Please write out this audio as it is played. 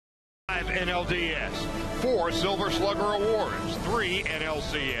5 NLDS, 4 Silver Slugger Awards, 3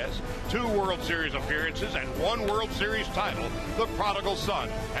 NLCS, 2 World Series appearances, and 1 World Series title, the prodigal son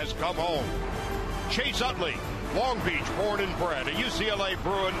has come home. Chase Utley, Long Beach born and bred, a UCLA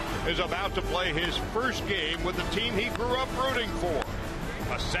Bruin, is about to play his first game with the team he grew up rooting for.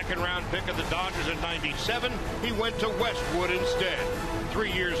 A second-round pick of the Dodgers in '97, he went to Westwood instead. 3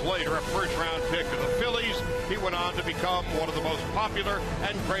 years later, a first-round pick of the Phillies, he went on to become one of the most popular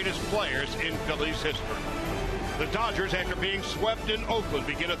and greatest players in Phillies history. The Dodgers, after being swept in Oakland,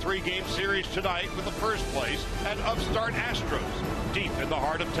 begin a 3-game series tonight with the first place at upstart Astros, deep in the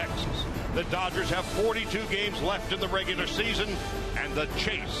heart of Texas. The Dodgers have 42 games left in the regular season, and the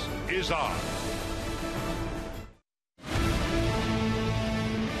chase is on.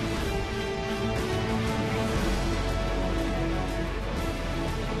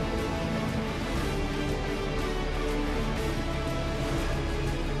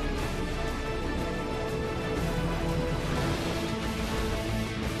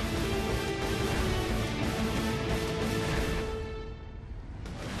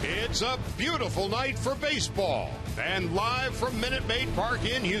 It's a beautiful night for baseball, and live from Minute Maid Park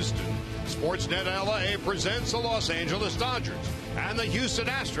in Houston, Sportsnet LA presents the Los Angeles Dodgers and the Houston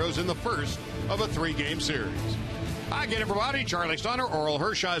Astros in the first of a 3-game series. Hi again, everybody. Charlie Stunner, Oral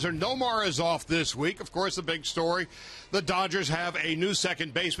Hershiser. Nomar is off this week. Of course, the big story, the Dodgers have a new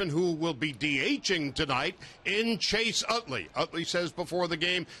second baseman who will be DHing tonight in Chase Utley. Utley says before the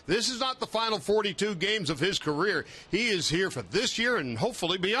game, this is not the final 42 games of his career. He is here for this year and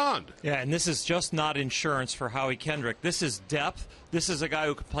hopefully beyond. Yeah, and this is just not insurance for Howie Kendrick. This is depth. This is a guy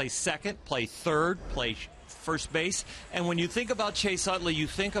who can play second, play third, play first base. And when you think about Chase Utley, you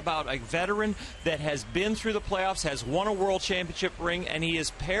think about a veteran that has been through the playoffs, has won a world championship ring, and he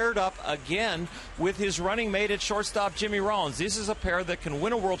is paired up again with his running mate at shortstop, Jimmy Rollins. This is a pair that can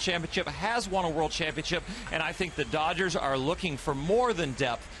win a world championship, has won a world championship, and I think the Dodgers are looking for more than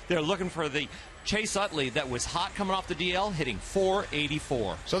depth. They're looking for the Chase Utley that was hot coming off the DL, hitting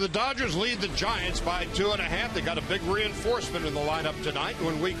 .484. So the Dodgers lead the Giants by 2.5. They got a big reinforcement in the lineup tonight.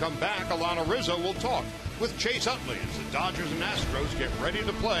 When we come back, Alana Rizzo will talk with Chase Utley as the Dodgers and Astros get ready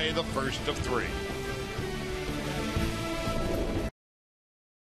to play the first of 3.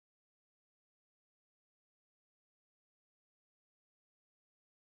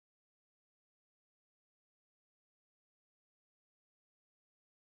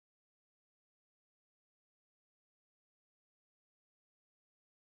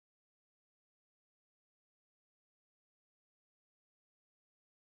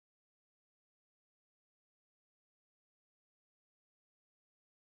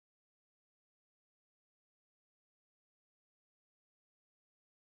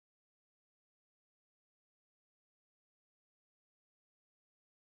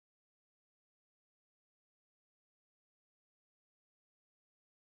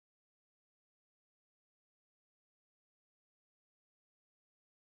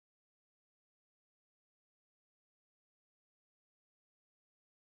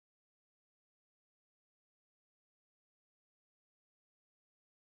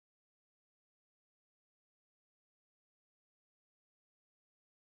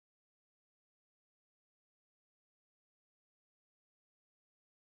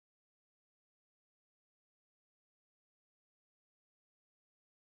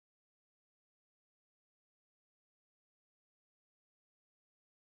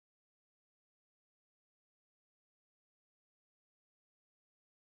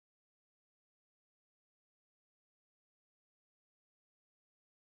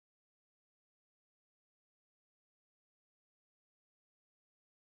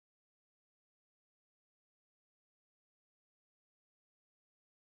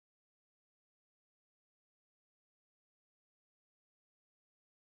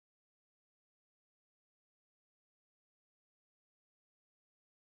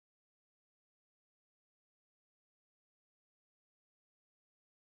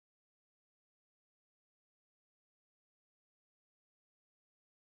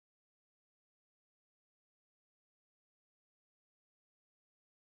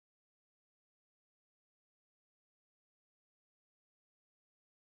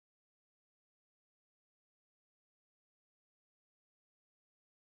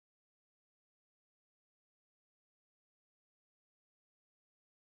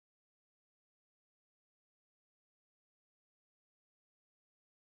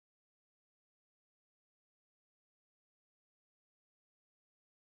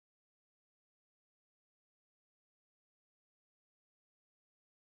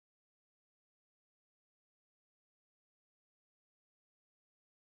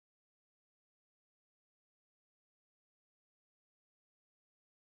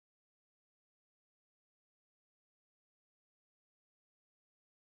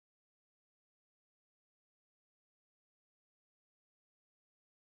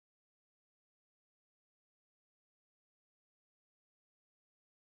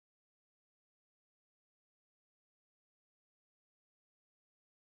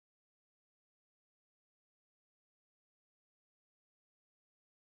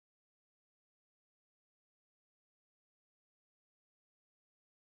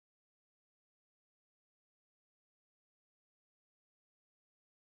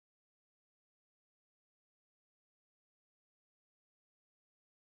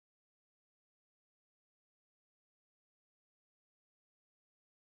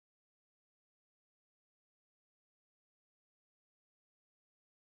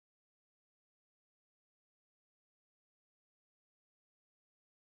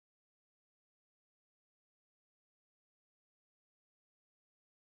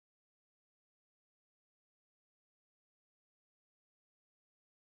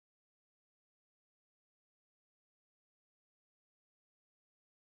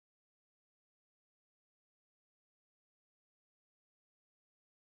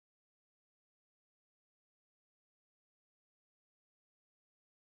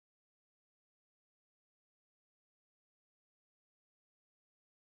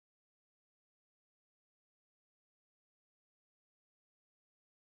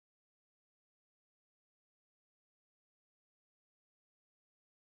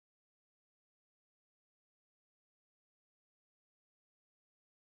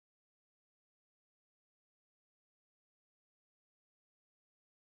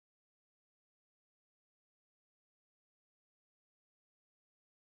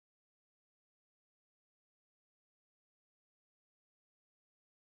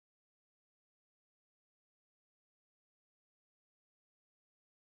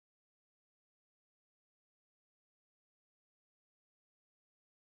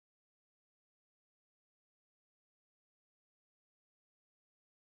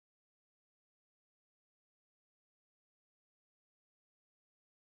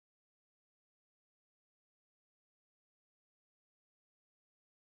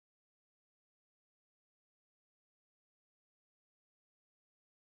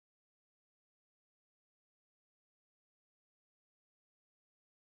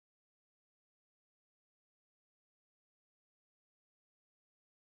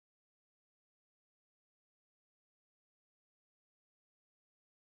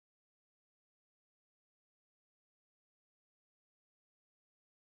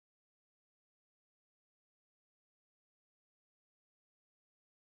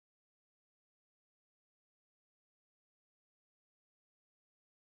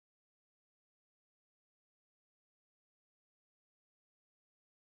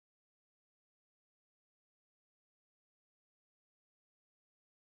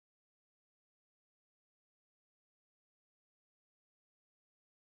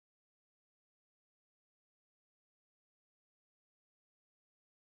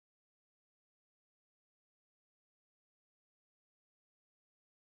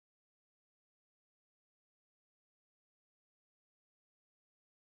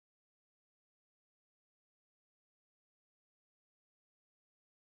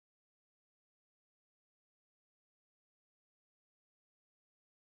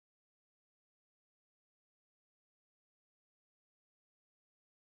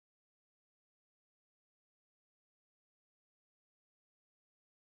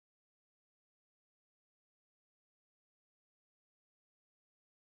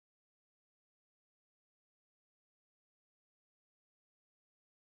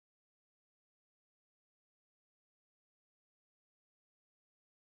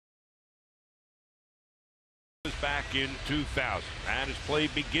 back in 2000. And as play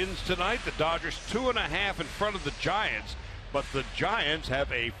begins tonight, the Dodgers 2.5 in front of the Giants, but the Giants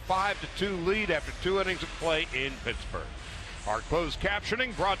have a 5-2 lead after 2 innings of play in Pittsburgh. Our closed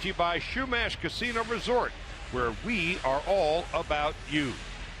captioning brought to you by Shumash Casino Resort, where we are all about you.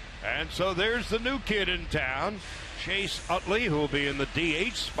 And so there's the new kid in town, Chase Utley, who will be in the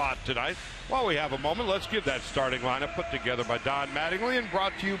DH spot tonight. While we have a moment, let's give that starting lineup put together by Don Mattingly and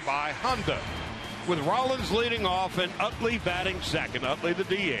brought to you by Honda. With Rollins leading off and Utley batting second, Utley the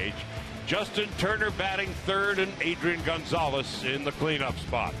DH, Justin Turner batting third, and Adrian Gonzalez in the cleanup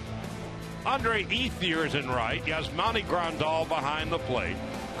spot. Andre Ethier is in right, Yasmani Grandal behind the plate.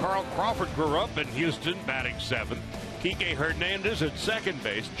 Carl Crawford grew up in Houston, batting seventh. Kike Hernandez at second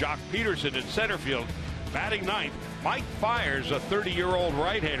base. Jock Peterson in center field, batting ninth. Mike Fiers, a 30-year-old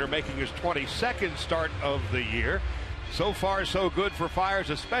right-hander, making his 22nd start of the year. So far, so good for Fiers,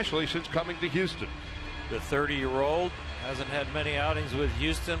 especially since coming to Houston. The 30-year-old hasn't had many outings with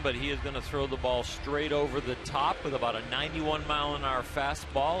Houston, but he is going to throw the ball straight over the top with about a 91-mile-an-hour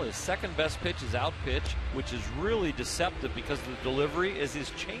fastball. His second best pitch is out pitch, which is really deceptive because the delivery is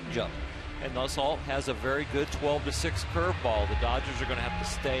his changeup. And thus all has a very good 12-6 curveball. The Dodgers are going to have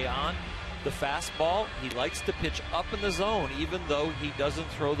to stay on the fastball. He likes to pitch up in the zone, even though he doesn't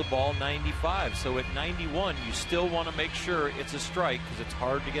throw the ball 95. So at 91, you still want to make sure it's a strike because it's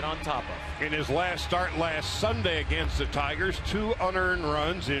hard to get on top of. In his last start last Sunday against the Tigers, 2 unearned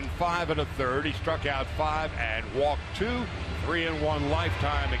runs in 5 1/3. He struck out 5 and walked 2. 3-1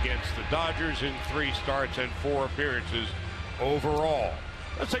 lifetime against the Dodgers in 3 starts and 4 appearances overall.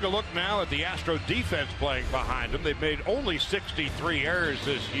 Let's take a look now at the Astro defense playing behind them. They've made only 63 errors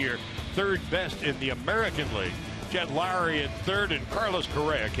this year, 3rd best in the American League. Jed Lowry at third and Carlos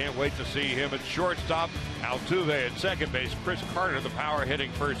Correa. Can't wait to see him at shortstop. Altuve at second base. Chris Carter, the power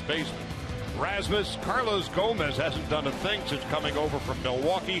hitting first baseman. Rasmus Carlos Gomez hasn't done a thing since coming over from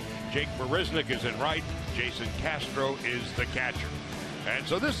Milwaukee. Jake Marisnick is in right. Jason Castro is the catcher. And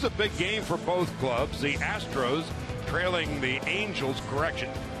so this is a big game for both clubs. The Astros trailing the Angels,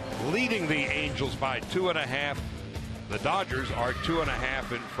 leading the Angels by 2.5. The Dodgers are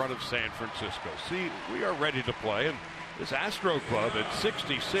 2.5 in front of San Francisco. See, we are ready to play, and this Astro club at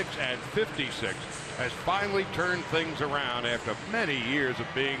 66 and 56 has finally turned things around after many years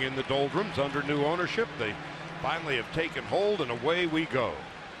of being in the doldrums under new ownership. They finally have taken hold, and away we go.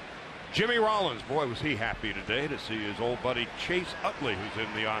 Jimmy Rollins, boy, was he happy today to see his old buddy Chase Utley, who's in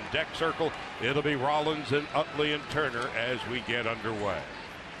the on-deck circle. It'll be Rollins and Utley and Turner as we get underway.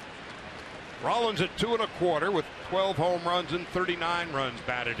 Rollins at 2 1/4 with 12 home runs and 39 runs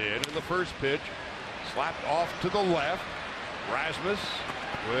batted in. And the first pitch slapped off to the left. Rasmus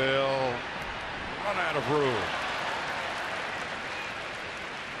will run out of room.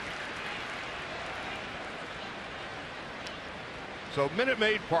 So Minute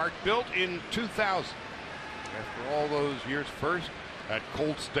Maid Park, built in 2000. After all those years, first at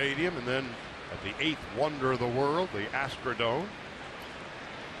Colt Stadium and then at the 8th wonder of the world, the Astrodome.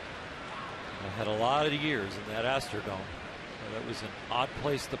 I had a lot of years in that Astrodome. That was an odd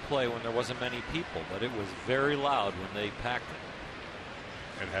place to play when there wasn't many people, but it was very loud when they packed it.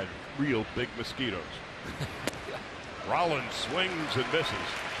 And had real big mosquitoes. Rollins swings and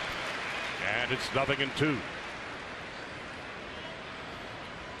misses. And it's 0-2.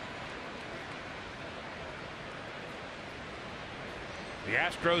 The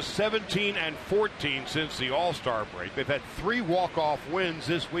Astros 17 and 14 since the All-Star break. They've had 3 walk-off wins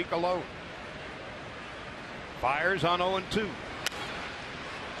this week alone. Fiers on 0-2.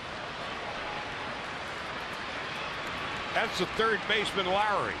 That's the third baseman,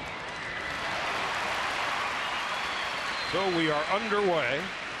 Lowry. So we are underway.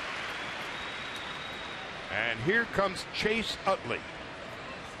 And here comes Chase Utley.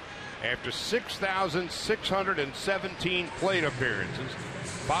 After 6,617 plate appearances,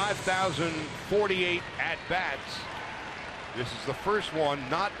 5,048 at-bats, this is the first one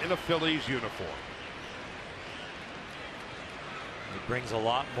not in a Phillies uniform. He brings a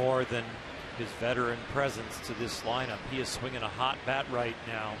lot more than his veteran presence to this lineup. He is swinging a hot bat right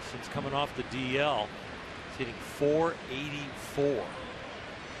now since coming off the DL. He's hitting .484.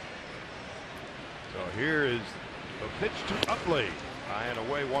 So here is the pitch to Utley. And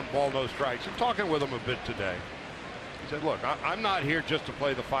away, 1 ball, no strikes. I'm talking with him a bit today. He said, look, I'm not here just to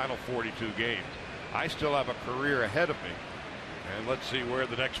play the final 42 games. I still have a career ahead of me. And let's see where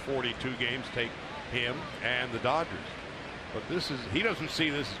the next 42 games take him and the Dodgers. But he doesn't see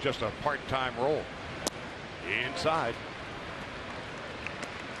this as just a part-time role. Inside.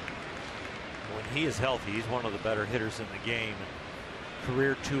 When he is healthy, he's one of the better hitters in the game.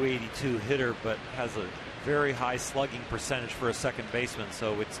 Career .282 hitter, but has a very high slugging percentage for a second baseman,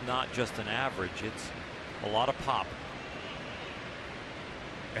 so it's not just an average, it's a lot of pop.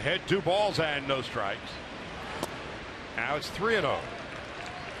 Ahead 2 balls and no strikes. Now it's 3-0.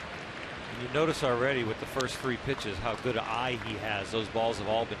 You notice already with the first 3 pitches how good an eye he has. Those balls have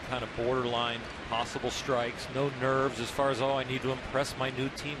all been kind of borderline possible strikes. No nerves as far as, oh, I need to impress my new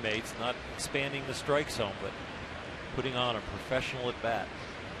teammates. Not expanding the strike zone, but putting on a professional at bat.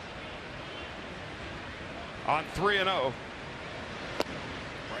 On 3-0. Right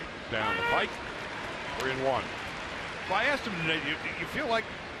down the pike. 3-1. Well, I asked him today, you feel like,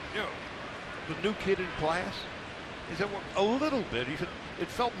 the new kid in class? He said, well, a little bit. He said, it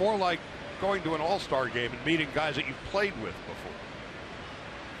felt more like going to an all-star game and meeting guys that you've played with before.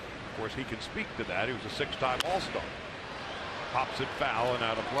 Of course, he can speak to that. He was a 6-time all-star. Pops it foul and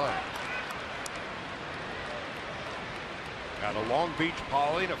out of play. Out of Long Beach,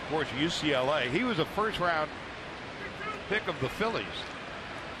 Pauline, of course, UCLA. He was a first-round pick of the Phillies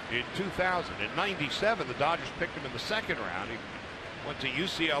in 2000. In '97, the Dodgers picked him in the 2nd round. He went to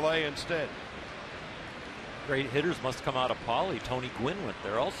UCLA instead. Great hitters must come out of Pauley. Tony Gwynn went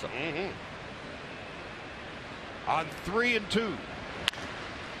there also. On 3-2.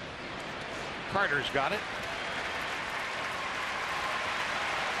 Carter's got it.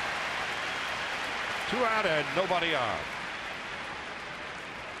 2 out and nobody on.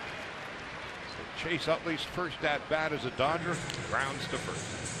 So Chase Utley's first at bat as a Dodger, grounds to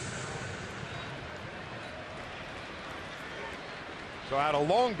first. So out of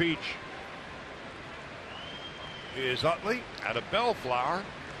Long Beach is Utley. Out of Bellflower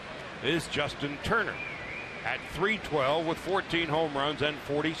is Justin Turner at .312 with 14 home runs and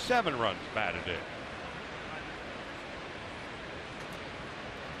 47 runs batted in.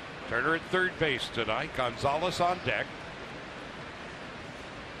 Turner at third base tonight. Gonzalez on deck.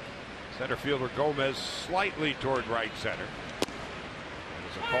 Center fielder Gomez slightly toward right center.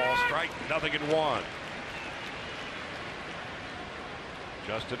 There's a call strike, 0-1.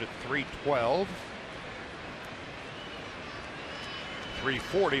 Justin at .312.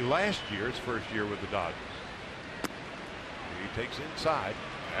 .340 last year, his first year with the Dodgers. He takes inside,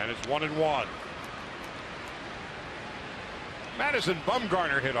 and it's 1-1. Madison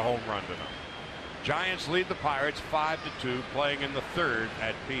Bumgarner hit a home run tonight. Giants lead the Pirates 5-2, playing in the 3rd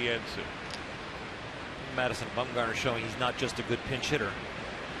at PNC. Madison Bumgarner showing he's not just a good pinch hitter.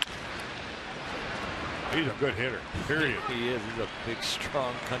 He's a good hitter, period. He is. He's a big,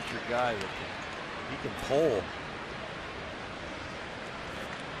 strong country guy that he can pull.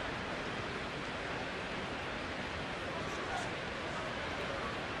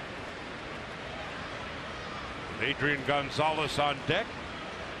 Adrian Gonzalez on deck.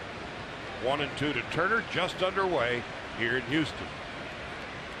 1-2 to Turner, just underway here in Houston.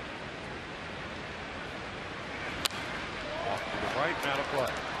 Off to the right, now to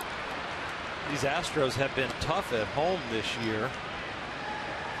play. These Astros have been tough at home this year.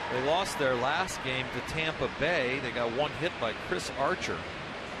 They lost their last game to Tampa Bay. They got 1 hit by Chris Archer,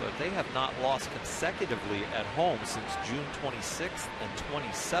 but they have not lost consecutively at home since June 26th and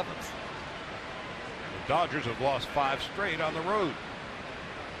 27th. The Dodgers have lost 5 straight on the road.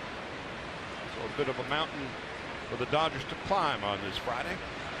 So a bit of a mountain for the Dodgers to climb on this Friday.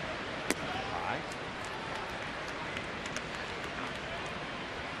 High.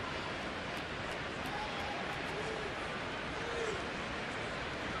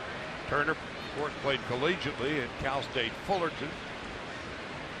 Turner, of course, played collegiately at Cal State Fullerton.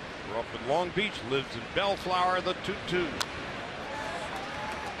 Grew up in Long Beach, lives in Bellflower, the 2-2.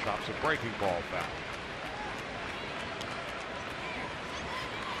 Chops a breaking ball foul.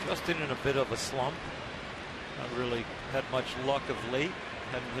 Justin in a bit of a slump. Not really had much luck of late.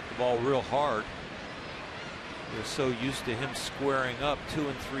 Hadn't hit the ball real hard. We're so used to him squaring up 2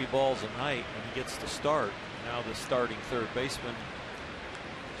 and 3 balls a night when he gets to start. Now the starting third baseman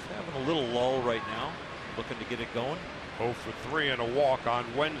is having a little lull right now, looking to get it going. 0 for 3 and a walk on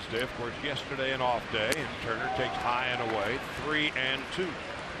Wednesday. Of course, yesterday an off day, and Turner takes high and away. 3-2.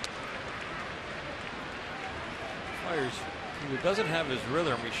 Fires. He doesn't have his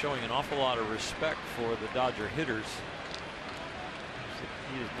rhythm. He's showing an awful lot of respect for the Dodger hitters.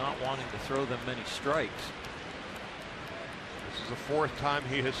 He is not wanting to throw them many strikes. This is the 4th time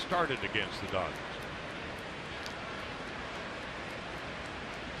he has started against the Dodgers.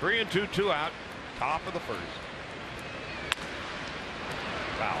 3-2, 2 out, top of the 1st.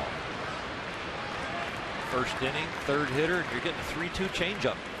 Foul. First inning, 3rd hitter. You're getting a 3-2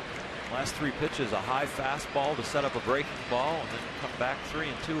 changeup. Last 3 pitches, a high fastball to set up a breaking ball, and then come back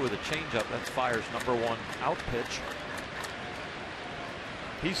 3-2 with a changeup. That's Fire's #1 out pitch.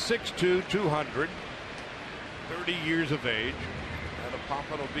 He's 6'2", 200. 30 years of age, out of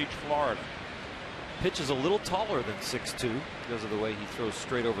Pompano Beach, Florida. Pitch is a little taller than 6'2" because of the way he throws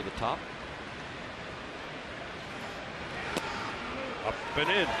straight over the top. Up and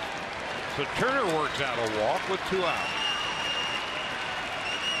in. So Turner works out a walk with 2 outs.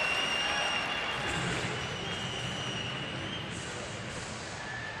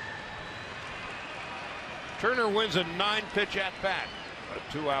 Turner wins a 9-pitch at bat.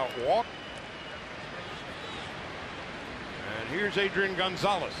 A 2-out walk. And here's Adrian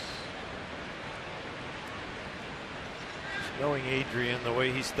Gonzalez. Knowing Adrian, the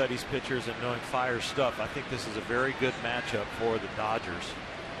way he studies pitchers and knowing fire stuff, I think this is a very good matchup for the Dodgers.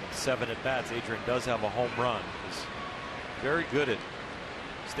 7 at bats. Adrian does have a home run. He's very good at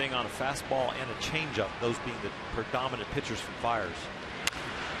staying on a fastball and a changeup, those being the predominant pitchers from Fires.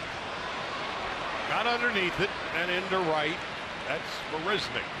 Got underneath it and into right. That's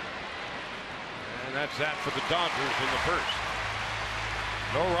Marisnik. And that's that for the Dodgers in the first.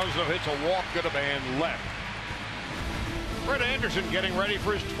 No runs, no hits, a walk, good, a man left. Brett Anderson getting ready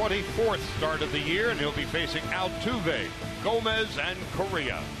for his 24th start of the year, and he'll be facing Altuve, Gomez, and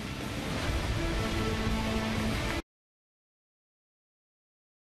Correa.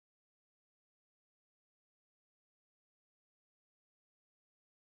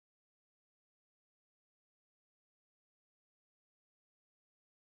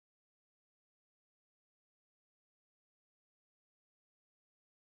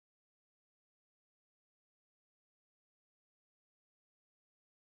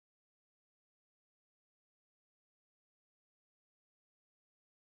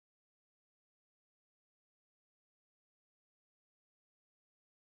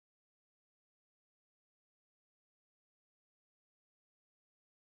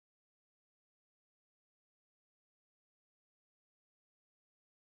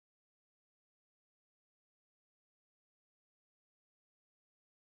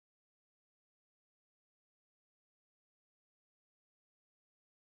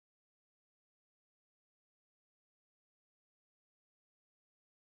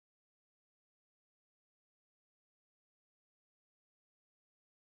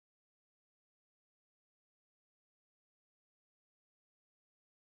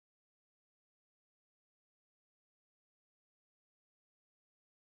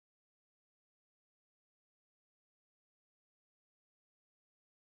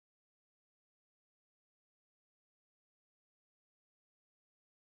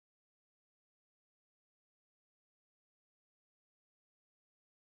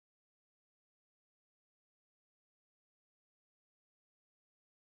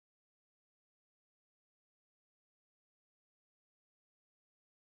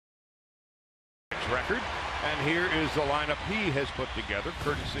 Record, and here is the lineup he has put together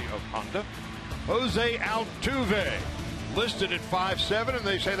courtesy of Honda. Jose Altuve listed at 5'7", and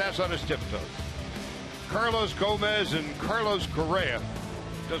they say that's on his tiptoes. Carlos Gomez and Carlos Correa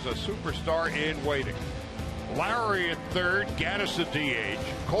does a superstar in waiting. Lowry at third, Gaddis at DH,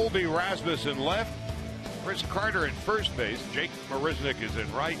 Colby Rasmussen left, Chris Carter at first base, Jake Marisnik is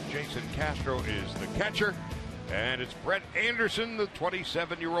in right, Jason Castro is the catcher. And it's Brett Anderson, the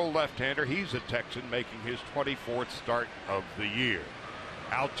 27-year-old left-hander. He's a Texan making his 24th start of the year.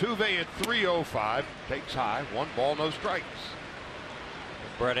 Altuve at 305, takes high, 1 ball, no strikes.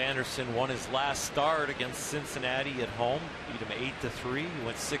 Brett Anderson won his last start against Cincinnati at home, beat him 8-3. He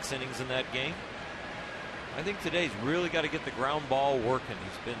went 6 innings in that game. I think today he's really got to get the ground ball working.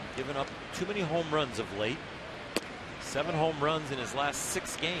 He's been giving up too many home runs of late. 7 home runs in his last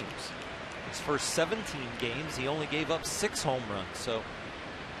 6 games. His first 17 games, he only gave up 6 home runs. So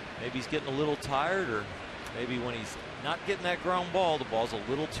maybe he's getting a little tired, or maybe when he's not getting that ground ball, the ball's a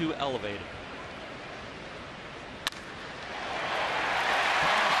little too elevated.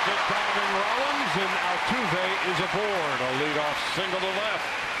 Pass to Donovan Rollins, and Altuve is aboard. A leadoff single to left.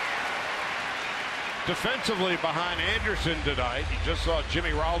 Defensively behind Anderson tonight, you just saw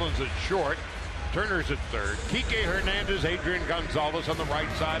Jimmy Rollins at short. Turner's at third. Kike Hernandez, Adrian Gonzalez on the right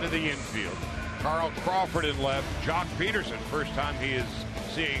side of the infield. Carl Crawford in left. Jock Peterson, first time he is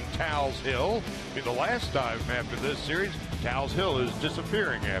seeing Towles Hill. Be the last time after this series. Towles Hill is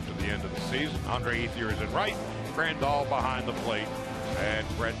disappearing after the end of the season. Andre Ethier is in right. Crandall behind the plate. And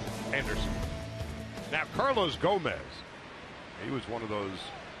Brett Anderson. Now Carlos Gomez. He was one of those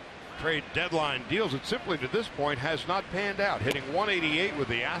trade deadline deals that simply to this point has not panned out. Hitting 188 with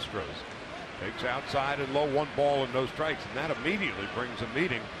the Astros. Takes outside and low, 1 ball and no strikes, and that immediately brings a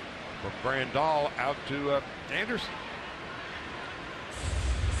meeting from Grandal out to Anderson.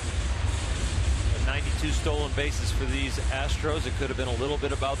 A 92 2 stolen bases for these Astros. It could have been a little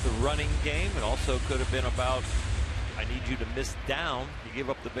bit about the running game. It also could have been about, I need you to miss down. You give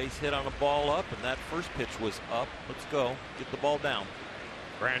up the base hit on a ball up, and that first pitch was up. Let's go. Get the ball down.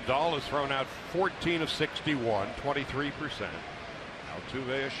 Grandal has thrown out 14 of 61, 23%.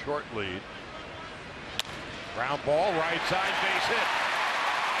 Altuve a short lead. Ground ball, right side, base hit.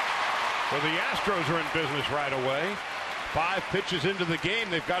 So the Astros are in business right away. 5 pitches into the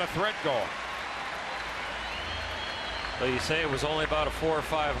game, they've got a threat going. Well, you say it was only about a 4 or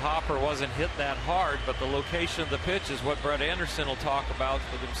 5 hopper, wasn't hit that hard, but the location of the pitch is what Brett Anderson will talk about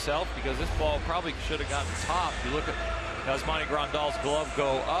with himself, because this ball probably should have gotten topped. You look at Yasmani Grandal's glove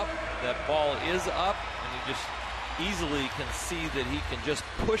go up, that ball is up, and you just easily can see that he can just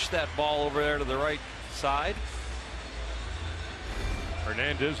push that ball over there to the right side.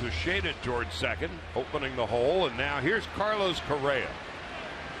 Hernandez was shaded towards second, opening the hole, and now here's Carlos Correa.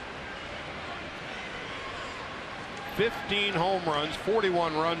 15 home runs,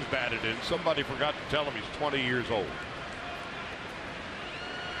 41 runs batted in. Somebody forgot to tell him he's 20 years old.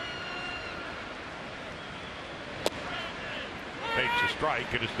 Takes a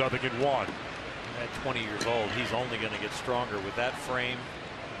strike, and it's 0-1. At 20 years old, he's only going to get stronger with that frame,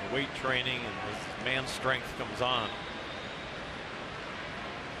 and weight training, and his man strength comes on.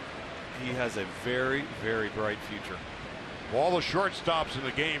 He has a very, very bright future. All the shortstops in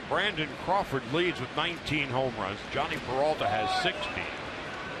the game. Brandon Crawford leads with 19 home runs. Johnny Peralta has 16.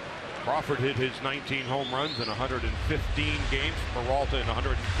 Crawford hit his 19 home runs in 115 games. Peralta in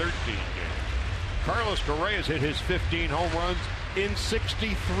 113 games. Carlos Correa's hit his 15 home runs in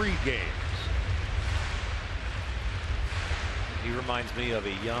 63 games. He reminds me of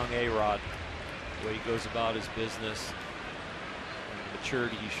a young A-Rod, the way he goes about his business, and the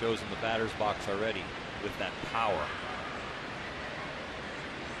maturity he shows in the batter's box already with that power.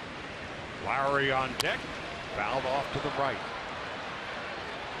 Lowry on deck, fouled off to the right.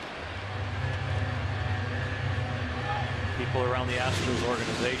 People around the Astros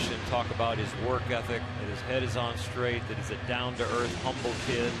organization talk about his work ethic, that his head is on straight, that he's a down-to-earth, humble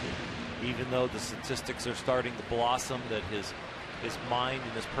kid. Even though the statistics are starting to blossom, that his mind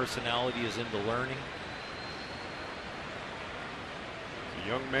and his personality is into learning. A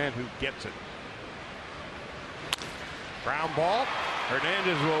young man who gets it. Ground ball.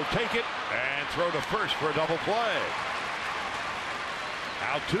 Hernandez will take it and throw to first for a double play.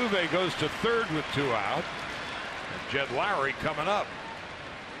 Altuve goes to third with 2 out. And Jed Lowry coming up.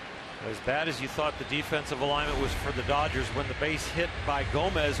 As bad as you thought the defensive alignment was for the Dodgers when the base hit by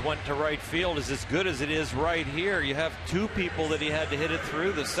Gomez went to right field, is as good as it is right here. You have 2 people that he had to hit it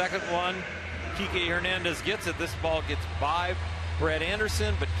through. The second one, Kike Hernandez gets it. This ball gets by Brett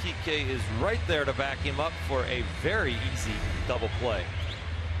Anderson, but Kike is right there to back him up for a very easy double play.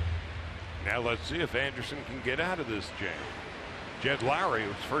 Now let's see if Anderson can get out of this jam. Jed Lowry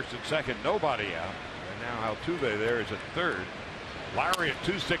was first and second, nobody out. And now Altuve there is at third. Lowry at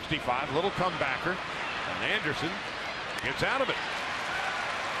 265, little comebacker, and Anderson gets out of it.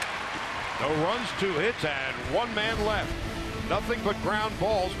 No runs, 2 hits, and 1 man left. Nothing but ground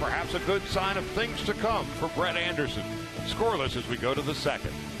balls, perhaps a good sign of things to come for Brett Anderson. Scoreless as we go to the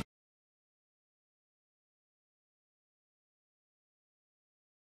second.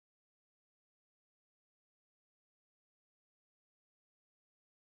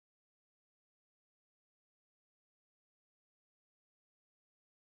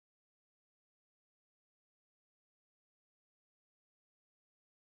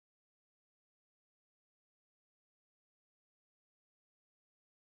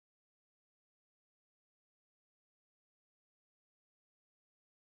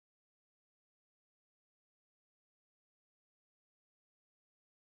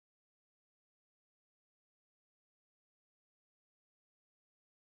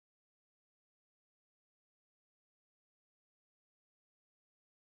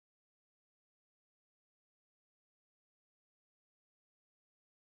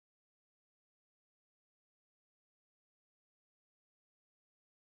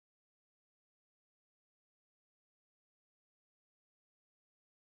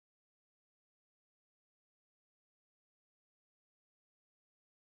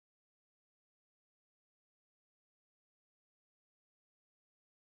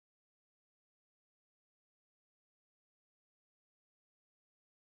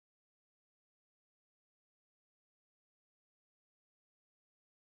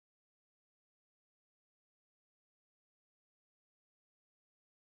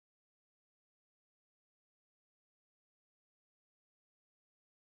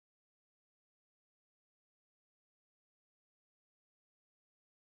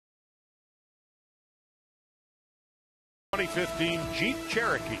 2015 Jeep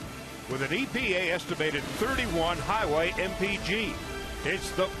Cherokee with an EPA estimated 31 highway MPG.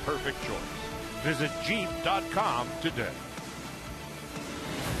 It's the perfect choice. Visit Jeep.com today.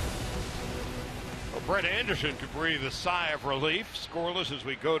 Well, Brett Anderson could breathe a sigh of relief. Scoreless as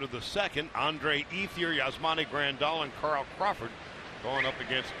we go to the second. Andre Ethier, Yasmani Grandal, and Carl Crawford going up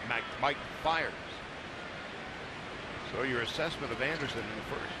against Mike Fiers. So your assessment of Anderson in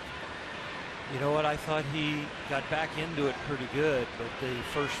the first? You know what? I thought he got back into it pretty good, but the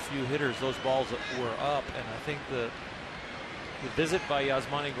first few hitters, those balls were up, and I think the visit by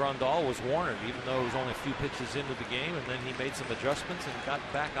Yasmani Grandal was warranted, even though it was only a few pitches into the game, and then he made some adjustments and got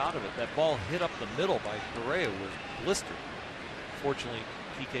back out of it. That ball hit up the middle by Correa was blistered. Fortunately,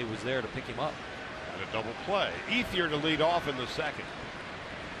 PK was there to pick him up. And a double play. Ethier to lead off in the second.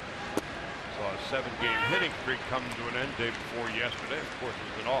 Saw a 7-game hitting streak come to an end day before yesterday. Of course,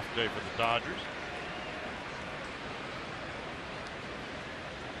 it was an off day for the Dodgers.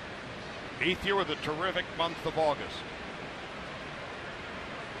 Ethier with a terrific month of August.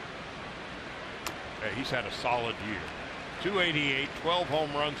 Hey, he's had a solid year. 288, 12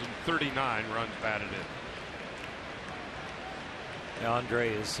 home runs, and 39 runs batted in. Andre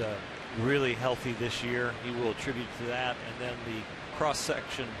is really healthy this year. He will attribute to that, and then the cross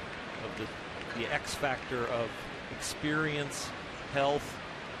section of the X factor of experience, health,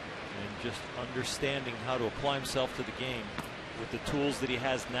 and just understanding how to apply himself to the game with the tools that he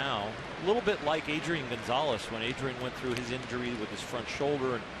has now. A little bit like Adrian Gonzalez when Adrian went through his injury with his front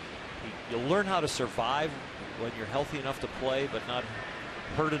shoulder, and you'll learn how to survive when you're healthy enough to play but not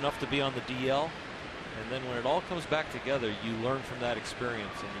hurt enough to be on the DL. And then when it all comes back together, you learn from that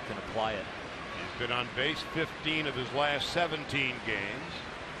experience and you can apply it. He's been on base 15 of his last 17 games.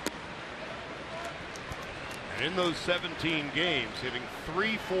 And in those 17 games, hitting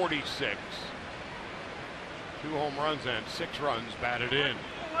 .346, 2 home runs and 6 runs batted in.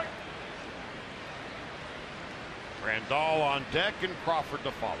 Grandal on deck and Crawford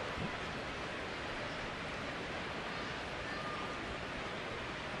to follow.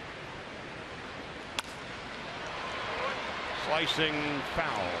 Slicing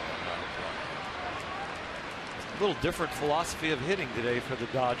foul. A little different philosophy of hitting today for the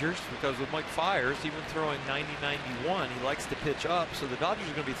Dodgers, because with Mike Fiers, even throwing 90-91, he likes to pitch up. So the Dodgers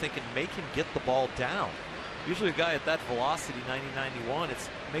are going to be thinking, make him get the ball down. Usually a guy at that velocity, 90-91, it's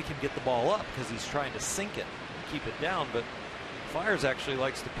make him get the ball up because he's trying to sink it and keep it down. But Fiers actually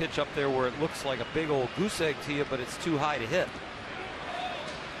likes to pitch up there where it looks like a big old goose egg to you, but it's too high to hit.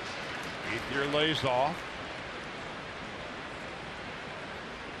 Ethier lays off.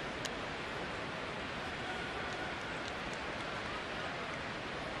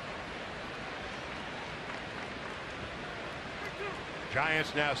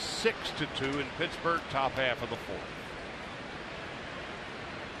 Giants now 6-2 in Pittsburgh, top half of the fourth.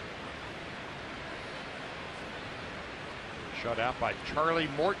 Shut out by Charlie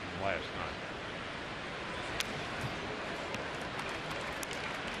Morton last night.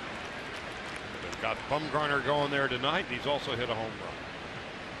 They've got Bumgarner going there tonight, and he's also hit a home run.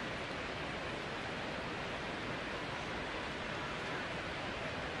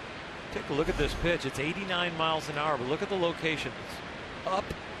 Take a look at this pitch. It's 89 miles an hour, but look at the location. It's up,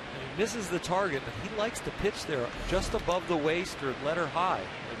 and he misses the target, but he likes to pitch there just above the waist or letter high.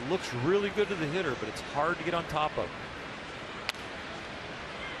 It looks really good to the hitter, but it's hard to get on top of.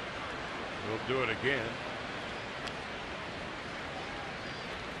 We'll do it again.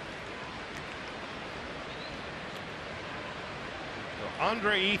 So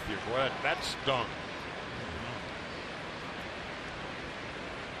Andre Ethier, well, that stung.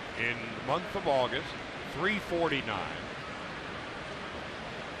 In the month of August, .349.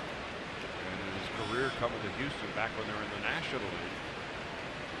 And his career coming to Houston back when they were in the National League,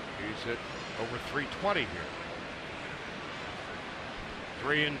 he's hit over .320 here.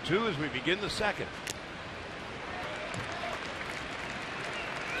 3-2 as we begin the second.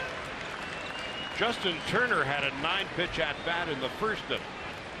 Justin Turner had a 9-pitch at bat in the first inning.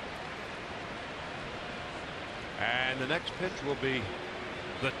 And the next pitch will be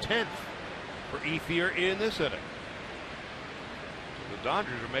the 10th for Ethier in this inning. So the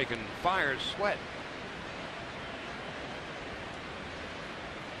Dodgers are making Fiers sweat.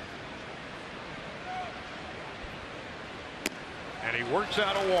 And he works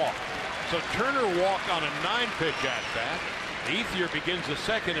out a walk. So Turner walked on a 9-pitch at bat. Ethier begins the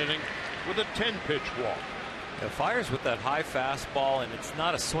second inning with a 10-pitch walk. Fiers with that high fastball, and it's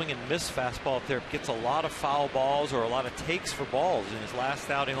not a swing and miss fastball up there. Gets a lot of foul balls or a lot of takes for balls. In his last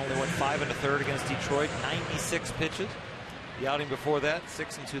outing, only went 5 1/3 against Detroit. 96 pitches. The outing before that,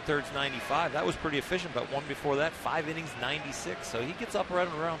 6 2/3, 95. That was pretty efficient, but one before that, 5 innings, 96. So he gets up right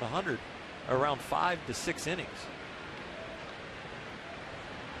around 100, around 5 to 6 innings.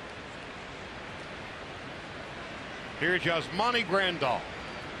 Here's Yasmani Grandal.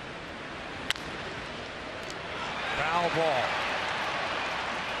 Foul ball.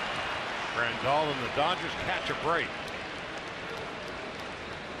 Grandal and the Dodgers catch a break.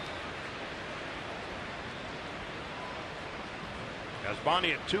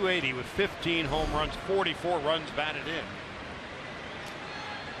 Yasmani at 280 with 15 home runs, 44 runs batted in.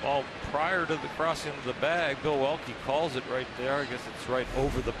 Well, prior to the crossing of the bag, Bill Welke calls it right there. I guess it's right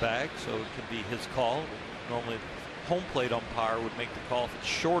over the bag, so it can be his call. Normally, home plate umpire would make the call if it's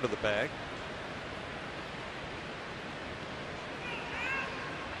short of the bag.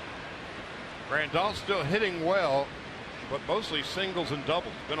 Grandal still hitting well, but mostly singles and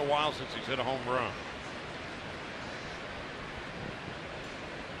doubles. It's been a while since he's hit a home run.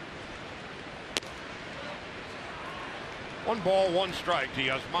 One ball, one strike to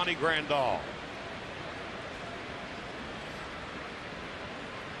Yasmani Grandal.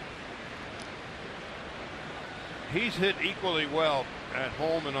 He's hit equally well at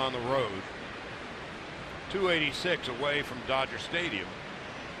home and on the road. 286 away from Dodger Stadium.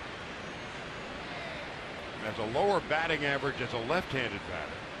 Has a lower batting average as a left-handed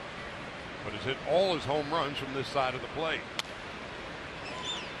batter, but has hit all his home runs from this side of the plate.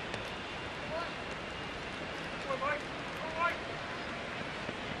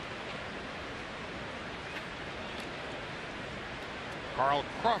 Carl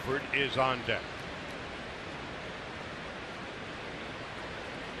Crawford is on deck.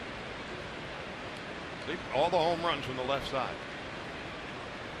 See, all the home runs from the left side.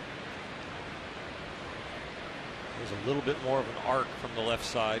 There's a little bit more of an arc from the left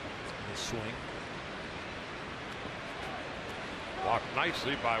side in his swing. Blocked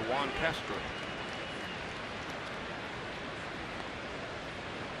nicely by Juan Castro.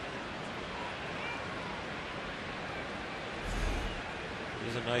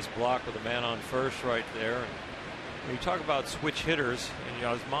 There's a nice block with a man on first right there. And when you talk about switch hitters, and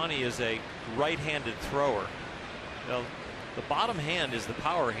Yasmani is a right-handed thrower. Now, the bottom hand is the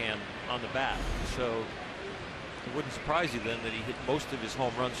power hand on the bat, so it wouldn't surprise you then that he hit most of his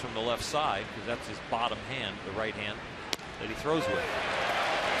home runs from the left side, because that's his bottom hand, the right hand that he throws with.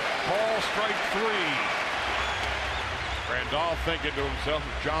 Ball strike 3. Grandal thinking to himself,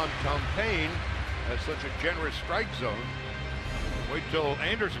 John Campaign has such a generous strike zone. Wait till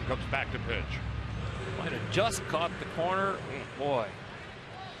Anderson comes back to pitch. Might have just caught the corner. Boy,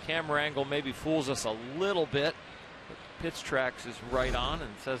 camera angle maybe fools us a little bit, but Pitch Tracks is right on and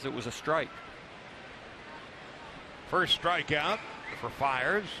says it was a strike. First strikeout for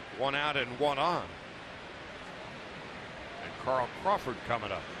Fiers, 1 out and 1 on. And Carl Crawford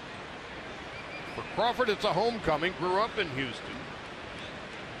coming up. For Crawford, it's a homecoming, grew up in Houston.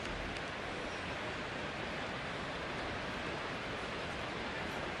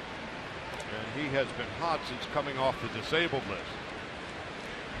 And he has been hot since coming off the disabled list.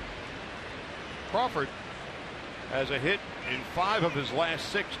 Crawford has a hit in 5 of his last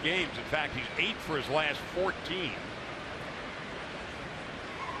 6 games. In fact, he's 8 for his last 14.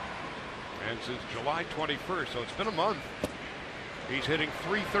 And since July 21st, so it's been a month, he's hitting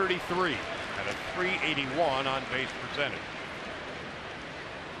 .333 and a .381 on base percentage.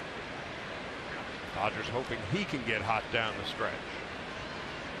 Dodgers hoping he can get hot down the stretch.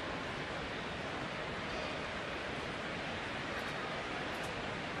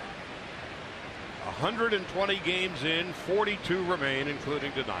 .120 games in, 42 remain,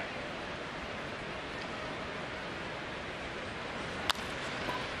 including tonight.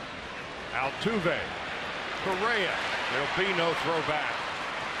 Altuve, Correa, there'll be no throwback.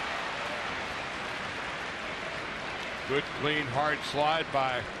 Good clean hard slide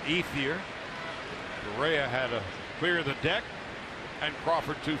by Ethier. Correa had to clear the deck, and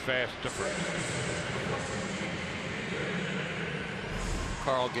Crawford too fast to first.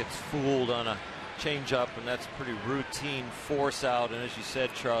 Carl gets fooled on a changeup, and that's pretty routine force out. And as you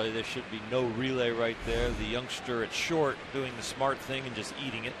said, Charlie, there should be no relay right there. The youngster at short doing the smart thing and just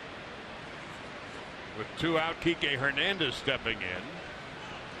eating it. With 2 out, Kike Hernandez stepping in.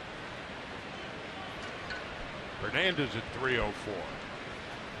 Hernandez at .304.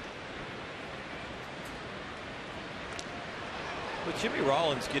 With Jimmy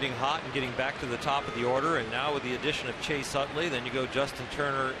Rollins getting hot and getting back to the top of the order, and now with the addition of Chase Utley, then you go Justin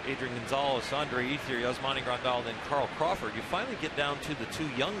Turner, Adrian Gonzalez, Andre Ethier, Yasmani Grandal, then Carl Crawford. You finally get down to the 2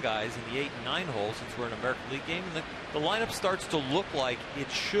 young guys in the 8 and 9 hole, since we're in an American League game, and the lineup starts to look like it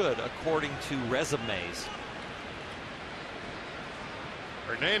should according to resumes.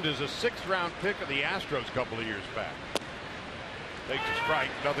 Hernandez, a 6th-round pick of the Astros a couple of years back. Takes a strike,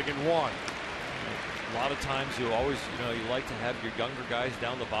 nothing in one. A lot of times you always, you like to have your younger guys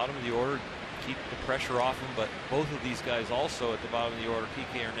down the bottom of the order, keep the pressure off them, but both of these guys also at the bottom of the order,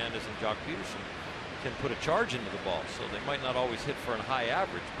 Kike Hernandez and Jock Peterson, can put a charge into the ball. So they might not always hit for a high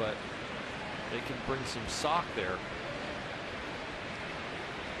average, but they can bring some sock there.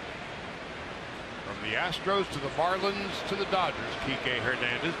 From the Astros to the Marlins to the Dodgers, Kike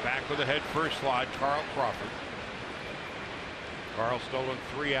Hernandez back with a head first slide. Carl Crawford. Carl stolen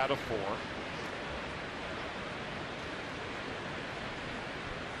 3 out of 4.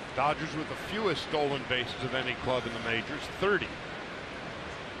 Dodgers with the fewest stolen bases of any club in the majors, 30.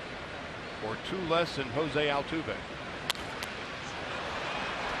 Or 2 less than Jose Altuve.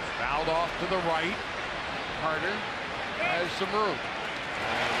 Fouled off to the right. Carter has some room.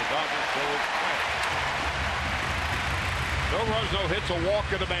 And the Dodgers go quick. So Rizzo hits a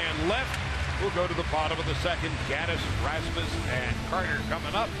walk at a man left. We'll go to the bottom of the second. Gaddis, Rasmus, and Carter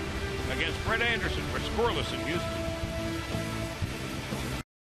coming up against Brett Anderson. We're scoreless in Houston.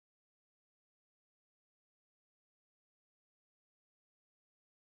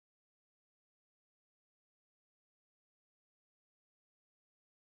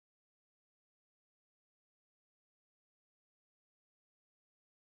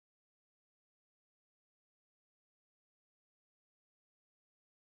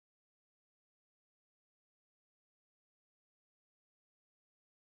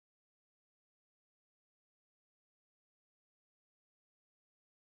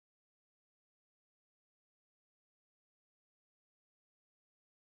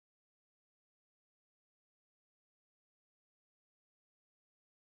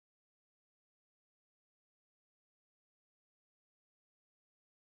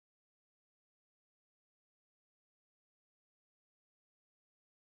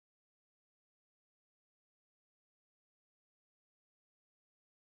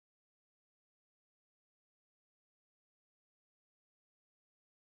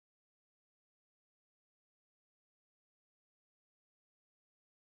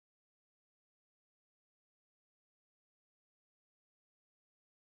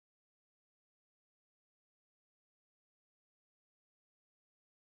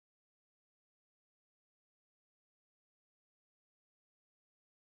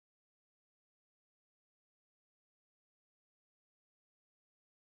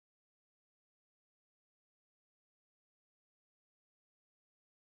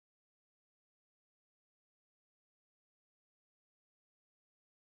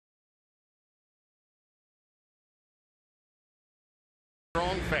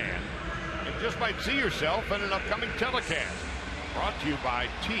 Strong fan, and just might see yourself in an upcoming telecast. Brought to you by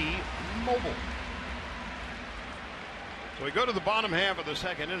T-Mobile. So we go to the bottom half of the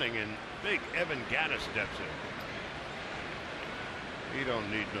second inning, and big Evan Gaddis steps in. He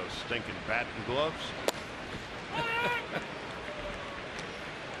don't need no stinking bat and gloves.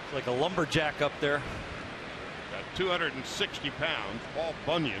 It's like a lumberjack up there. Got 260 pounds, Paul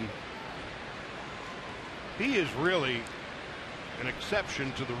Bunyan. He is really an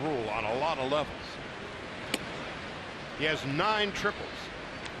exception to the rule on a lot of levels. He has 9 triples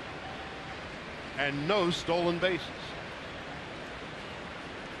and no stolen bases.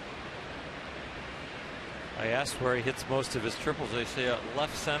 I asked where he hits most of his triples. They say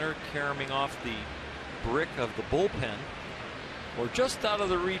left center, carrying off the brick of the bullpen, or just out of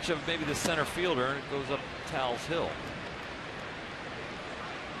the reach of maybe the center fielder, and it goes up Tal's Hill.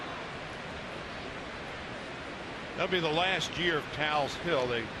 That'll be the last year of Tal's Hill.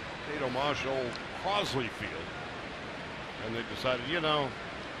 They paid homage to old Crosley Field, and they decided,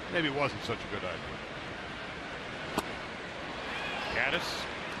 maybe it wasn't such a good idea. Gaddis,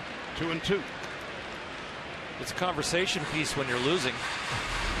 2-2. It's a conversation piece when you're losing.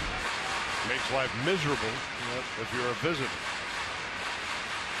 Makes life miserable if you're a visitor.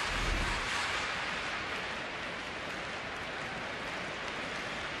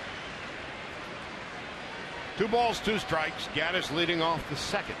 Two balls, 2 strikes. Gaddis leading off the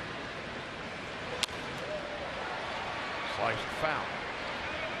second. Sliced foul.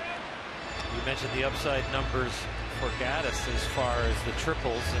 You mentioned the upside numbers for Gaddis as far as the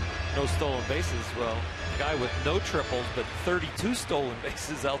triples and no stolen bases. Well, a guy with no triples but 32 stolen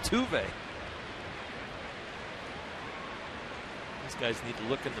bases, Altuve. These guys need to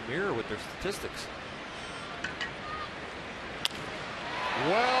look in the mirror with their statistics.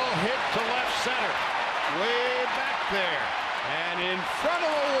 Well hit to left center. Way back there. And in front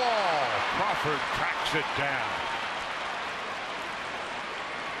of the wall. Crawford tracks it down.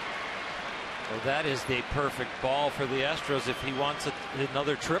 Well, that is the perfect ball for the Astros if he wants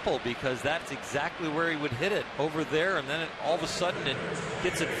another triple, because that's exactly where he would hit it, over there, and then all of a sudden it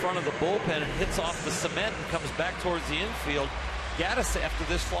gets in front of the bullpen and hits off the cement and comes back towards the infield. Gaddis, after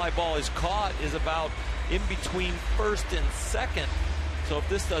this fly ball is caught, is about in between first and second. So if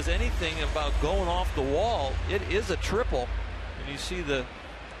this does anything about going off the wall, it is a triple. And you see the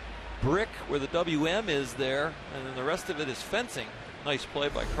brick where the WM is there, and then the rest of it is fencing. Nice play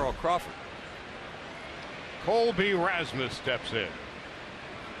by Carl Crawford. Colby Rasmus steps in.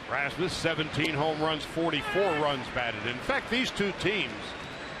 Rasmus, 17 home runs, 44 runs batted. In fact, these two teams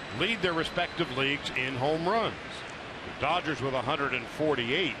lead their respective leagues in home runs. The Dodgers with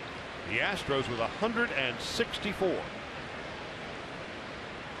 148, the Astros with 164.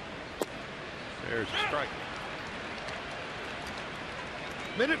 There's a strike.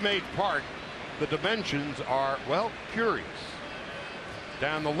 Minute Maid Park, the dimensions are, well, curious.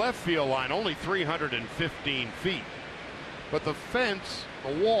 Down the left field line, only 315 feet. But the fence,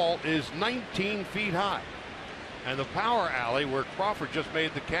 the wall, is 19 feet high. And the power alley where Crawford just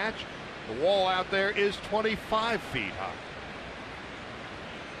made the catch, the wall out there is 25 feet high.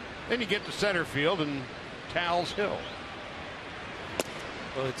 Then you get to center field and Tal's Hill.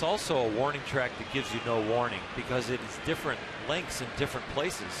 Well, it's also a warning track that gives you no warning, because it is different lengths in different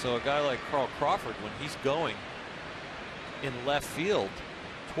places. So a guy like Carl Crawford, when he's going in left field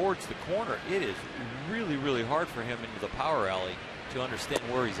towards the corner, it is really, really hard for him into the power alley to understand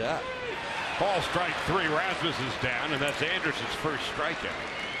where he's at. Ball strike 3. Rasmus is down, and that's Anderson's first strikeout.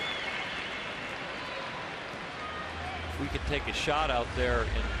 If we could take a shot out there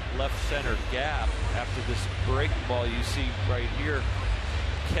in left center gap after this break ball you see right here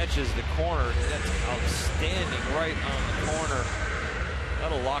catches the corner, that's outstanding, right on the corner.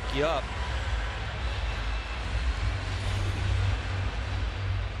 That'll lock you up.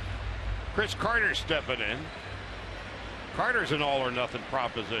 Chris Carter stepping in. Carter's an all or nothing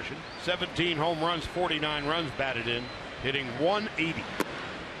proposition. 17 home runs, 49 runs batted in, hitting 180.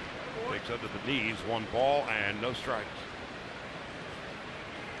 Takes under the knees, 1 ball and no strikes.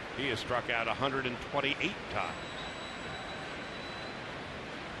 He has struck out 128 times.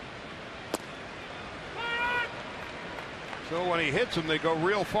 So when he hits them, they go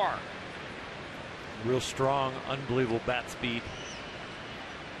real far. Real strong, unbelievable bat speed.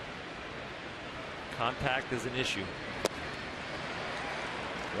 Contact is an issue.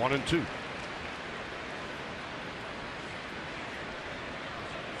 1-2.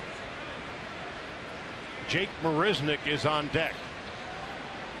 Jake Marisnick is on deck.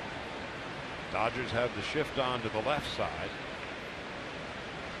 Dodgers have the shift on to the left side.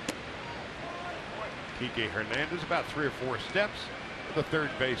 Kike Hernandez about 3 or 4 steps to the third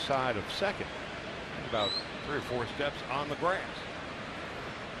base side of second. And about 3 or 4 steps on the grass.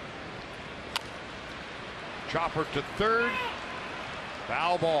 Chopper to third.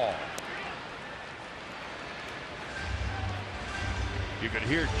 Foul ball. You could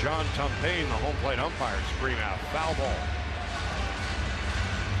hear John Tumpain, the home plate umpire, scream out foul ball.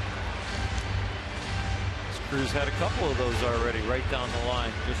 Cruz had a couple of those already right down the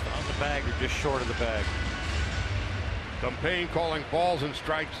line, just on the bag or just short of the bag. Tumpain calling balls and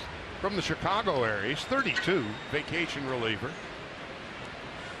strikes from the Chicago area. He's 32, vacation reliever.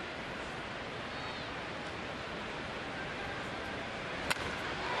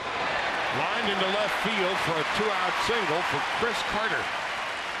 Lined into left field for a 2-out single for Chris Carter.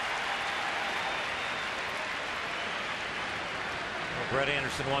 Brett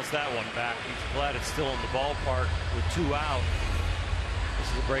Anderson wants that one back. He's glad it's still in the ballpark with 2 out. This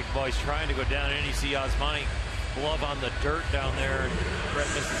is a break ball. He's trying to go down in. You see Osmani glove on the dirt down there. And Brett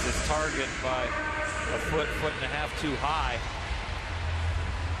misses his target by a foot and a half too high.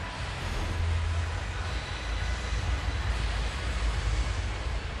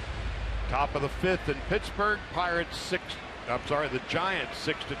 Top of the 5th in Pittsburgh. The Giants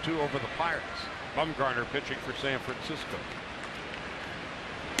 6-2 over the Pirates. Bumgarner pitching for San Francisco.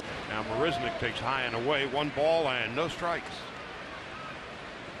 Now Marisnick takes high and away, 1 ball and no strikes.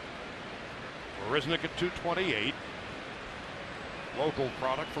 Marisnick at 228. Local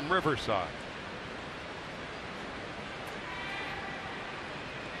product from Riverside.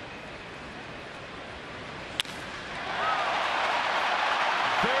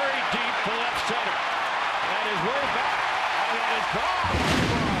 Very deep to left center. That is way back. And that is gone.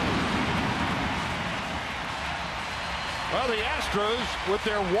 Well, the Astros with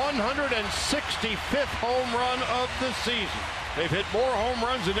their 165th home run of the season. They've hit more home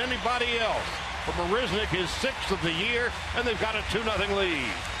runs than anybody else. For Marisnick, his 6th of the year, and they've got a 2-0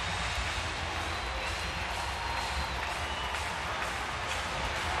 lead.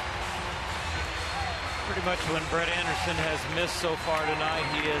 Pretty much when Brett Anderson has missed so far tonight,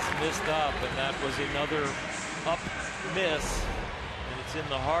 he has missed up, and that was another up miss, and it's in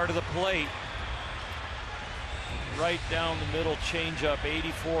the heart of the plate. Right down the middle changeup,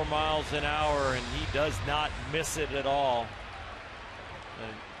 84 miles an hour, and he does not miss it at all.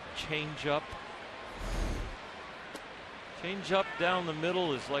 Changeup down the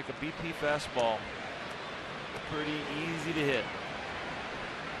middle is like a BP fastball. Pretty easy to hit.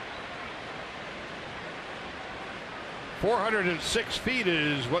 406 feet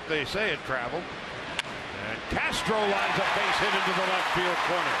is what they say it traveled. And Castro lines a base hit into the left field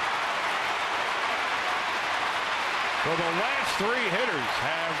corner. So the last three hitters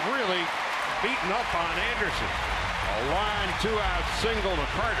have really beaten up on Anderson. A line two-out single to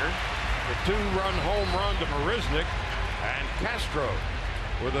Carter, the two-run home run to Marisnick, and Castro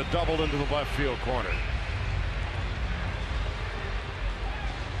with a double into the left field corner.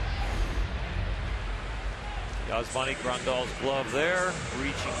 Yasmani Grandal's glove there,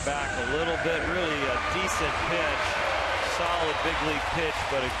 reaching back a little bit. Really a decent pitch, solid big league pitch,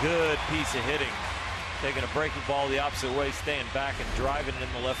 but a good piece of hitting. Taking a breaking ball the opposite way, staying back and driving it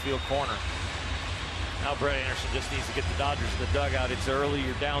in the left field corner. Now Brett Anderson just needs to get the Dodgers in the dugout. It's early,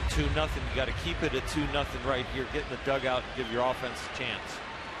 you're down 2-0. You got to keep it at 2-0 right here. Get in the dugout and give your offense a chance.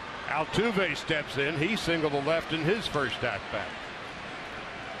 Altuve steps in. He singled the left in his first at bat.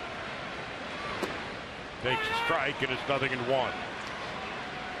 Takes a strike, and it's 0-1.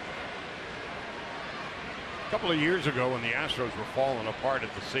 A couple of years ago when the Astros were falling apart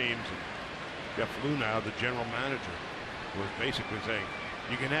at the seams, Jeff Luhnow, the general manager, was basically saying,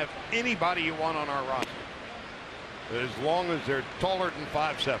 you can have anybody you want on our roster as long as they're taller than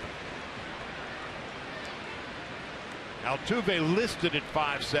 5'7". Altuve listed at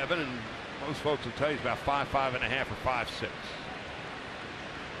 5'7", and most folks will tell you he's about 5'5 and a half or 5'6".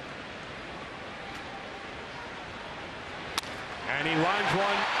 And he lines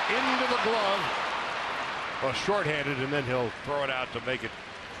one into the glove. Well, shorthanded, and then he'll throw it out to make it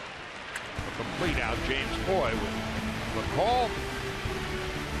a complete out. James Foy with the call.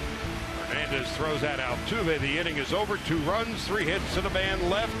 Hernandez throws that Altuve. The inning is over. 2 runs, 3 hits, and a man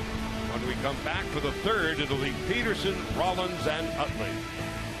left. When we come back for the third, it'll be Peterson, Rollins, and Utley.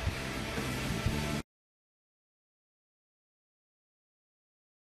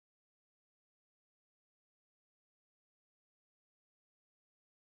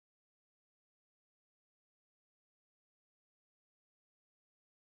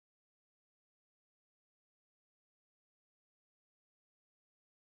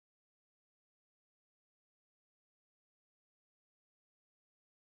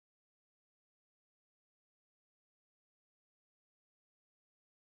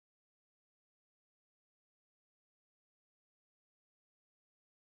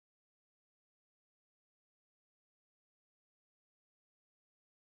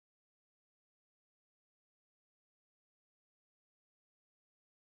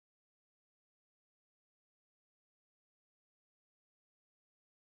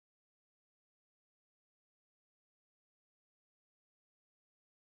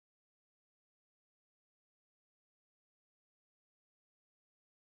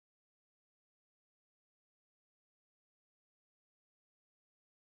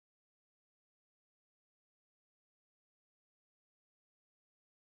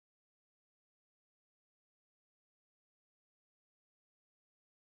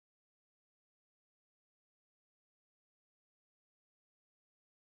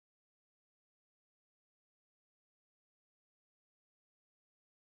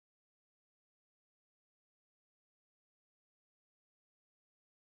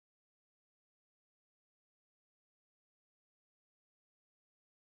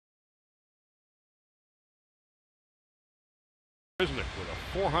 With a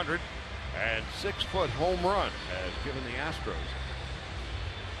 406-foot home run has given the Astros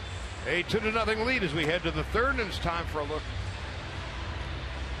a 2-0 lead as we head to the third, and it's time for a look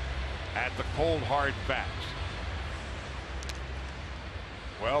at the cold hard facts.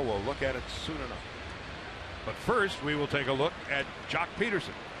 Well, we'll look at it soon enough. But first, we will take a look at Jock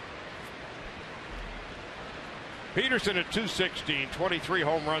Peterson. Peterson at .216, 23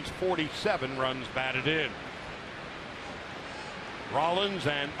 home runs, 47 runs batted in. Rollins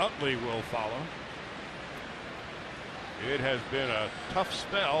and Utley will follow. It has been a tough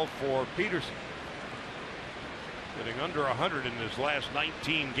spell for Peterson, hitting under 100 in his last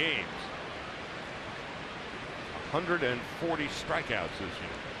 19 games. 140 strikeouts this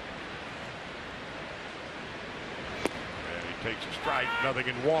year. And he takes a strike,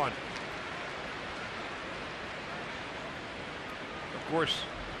 0-1. Of course,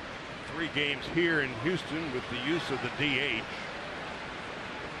 3 games here in Houston with the use of the DH.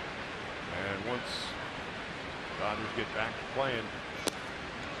 And once Dodgers get back to playing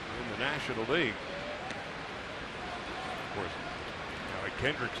in the National League, of course, now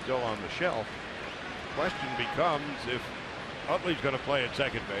Kendrick's still on the shelf. Question becomes if Utley's going to play at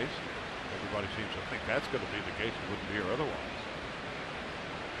second base. Everybody seems to think that's going to be the case. It wouldn't be here otherwise.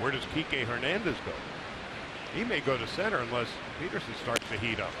 Where does Kike Hernandez go? He may go to center unless Peterson starts to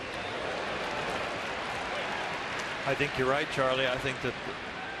heat up. I think you're right, Charlie. I think that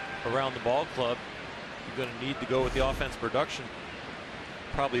around the ball club, you're going to need to go with the offense production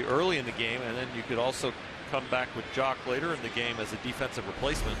probably early in the game, and then you could also come back with Jock later in the game as a defensive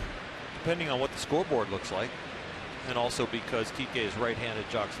replacement, depending on what the scoreboard looks like. And also because Kike is right-handed,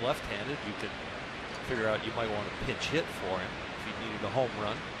 Jock's left-handed, you can figure out you might want to pinch hit for him if he needed a home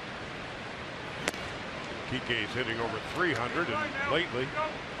run. Kike is hitting over 300, and lately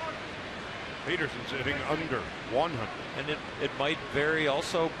Peterson's hitting under 100. And it might vary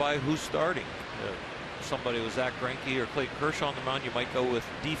also by who's starting. Somebody with Zach Greinke or Clayton Kershaw on the mound, you might go with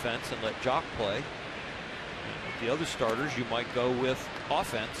defense and let Jock play. And with the other starters, you might go with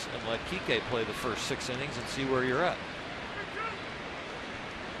offense and let Kike play the first 6 innings and see where you're at.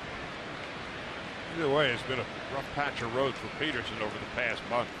 Either way, it's been a rough patch of road for Peterson over the past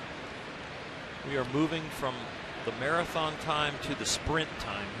month. We are moving from the marathon time to the sprint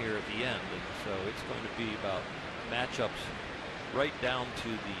time here at the end, and so it's going to be about matchups right down to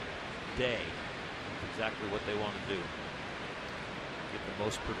the day, exactly what they want to do, get the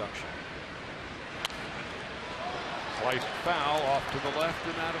most production. Sliced foul off to the left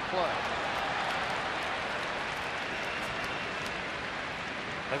and out of play.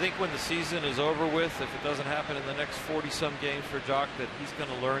 I think when the season is over with, if it doesn't happen in the next 40-some games for Jock, that he's going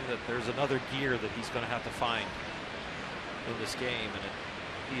to learn that there's another gear that he's going to have to find in this game,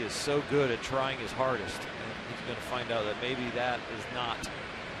 and he is so good at trying his hardest, and he's going to find out that maybe that is not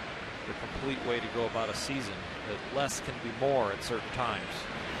the complete way to go about a season, that less can be more at certain times.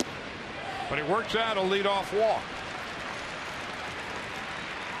 But he works out a leadoff walk.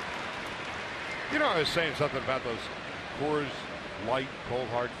 You know, I was saying something about those Coors Light cold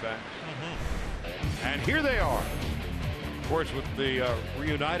hard facts. And here they are. Of course, with the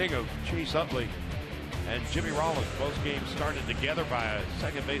reuniting of Chase Utley and Jimmy Rollins. Both games started together by a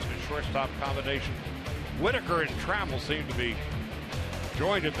second baseman shortstop combination. Whitaker and Trammell seem to be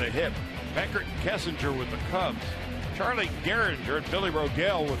joined at the hip. Beckert and Kessinger with the Cubs. Charlie Gehringer and Billy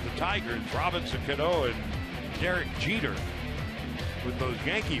Rogel with the Tigers. Robinson Cano and Derek Jeter with those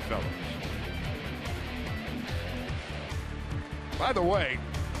Yankee fellows. By the way,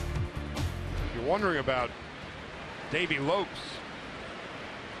 if you're wondering about Davey Lopes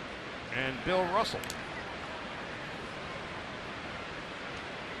and Bill Russell,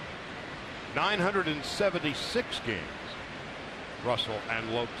 976 games Russell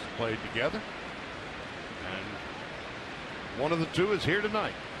and Lopes played together, and one of the two is here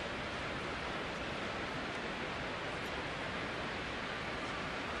tonight.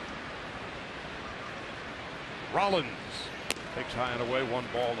 Rollins takes high and away, 1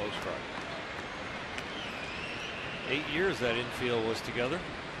 ball, no strikes. 8 years that infield was together.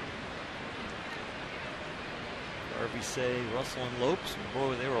 RBC, Russell and Lopes,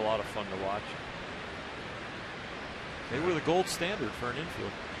 boy, they were a lot of fun to watch. They were the gold standard for an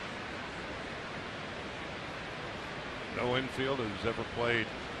infield. No infield has ever played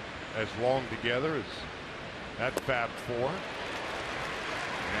as long together as that Fab Four.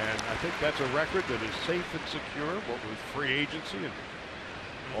 And I think that's a record that is safe and secure, what with free agency and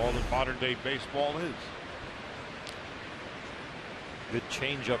all that modern day baseball is. Good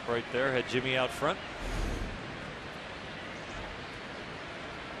changeup right there. Had Jimmy out front.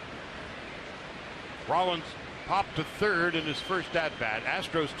 Rollins popped to third in his first at bat.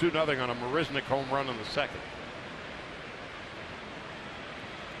 Astros 2-0 on a Marisnick home run in the second.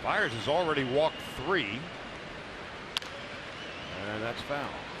 Byers has already walked 3. And that's foul.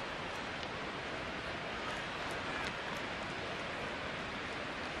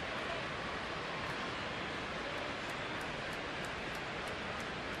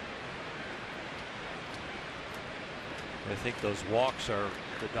 I think those walks are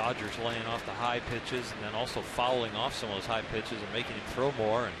the Dodgers laying off the high pitches and then also fouling off some of those high pitches and making him throw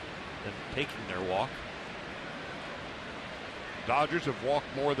more and then taking their walk. Dodgers have walked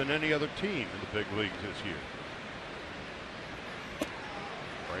more than any other team in the big leagues this year.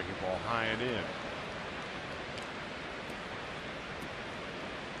 Breaking ball high and in.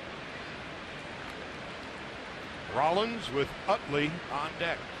 Rollins with Utley on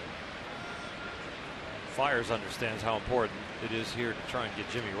deck. Fiers understands how important it is here to try and get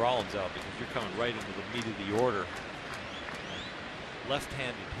Jimmy Rollins out, because you're coming right into the meat of the order.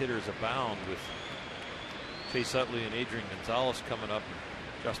 Left-handed hitters abound with Chase Utley and Adrian Gonzalez coming up,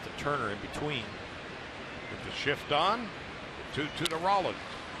 and Justin Turner in between. With the shift on, 2-2 to Rollins.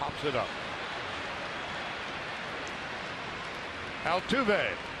 Pops it up. Altuve.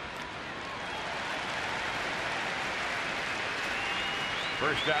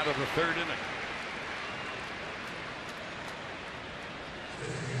 First out of the third inning.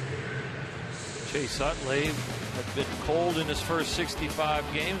 Chase Utley had been cold in his first 65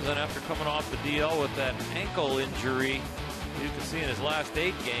 games, and after coming off the DL with that ankle injury, you can see in his last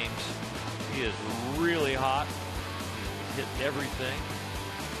 8 games, he is really hot. He's hit everything.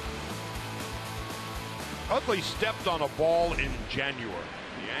 Utley stepped on a ball in January.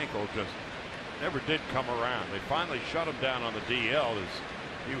 The ankle just never did come around. They finally shut him down on the DL as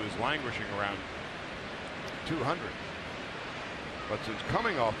he was languishing around 200. But since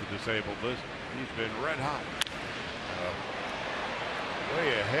coming off the disabled list, he's been red hot.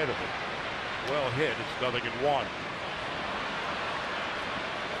 Way ahead of it. Well hit. It's 0-1.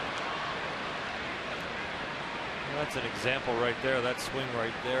 That's an example right there. That swing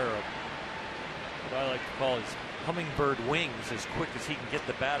right there of what I like to call his hummingbird wings, as quick as he can get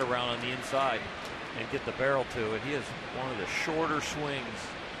the bat around on the inside and get the barrel to it. He has one of the shorter swings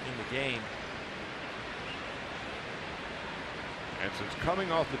in the game. And since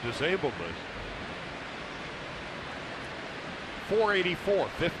coming off the disabled list, 484,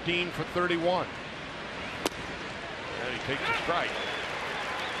 15 for 31. And he takes a strike.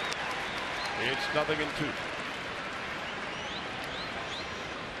 It's 0-2.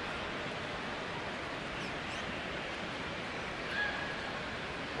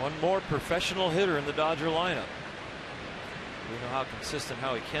 One more professional hitter in the Dodger lineup. We know how consistent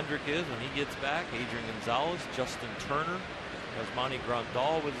Howie Kendrick is when he gets back. Adrian Gonzalez, Justin Turner, Yasmani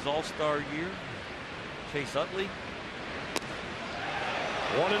Grandal with his all-star year. Chase Utley.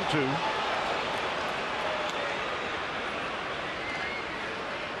 1-2.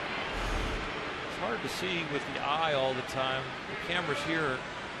 It's hard to see with the eye all the time. The cameras here,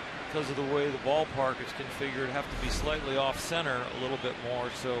 because of the way the ballpark is configured, have to be slightly off center a little bit more,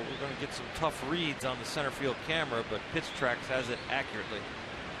 so we're going to get some tough reads on the center field camera, but Pitch Tracks has it accurately.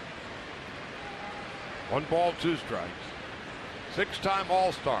 1 ball, 2 strikes. 6-time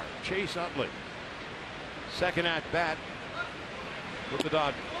All-Star Chase Utley. Second at bat with the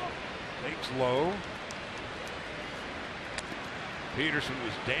Dodgers. Takes low. Peterson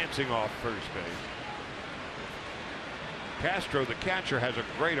was dancing off first base. Castro, the catcher, has a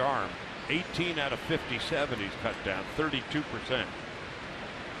great arm. 18 out of 57 he's cut down, 32%.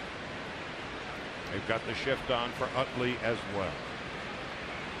 They've got the shift on for Utley as well.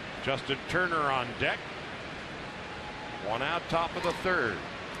 Justin Turner on deck. 1 out, top of the third.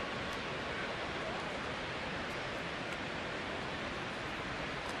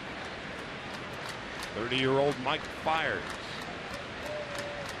 Thirty-year-old Mike Fiers.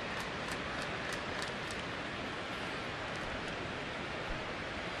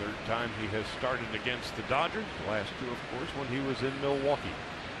 Third time he has started against the Dodgers. The last 2, of course, when he was in Milwaukee.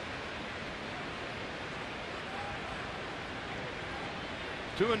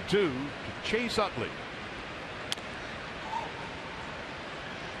 Two and 2 to Chase Utley.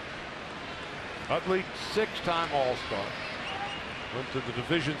 Utley, 6-time All-Star. Went to the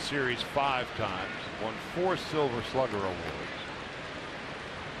Division Series 5 times. Won 4 Silver Slugger awards.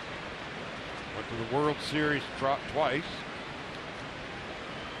 Went to the World Series twice.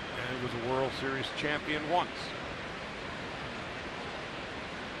 And was a World Series champion once.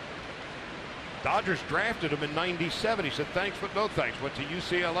 Dodgers drafted him in '97. He said thanks but no thanks. Went to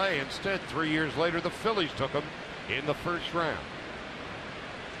UCLA instead. 3 years later the Phillies took him in the first round.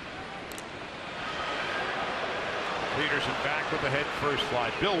 Peterson back with the head first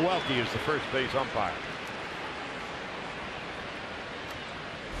slide. Bill Welke is the first base umpire.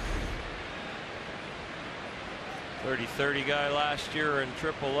 .30 guy last year in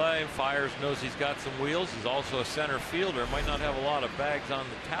AAA. Fiers knows he's got some wheels. He's also a center fielder. Might not have a lot of bags on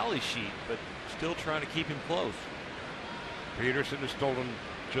the tally sheet, but still trying to keep him close. Peterson has stolen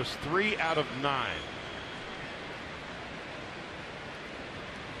just 3 out of 9.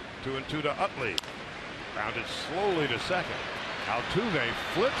 2 and 2 to Utley. Rounded slowly to second. Altuve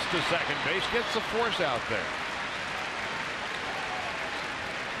flips to second base, gets the force out there.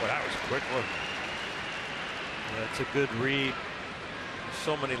 Well, that was quick look. That's a good read.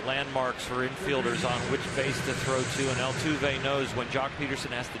 So many landmarks for infielders on which base to throw to, and Altuve knows when Jock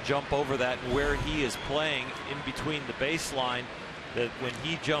Peterson has to jump over that and where he is playing in between the baseline that when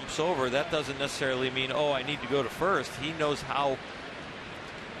he jumps over, that doesn't necessarily mean, oh, I need to go to first. He knows how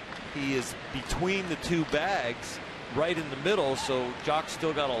he is between the two bags, right in the middle, so Jock's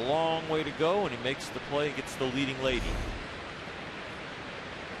still got a long way to go, and he makes the play, gets the leading lady.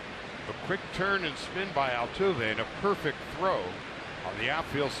 A quick turn and spin by Altuve and a perfect throw on the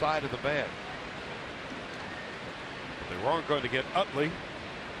outfield side of the bat. But they weren't going to get Utley.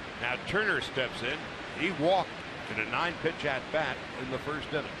 Now Turner steps in. He walked in a 9-pitch at bat in the first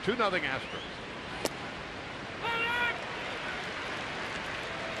inning. 2-0 Astros.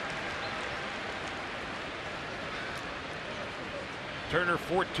 Turner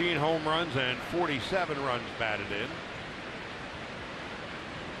 14 home runs and 47 runs batted in.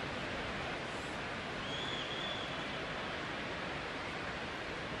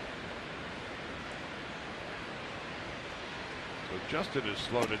 So Justin has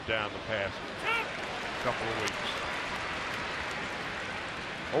slowed it down the past couple of weeks.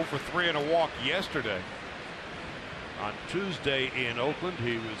 0 for 3 and a walk yesterday. On Tuesday in Oakland,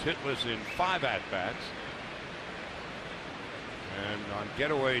 he was hitless in 5 at-bats. And on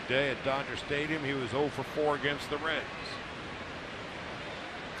getaway day at Dodger Stadium, he was 0 for 4 against the Reds.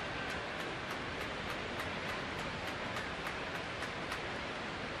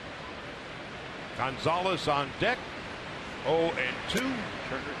 Gonzalez on deck. 0-2.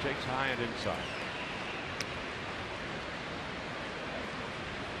 Turner takes high and inside.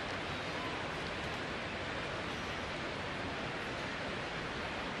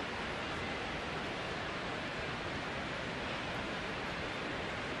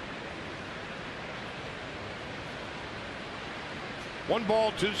 One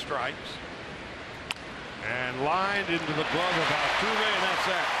ball, 2 strikes. And lined into the glove of Altuve, and that's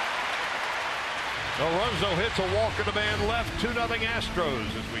that. Alonso hits a walk and a man left. 2-0 Astros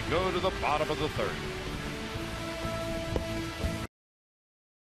as we go to the bottom of the third.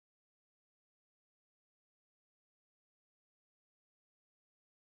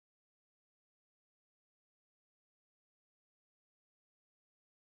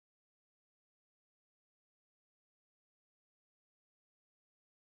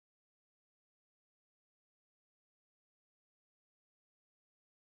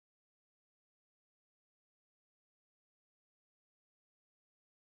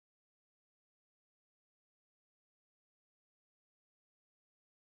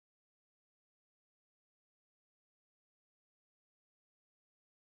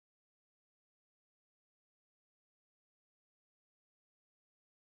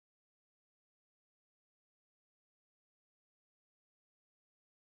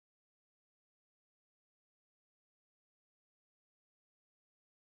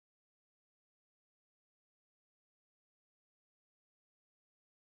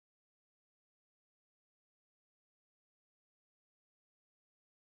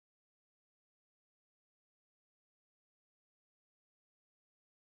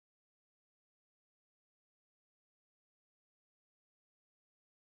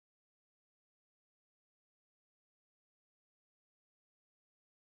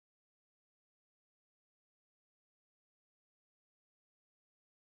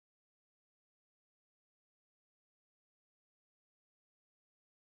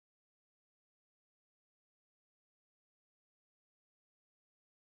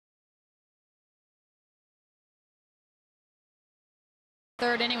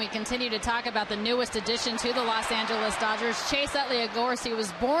 Third inning, we continue to talk about the newest addition to the Los Angeles Dodgers, Chase Utley. Of course, he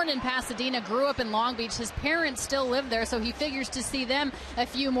was born in Pasadena, grew up in Long Beach. His parents still live there, so he figures to see them a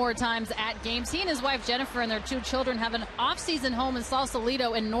few more times at games. He and his wife Jennifer and their 2 children have an off-season home in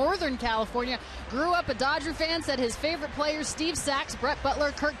Sausalito in Northern California. Grew up a Dodger fan, said his favorite players, Steve Sax, Brett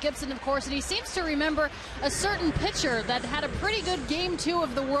Butler, Kirk Gibson, of course, and he seems to remember a certain pitcher that had a pretty good Game 2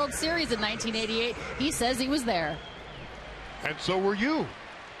 of the World Series in 1988. He says he was there. And so were you.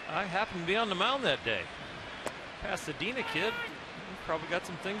 I happened to be on the mound that day. Pasadena kid, you probably got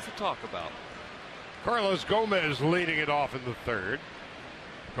some things to talk about. Carlos Gomez leading it off in the third.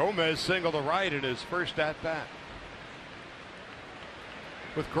 Gomez single to right in his first at bat.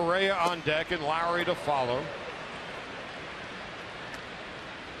 With Correa on deck and Lowry to follow.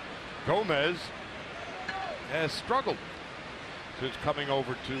 Gomez has struggled since coming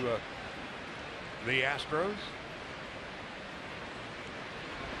over to the Astros.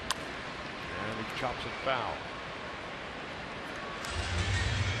 And he chops it foul.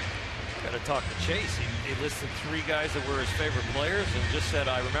 Got to talk to Chase. He listed 3 guys that were his favorite players and just said,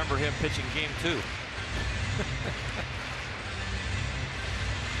 I remember him pitching Game 2.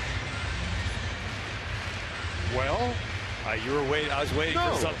 Well, You were waiting. I was waiting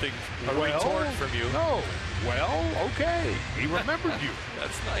for something, a retort from you. No. Well, okay. He remembered you.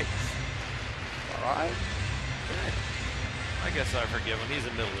 That's nice. All right. I guess I forgive him. He's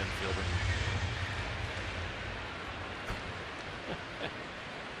a middle infielder.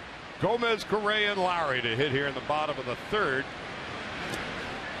 Gomez, Correa, and Lowry to hit here in the bottom of the third.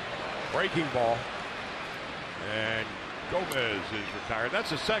 Breaking ball. And Gomez is retired.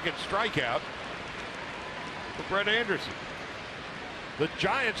 That's a second strikeout for Brett Anderson. The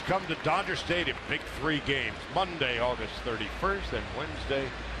Giants come to Dodger Stadium. Big 3 games. Monday, August 31st, and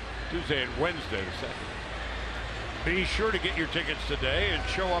Tuesday and Wednesday the 2nd. Be sure to get your tickets today and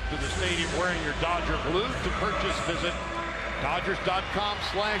show up to the stadium wearing your Dodger blue. To purchase, visit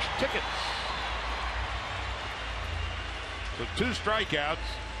Dodgers.com/tickets. So 2 strikeouts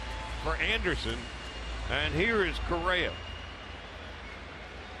for Anderson, and here is Correa.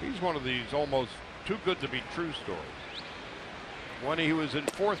 He's one of these almost too good to be true stories. When he was in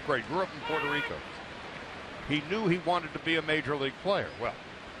 4th grade, grew up in Puerto Rico, he knew he wanted to be a major league player. Well,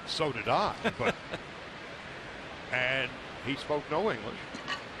 so did I, but and he spoke no English,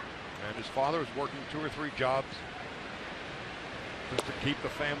 and his father was working 2 or 3 jobs just to keep the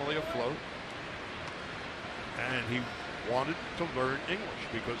family afloat, and he wanted to learn English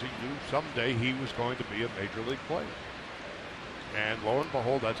because he knew someday he was going to be a major league player. And lo and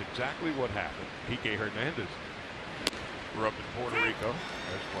behold, that's exactly what happened. Kike Hernandez grew up in Puerto Rico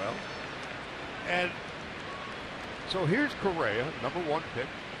as well. And so here's Correa, number 1 pick,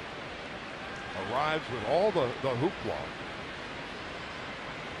 arrives with all the hoopla.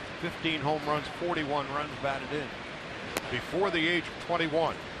 15 home runs, 41 runs batted in before the age of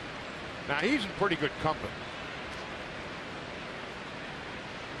 21. Now he's in pretty good company.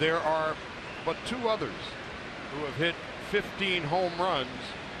 There are but 2 others who have hit 15 home runs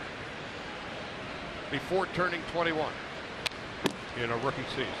before turning 21 in a rookie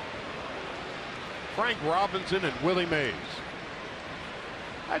season. Frank Robinson and Willie Mays.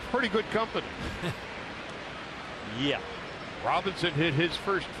 That's pretty good company. Yeah. Robinson hit his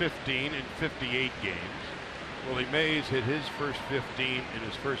first 15 in 58 games. Willie Mays hit his first 15 in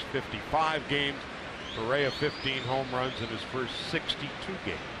his first 55 games. Correa 15 home runs in his first 62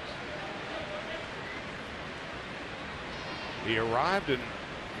 games. He arrived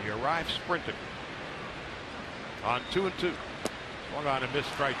sprinting on 2-2. Swung on and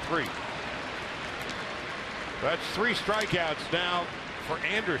missed strike 3. That's 3 strikeouts now for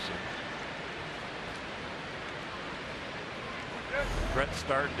Anderson. Brett's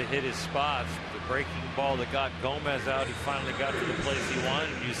starting to hit his spots. The breaking ball that got Gomez out, he finally got to the place he wanted.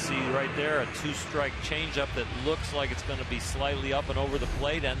 You see right there a 2-strike changeup that looks like it's going to be slightly up and over the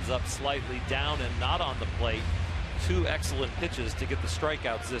plate, ends up slightly down and not on the plate. 2 excellent pitches to get the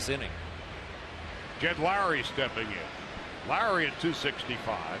strikeouts this inning. Jed Lowry stepping in. Lowry at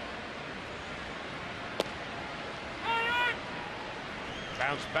 265.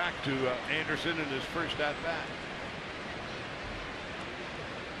 Bounce back to Anderson in his first at bat.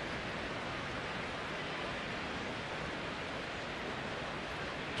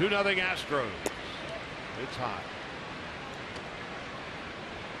 2-0 Astros. It's hot.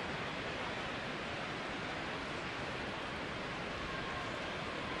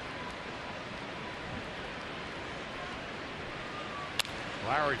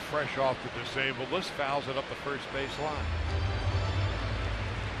 Lowry fresh off the disabled list, fouls it up the first base line.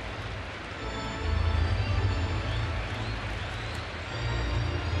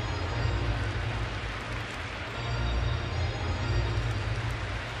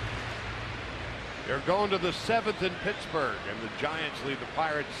 They're going to the 7th in Pittsburgh, and the Giants lead the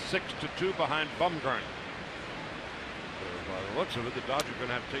Pirates 6-2 behind Bumgarner. So by the looks of it, the Dodgers are going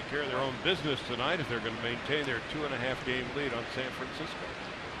to have to take care of their own business tonight if they're going to maintain their 2.5-game lead on San Francisco.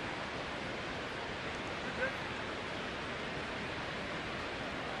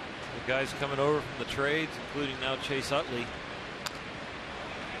 The guys coming over from the trades, including now Chase Utley,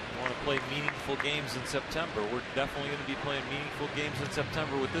 want to play meaningful games in September. We're definitely going to be playing meaningful games in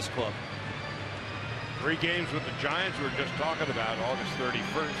September with this club. 3 games with the Giants we were just talking about, August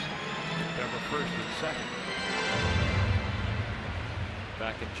 31st, September 1st and 2nd.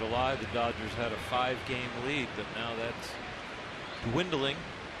 Back in July, the Dodgers had a 5-game lead, but now that's dwindling.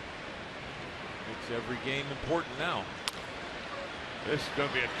 Makes every game important now. This is going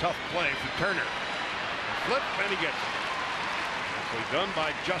to be a tough play for Turner. Flip, and he gets it. Nicely done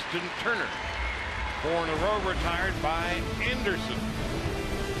by Justin Turner. 4 in a row retired by Anderson.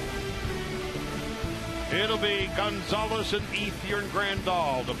 It'll be Gonzalez and Ethier and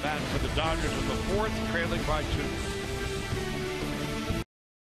Grandal to bat for the Dodgers in the 4th, trailing by 2.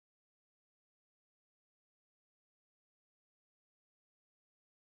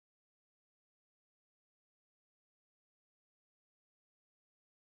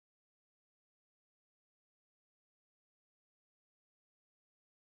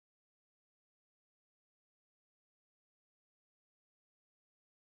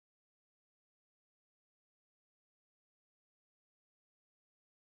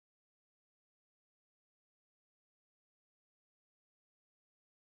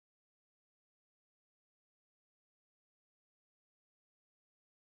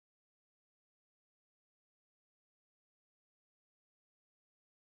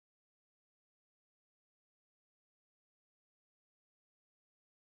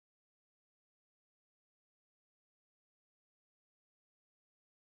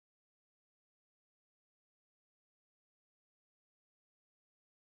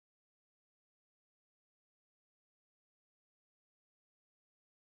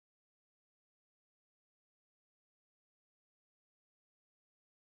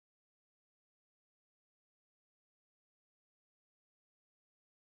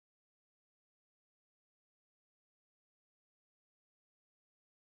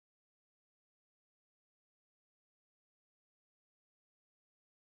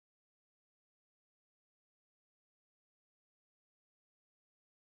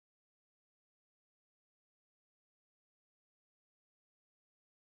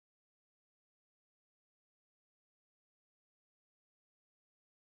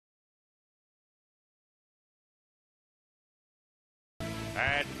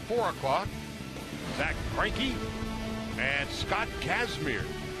 At 4 o'clock, Zach Greinke and Scott Kazmir.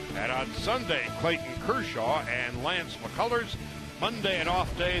 And on Sunday, Clayton Kershaw and Lance McCullers. Monday, an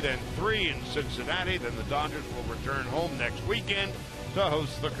off day, then 3 in Cincinnati. Then the Dodgers will return home next weekend to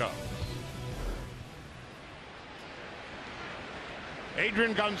host the Cubs.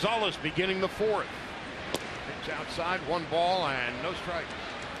 Adrian Gonzalez beginning the 4th. Pitch outside, 1 ball and no strikes.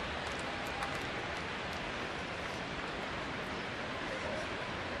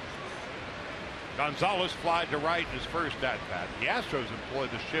 Gonzalez flied to right in his first at-bat. The Astros employed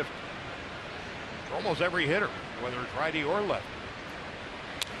the shift for almost every hitter, whether it's righty or lefty.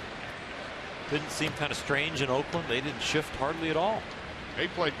 Didn't seem kind of strange in Oakland. They didn't shift hardly at all. They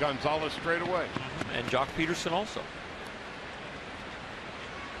played Gonzalez straight away. And Jock Peterson also.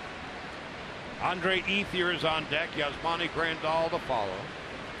 Andre Ethier is on deck. Yasmani Grandal to follow.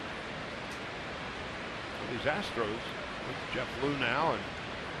 So these Astros with Jeff Lou now and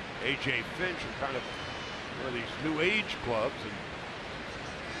A.J. Finch are kind of one of these new age clubs, and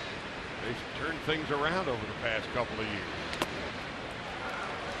they've turned things around over the past couple of years.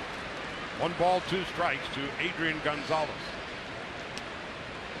 1 ball, 2 strikes to Adrian Gonzalez.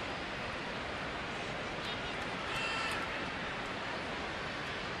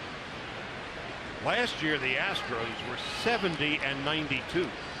 Last year, the Astros were 70-92,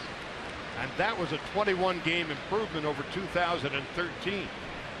 and that was a 21-game improvement over 2013,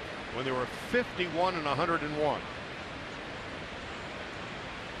 when they were 51-101.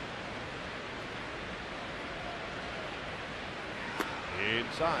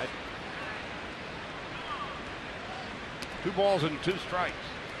 Inside. 2 balls and 2 strikes.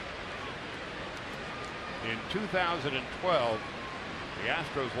 In 2012, the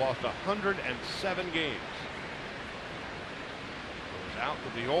Astros lost 107 games. It was out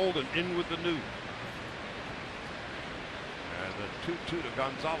with the old and in with the new. And the 2-2 to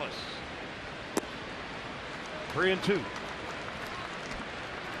Gonzalez. 3-2.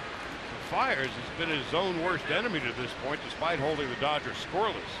 Fiers has been his own worst enemy to this point, despite holding the Dodgers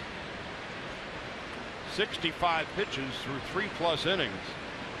scoreless. 65 pitches through 3+ innings,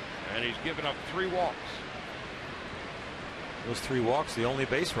 and he's given up 3 walks. Those 3 walks, the only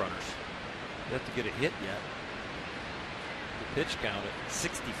base runners. You have to get a hit yet. The pitch count at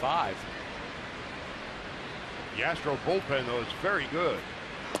 65. The Astro bullpen, though, is very good.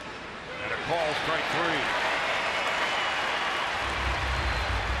 And a call, strike 3.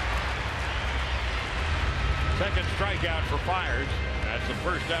 Second strikeout for Fiers. That's the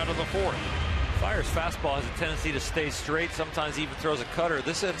first out of the 4th. Fiers' fastball has a tendency to stay straight. Sometimes he even throws a cutter.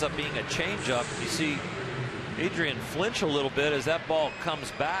 This ends up being a changeup. You see Adrian flinch a little bit as that ball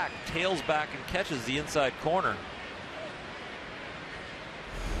comes back, tails back, and catches the inside corner.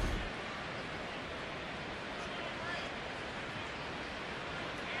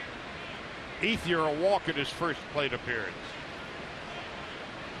 Ethier a walk at his first plate appearance.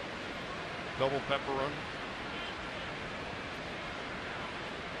 Double pepper run.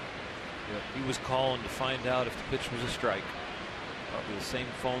 Yep, he was calling to find out if the pitch was a strike. Probably the same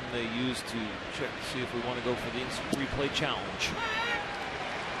phone they used to check to see if we want to go for the instant replay challenge.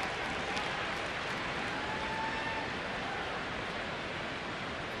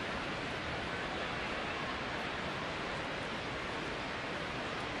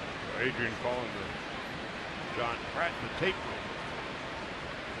 Adrian calling to John Pratt in the tape room.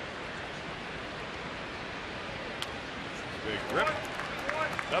 Big rip.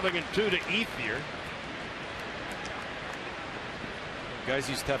 0-2 to Ethier. Guys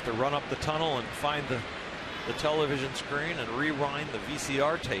used to have to run up the tunnel and find the television screen and rewind the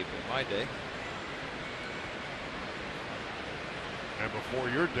VCR tape in my day. And before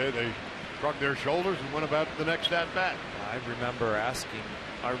your day, they shrugged their shoulders and went about the next at bat. I remember asking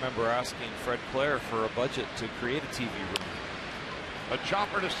Fred Clare for a budget to create a TV room. A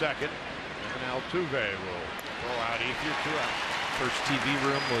chopper to second, and Altuve will throw out Ethier, 2 out. First TV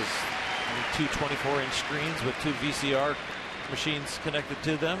room was 2 24-inch screens with 2 VCR machines connected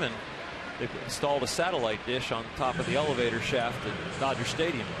to them, and they installed a satellite dish on top of the elevator shaft at Dodger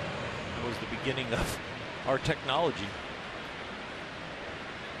Stadium. It was the beginning of our technology.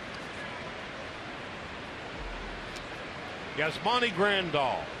 Yasmani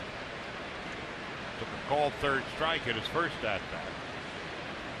Grandal took a called third strike at his first at bat.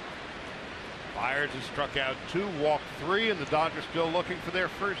 Fiers has struck out 2, walked 3, and the Dodgers still looking for their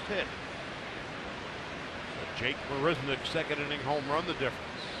first hit. So Jake Marisnik's second inning home run the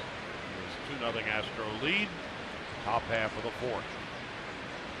difference. It was 2-0 Astro lead, top half of the 4th.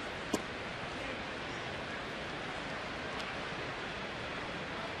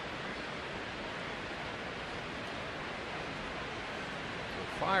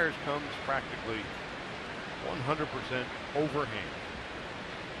 Fires comes practically 100% overhand.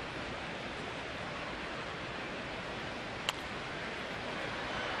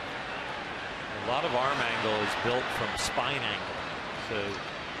 A lot of arm angle is built from spine angle, so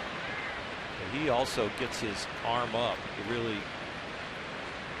he also gets his arm up. It really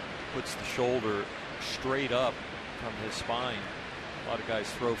puts the shoulder straight up from his spine. A lot of guys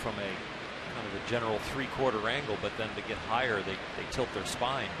throw from a kind of a general 3/4 angle, but then to get higher they tilt their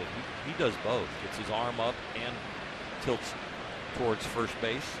spine. But he does both. Gets his arm up and tilts towards first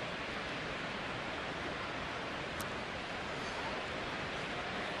base.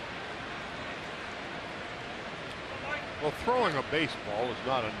 Well, throwing a baseball is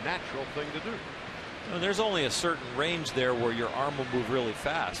not a natural thing to do. There's only a certain range there where your arm will move really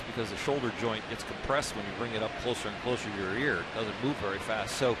fast because the shoulder joint gets compressed when you bring it up closer and closer to your ear. It doesn't move very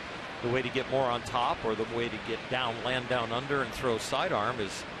fast. So the way to get more on top, or the way to get down, land down under and throw sidearm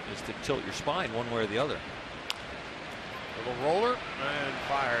is to tilt your spine one way or the other. Little roller, and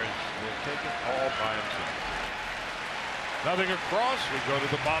Fires will take it all by himself. Nothing across. We go to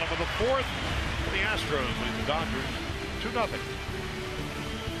the bottom of the fourth. The Astros lead the Dodgers 2-0.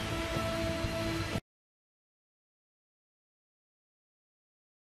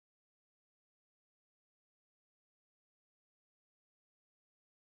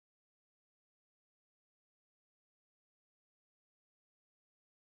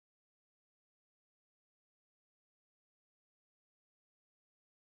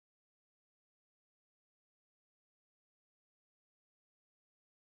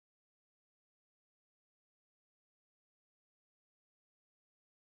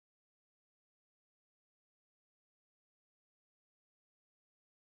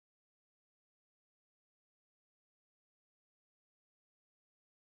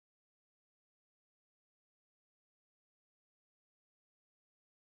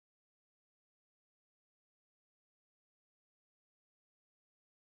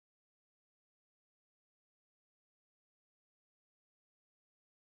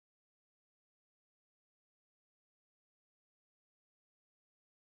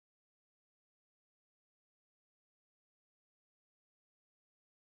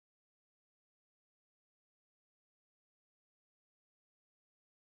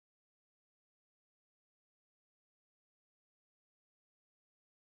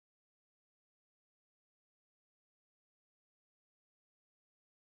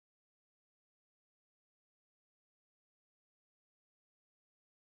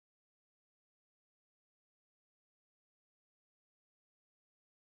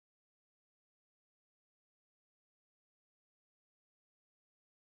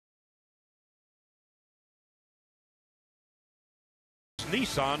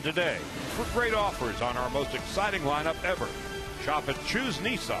 Nissan today for great offers on our most exciting lineup ever. Shop at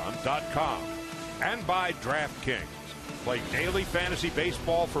ChooseNissan.com. And by DraftKings. Play daily fantasy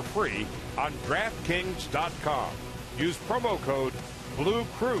baseball for free on DraftKings.com. Use promo code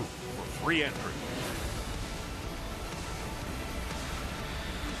BLUECREW for free entry.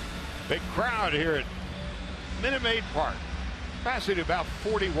 Big crowd here at Minute Maid Park. Capacity about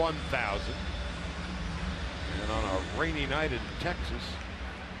 41,000. And on a rainy night in Texas,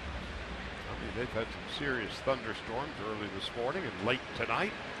 they've had some serious thunderstorms early this morning and late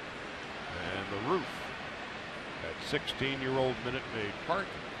tonight. And the roof at 16-year-old Minute Maid Park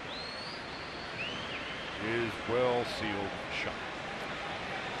is well sealed shut.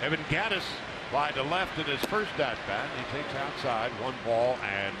 Evan Gattis wide to left in his first at-bat. He takes outside, 1 ball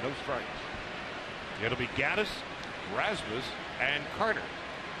and no strikes. It'll be Gattis, Rasmus, and Carter.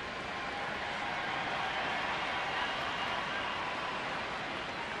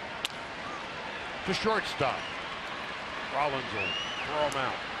 To shortstop. Rollins will throw him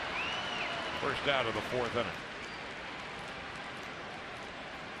out. First out of the 4th inning.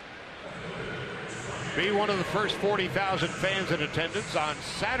 Be one of the first 40,000 fans in attendance on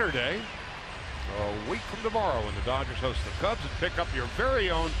Saturday, a week from tomorrow, when the Dodgers host the Cubs, and pick up your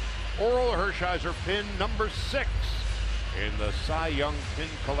very own Oral Hershiser pin number 6 in the Cy Young Pin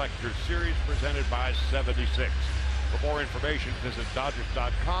Collector Series presented by 76. For more information, visit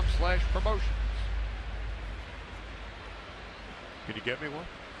Dodgers.com/promotions. Can you get me one?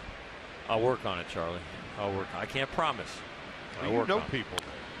 I'll work on it, Charlie. I'll work. I can't promise. You know people.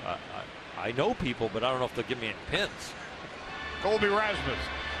 I know people, but I don't know if they'll give me any pins. Colby Rasmus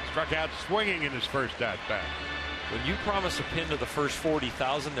struck out swinging in his first at-bat. When you promise a pin to the first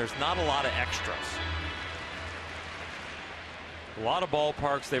 40,000, there's not a lot of extras. A lot of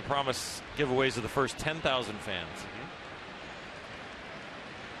ballparks, they promise giveaways to the first 10,000 fans.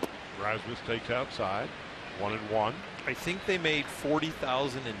 Rasmus takes outside. 1-1. I think they made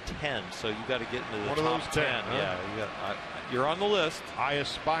 40,010, so you got to get into the one top of those 10. Huh? Yeah, you're on the list. I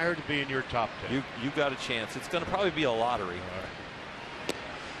aspire to be in your top 10. You got a chance. It's going to probably be a lottery.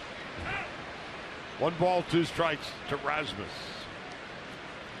 1 ball, 2 strikes to Rasmus.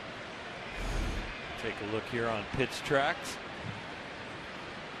 Take a look here on pitch tracks.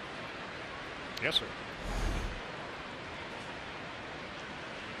 Yes, sir.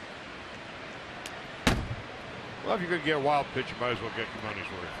 Well, if you're going to get a wild pitch, you might as well get your money's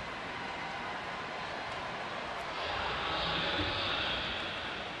worth.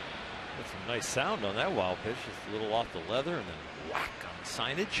 That's some nice sound on that wild pitch. Just a little off the leather and then whack on the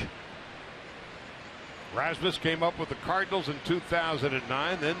signage. Rasmus came up with the Cardinals in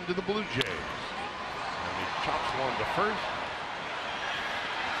 2009, then to the Blue Jays. And he chops one to first.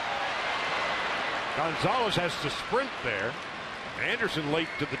 Gonzalez has to sprint there. Anderson late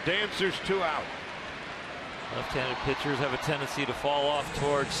to the dancers, 2 out. Left-handed pitchers have a tendency to fall off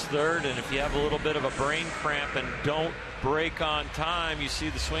towards third, and if you have a little bit of a brain cramp and don't break on time, you see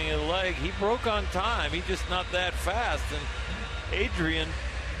the swing of the leg. He broke on time. He's just not that fast. And Adrian,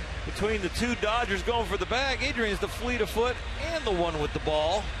 between the 2 Dodgers going for the bag, Adrian's the fleet of foot and the one with the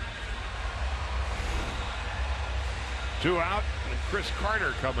ball. 2 out, and Chris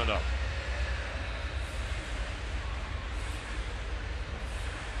Carter coming up.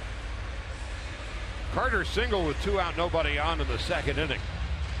 Carter single with 2 out, nobody on in the 2nd inning.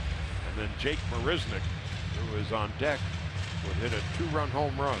 And then Jake Marisnick, who is on deck, would hit a 2-run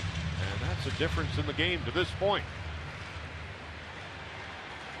home run. And that's the difference in the game to this point.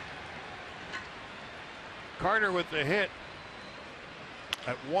 Carter with the hit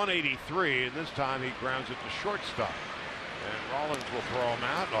at 183, and this time he grounds it to shortstop. And Rollins will throw him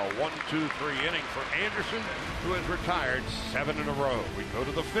out. A 1-2-3 inning for Anderson, who has retired 7 in a row. We go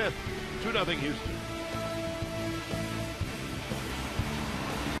to the 5th, 2-0 Houston.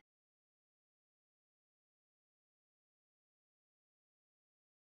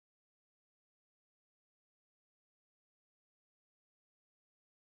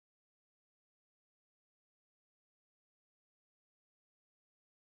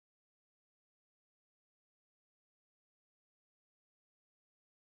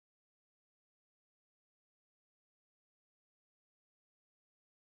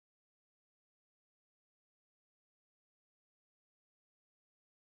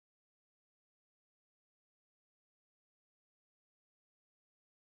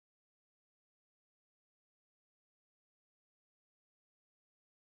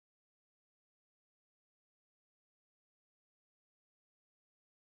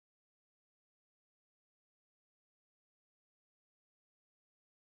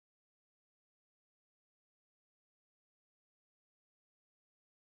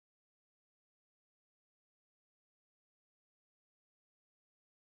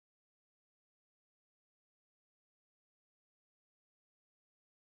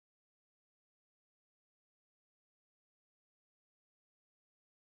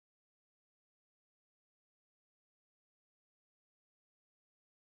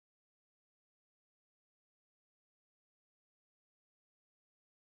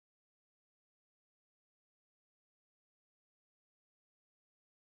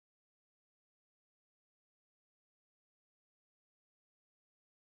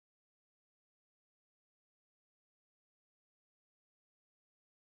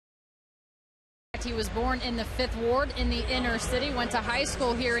 He was born in the 5th Ward in the inner city, went to high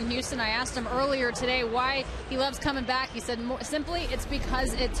school here in Houston. I asked him earlier today why he loves coming back. He said simply it's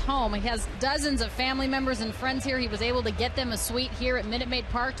because it's home. He has dozens of family members and friends here. He was able to get them a suite here at Minute Maid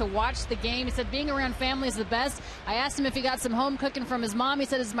Park to watch the game. He said being around family is the best. I asked him if he got some home cooking from his mom. He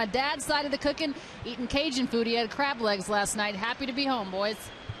said it's my dad's side of the cooking, eating Cajun food. He had crab legs last night. Happy to be home, boys.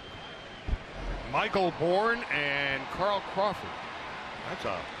 Michael Bourne and Carl Crawford. That's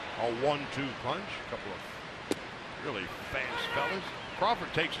a 1-2 punch. A couple of really fast fellas.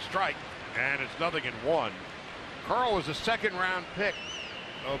 Crawford takes a strike, and it's 0-1. Carl was a 2nd-round pick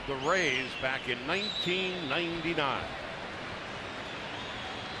of the Rays back in 1999.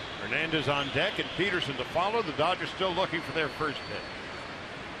 Hernandez on deck and Peterson to follow. The Dodgers still looking for their first hit.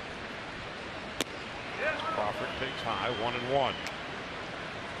 Crawford takes high, 1-1.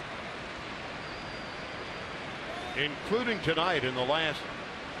 Including tonight in the last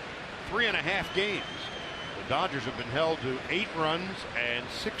 3.5 games, the Dodgers have been held to 8 runs and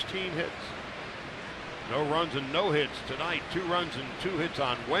 16 hits. No runs and no hits tonight. 2 runs and 2 hits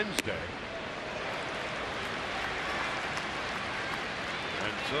on Wednesday.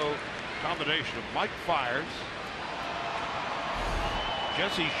 And so, combination of Mike Fiers,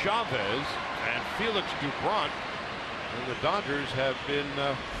 Jesse Chavez, And Felix Dubron, and the Dodgers have been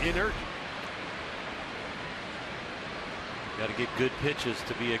inert. Got to get good pitches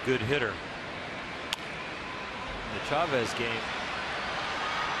to be a good hitter. In the Chavez game,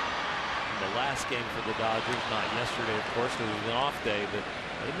 in the last game for the Dodgers, not yesterday, of course, because it was an off day, but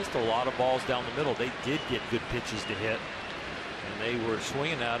they missed a lot of balls down the middle. They did get good pitches to hit, and they were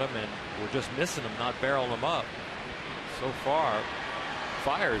swinging at them and were just missing them, not barreling them up. So far,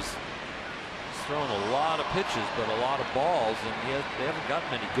 Fiers has thrown a lot of pitches, but a lot of balls, and they haven't got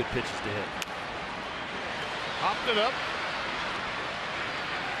many good pitches to hit. Hopped it up.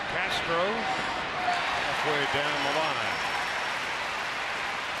 Castro halfway down the line.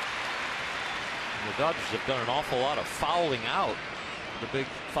 And the Dodgers have done an awful lot of fouling out the big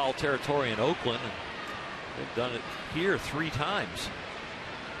foul territory in Oakland, and they've done it here 3 times.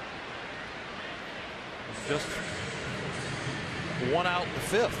 It's just 1 out in the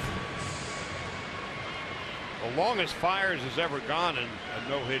 5th. The longest Fiers has ever gone in a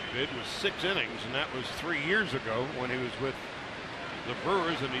no-hit bid was 6 innings, and that was 3 years ago when he was with the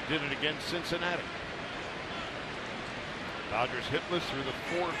Brewers, and he did it against Cincinnati. Dodgers hitless through the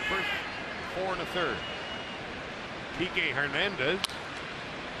first 4 1/3. Kike Hernandez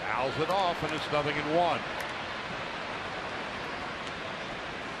fouls it off, and it's 0-1.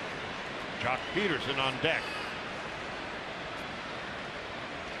 Jock Peterson on deck.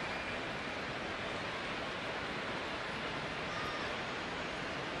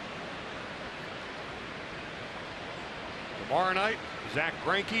 Tomorrow night, Zach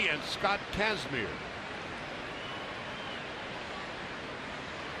Greinke and Scott Kazmir.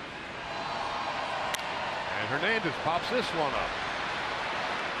 And Hernandez pops this one up.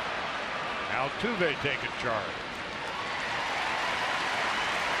 Altuve taking charge.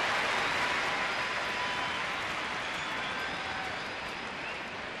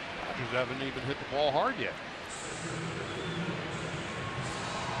 Dodgers haven't even hit the ball hard yet.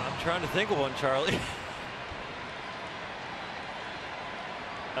 I'm trying to think of one, Charlie.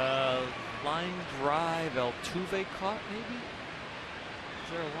 Line drive, Altuve caught, maybe?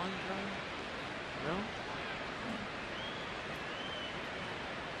 Is there a line drive? No?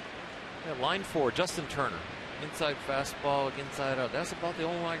 Yeah, line 4, Justin Turner. Inside fastball, inside out. That's about the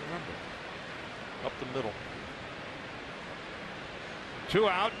only one I can remember. Up the middle. 2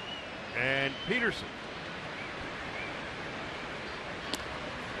 out, and Peterson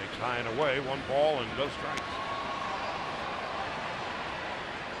takes high and away, 1 ball and no strikes.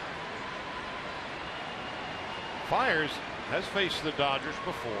 Fiers has faced the Dodgers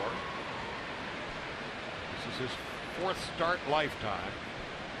before. This is his 4th start lifetime.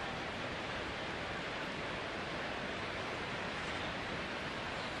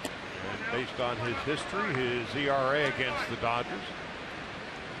 And based on his history, his ERA against the Dodgers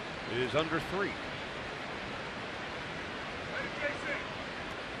is under 3.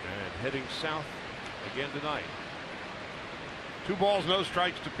 And heading south again tonight. 2 balls, no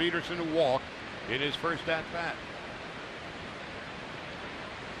strikes to Peterson, who walked in his first at bat.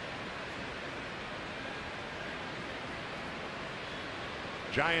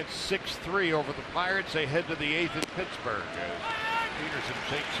 Giants 6-3 over the Pirates. They head to the 8th in Pittsburgh. As Peterson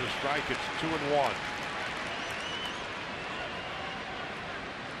takes a strike, it's 2-1.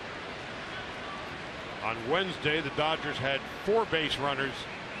 On Wednesday, the Dodgers had 4 base runners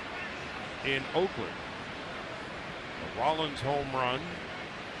in Oakland. A Rollins home run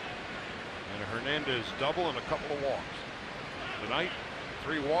and a Hernandez double and a couple of walks. Tonight,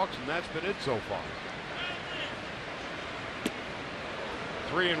 3 walks, and that's been it so far.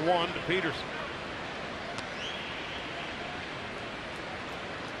 3-1 to Peterson.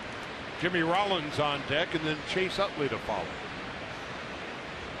 Jimmy Rollins on deck, and then Chase Utley to follow.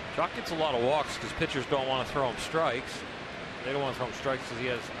 Jock gets a lot of walks because pitchers don't want to throw him strikes. They don't want to throw him strikes because he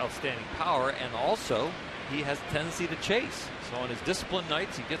has outstanding power, and also he has a tendency to chase. So on his disciplined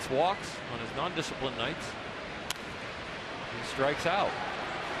nights, he gets walks. On his non-disciplined nights, he strikes out.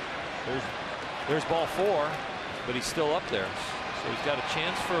 There's ball 4, but he's still up there. So he's got a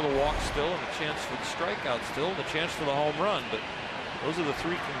chance for the walk still, and a chance for the strikeout still, and a chance for the home run. But those are the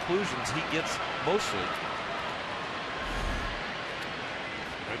 3 conclusions he gets mostly.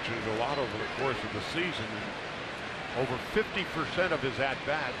 Mentioned a lot over the course of the season. Over 50% of his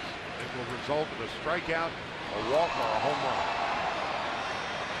at-bats, it will result in a strikeout, a walk, or a home run.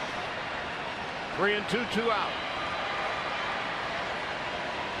 3-2, 2 out.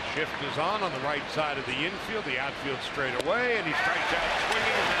 Shift is on the right side of the infield, the outfield straight away, and he strikes out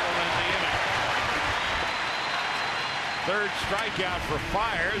swinging, and that'll end the inning. 3rd strikeout for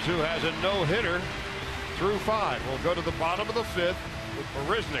Fiers, who has a no-hitter through 5. We'll go to the bottom of the 5th. with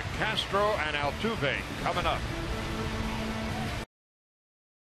Marisnick, Castro, and Altuve coming up.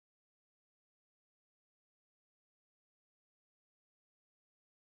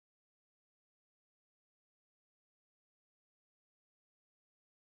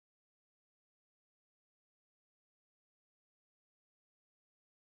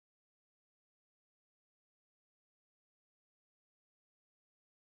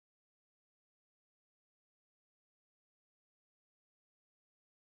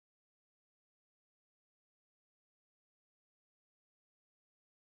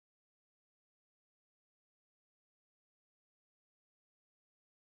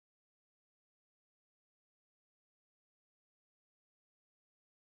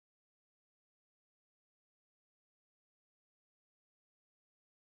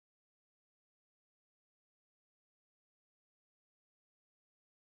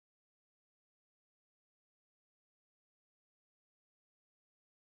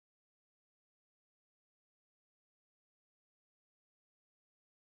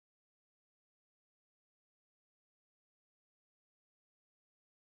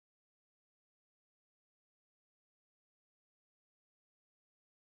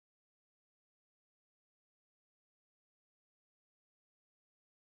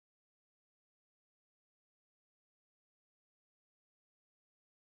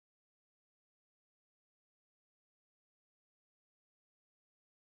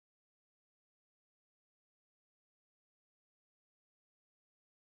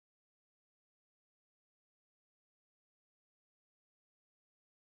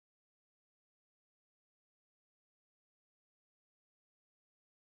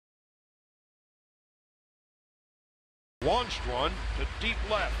 Launched one to deep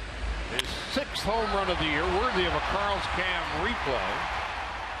left. His 6th home run of the year, worthy of a Carl's Cam replay.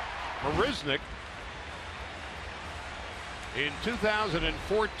 Marisnick in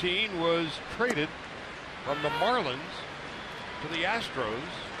 2014 was traded from the Marlins to the Astros,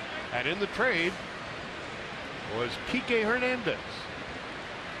 and in the trade was Kike Hernandez.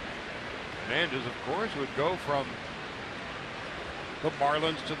 Hernandez, of course, would go from the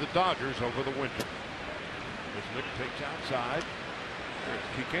Marlins to the Dodgers over the winter. Marisnick takes outside. There's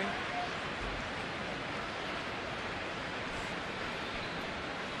Kike.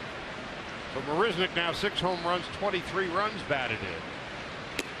 So Marisnick now 6 home runs, 23 runs batted in.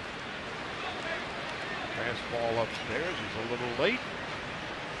 Fastball upstairs. He's a little late.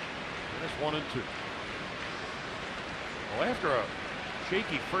 That's 1-2. Well, after a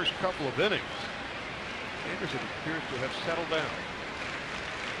shaky first couple of innings, Anderson appears to have settled down.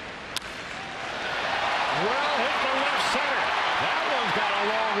 Well hit to left center. That one's got a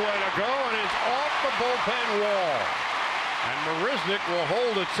long way to go, and it's off the bullpen wall. And Marisnick will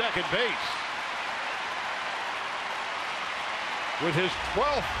hold at second base with his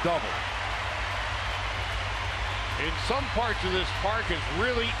 12th double. In some parts of this park, it's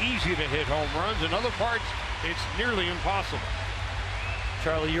really easy to hit home runs. In other parts, it's nearly impossible.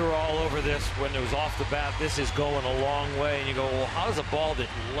 Charlie, you were all over this when it was off the bat. This is going a long way. And you go, well, how does a ball that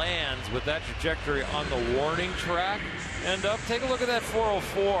lands with that trajectory on the warning track end up? Take a look at that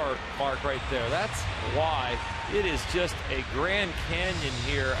 404 mark right there. That's why it is just a Grand Canyon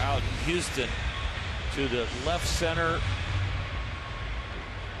here out in Houston to the left center.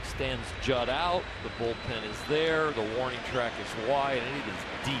 Stands jut out. The bullpen is there. The warning track is wide, and it is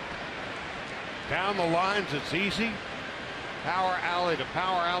deep. Down the lines, it's easy. Power alley to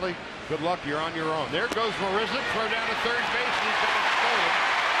power alley. Good luck, you're on your own. There goes Marisnick, throw down to third base, and he's got it stolen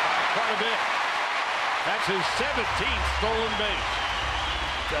quite a bit. That's his 17th stolen base.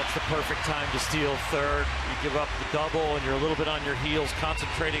 That's the perfect time to steal third. You give up the double, and you're a little bit on your heels,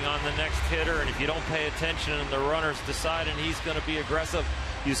 concentrating on the next hitter, and if you don't pay attention and the runner's deciding he's going to be aggressive,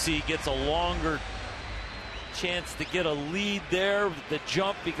 you see he gets a longer chance to get a lead there. The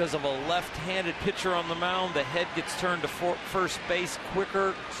jump because of a left-handed pitcher on the mound. The head gets turned to first base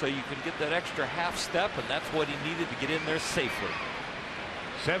quicker, so you can get that extra half step, and that's what he needed to get in there safely.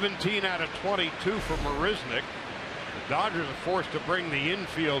 17 out of 22 for Marisnick. The Dodgers are forced to bring the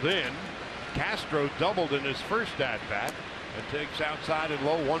infield in. Castro doubled in his first at-bat and takes outside and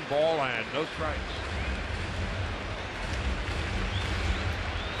low, 1 ball and no strikes.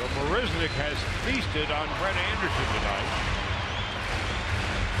 So Marisnick has feasted on Brett Anderson tonight.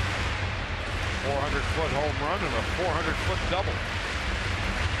 400-foot home run and a 400-foot double.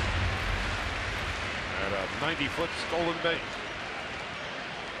 And a 90-foot stolen base.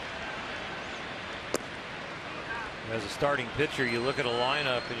 As a starting pitcher, you look at a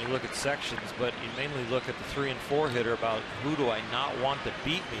lineup and you look at sections, but you mainly look at the 3 and 4 hitter about who do I not want to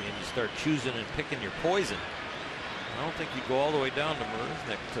beat me, and you start choosing and picking your poison. I don't think you go all the way down to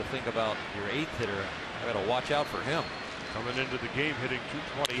Marisnick to think about your 8th hitter. I got to watch out for him. Coming into the game hitting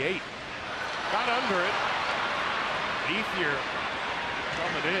 .228. Got under it. Ethier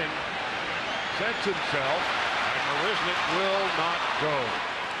coming in. Sets himself. And Marisnick will not go.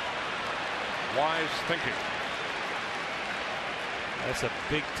 Wise thinking. That's a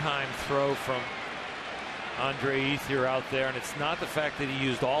big time throw from Andre Ethier out there. And it's not the fact that he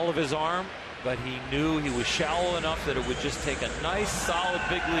used all of his arm, but he knew he was shallow enough that it would just take a nice solid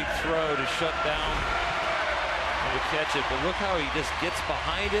big league throw to shut down and to catch it. But look how he just gets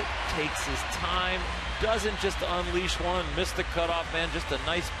behind it, takes his time, doesn't just unleash one, miss the cutoff man, just a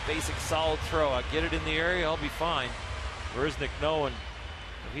nice basic solid throw. I get it in the area, I'll be fine. Marisnick knowing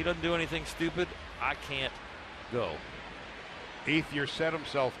if he doesn't do anything stupid, I can't go. Ethier set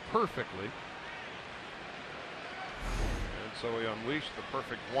himself perfectly. And so he unleashed the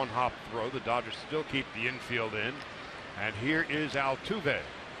perfect one-hop throw. The Dodgers still keep the infield in. And here is Altuve. Takes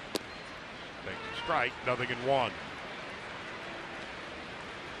a strike, 0-1.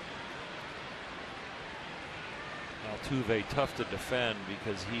 Altuve tough to defend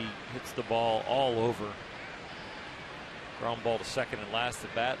because he hits the ball all over. Ground ball to second and last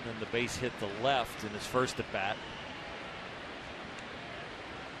at bat, and then the base hit to left in his first at bat.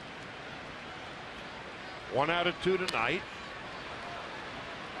 1 out of 2 tonight.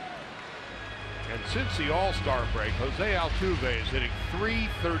 And since the All-Star break, Jose Altuve is hitting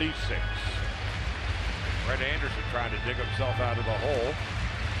 .336. Brett Anderson trying to dig himself out of the hole.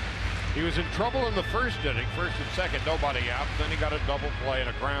 He was in trouble in the first inning, first and second, nobody out. Then he got a double play and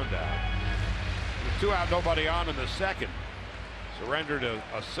a ground out. With 2 out, nobody on in the second. Surrendered a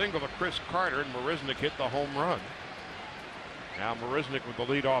single to Chris Carter, and Marisnick hit the home run. Now Marisnick with the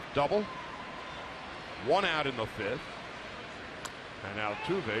leadoff double. 1 out in the 5th. And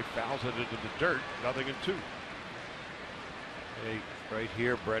Altuve fouls it into the dirt, 0-2. Hey, right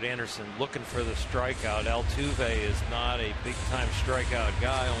here, Brett Anderson looking for the strikeout. Altuve is not a big-time strikeout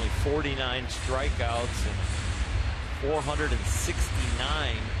guy. Only 49 strikeouts and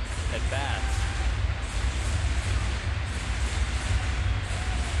 469 at bats.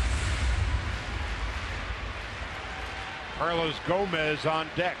 Carlos Gomez on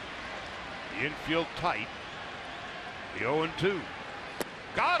deck. The infield tight. The 0-2.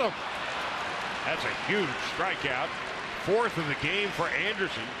 Got him. That's a huge strikeout. 4th of the game for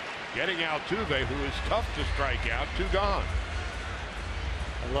Anderson. Getting Altuve, who is tough to strike out, 2 gone.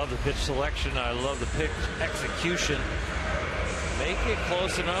 I love the pitch selection. I love the pitch execution. Make it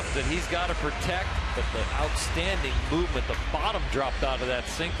close enough that he's got to protect, but the outstanding movement. The bottom dropped out of that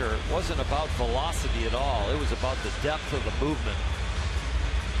sinker. It wasn't about velocity at all. It was about the depth of the movement.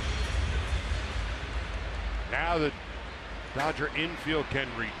 Now the Dodger infield can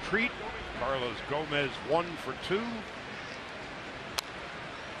retreat. Carlos Gomez 1 for 2.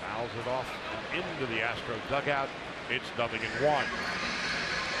 Fouls it off and into the Astros dugout. It's 0-1.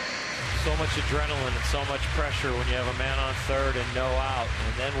 So much adrenaline and so much pressure when you have a man on third and no out.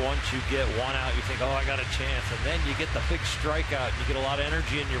 And then once you get 1 out, you think, oh, I got a chance. And then you get the big strikeout. You get a lot of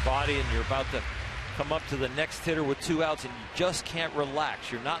energy in your body, and you're about to come up to the next hitter with 2 outs, and you just can't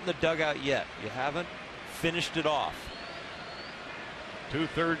relax. You're not in the dugout yet. You haven't finished it off.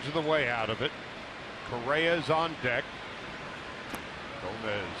 2/3 of the way out of it. Correa's on deck.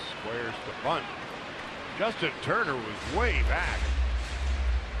 Gomez squares to bunt. Justin Turner was way back.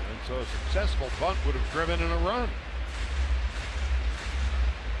 And so a successful bunt would have driven in a run.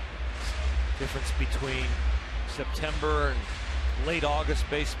 Difference between September and late August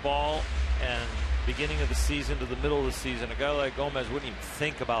baseball and beginning of the season to the middle of the season. A guy like Gomez wouldn't even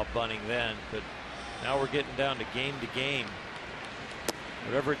think about bunting then, but now we're getting down to game.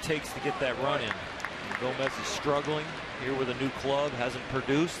 Whatever it takes to get that run in. And Gomez is struggling here with a new club, hasn't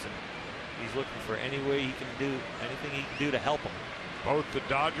produced, and he's looking for any way he can do, anything he can do to help him. Both the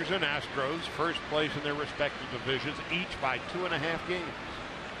Dodgers and Astros first place in their respective divisions, each by 2.5 games.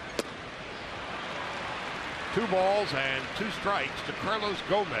 2 balls and 2 strikes to Carlos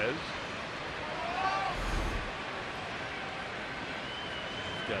Gomez.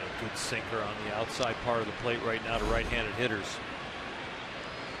 Got a good sinker on the outside part of the plate right now to right-handed hitters.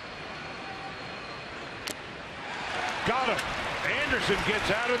 Got him. Anderson gets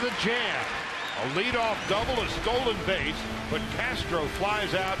out of the jam. A leadoff double, a stolen base, but Castro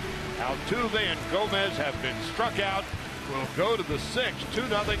flies out. Altuve and Gomez have been struck out. Will go to the 6th,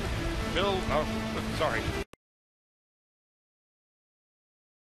 2-0. Sorry.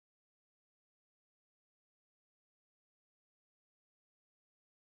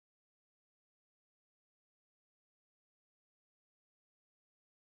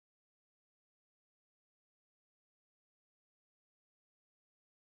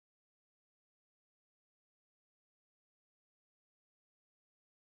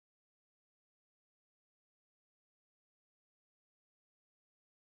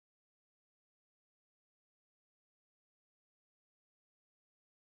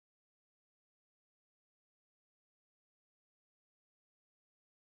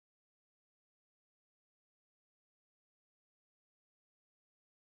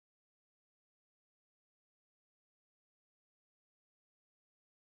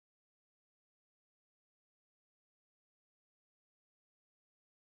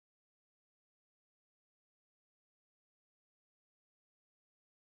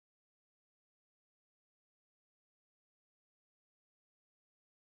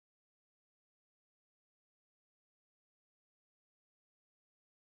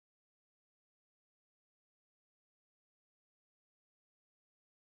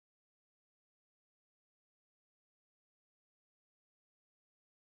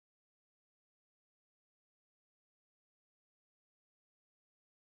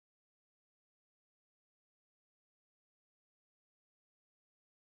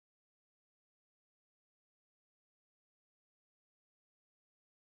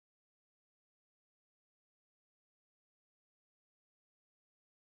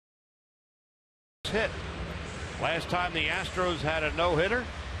 hit. Last time the Astros had a no-hitter,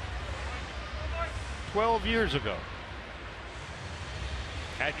 12 years ago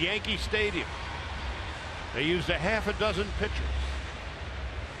at Yankee Stadium. They used a half a dozen pitchers.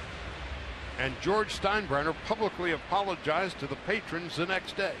 And George Steinbrenner publicly apologized to the patrons the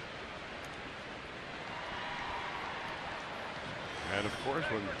next day. And of course,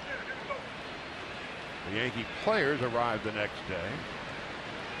 when the Yankee players arrived the next day,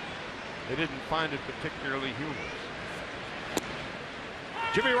 they didn't find it particularly humorous.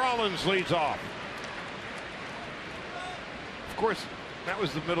 Jimmy Rollins leads off. Of course, that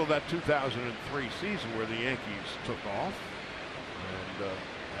was the middle of that 2003 season where the Yankees took off and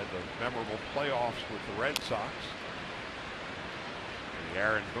had the memorable playoffs with the Red Sox. The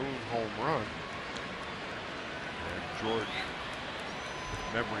Aaron Boone home run. And George,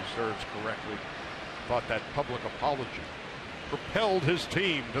 if memory serves correctly, thought that public apology propelled his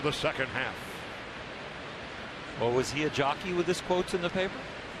team to the second half. Well, was he a jockey with his quotes in the paper?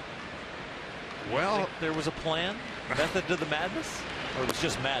 Well, there was a plan, method to the madness, or it was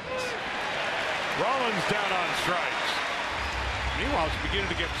just madness? Rollins down on strikes. Meanwhile, it's beginning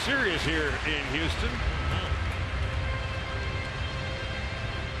to get serious here in Houston.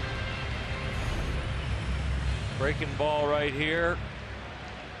 Breaking ball right here.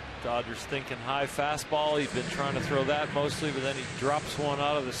 Dodgers thinking high fastball. He's been trying to throw that mostly, but then he drops one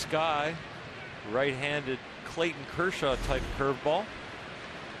out of the sky. Right-handed Clayton Kershaw type curveball.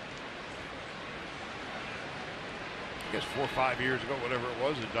 I guess 4 or 5 years ago, whatever it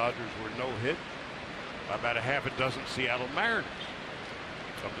was, the Dodgers were no hit by about a half a dozen Seattle Mariners.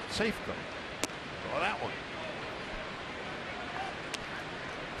 Up at Safeco. Saw that one.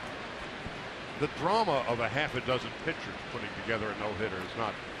 The drama of a half a dozen pitchers putting together a no-hitter is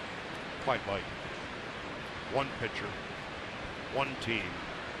not quite like one pitcher, one team.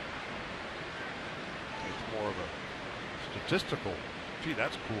 It's more of a statistical, gee,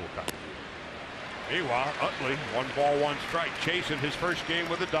 that's cool kind of deal. Meanwhile, Utley, 1 ball, 1 strike, chasing his first game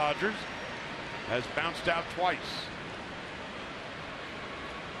with the Dodgers, has bounced out twice.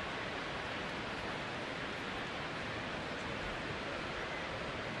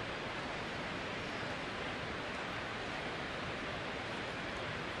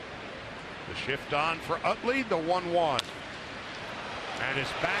 The shift on for Utley, the 1-1. And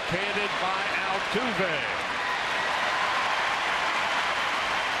it's backhanded by Altuve.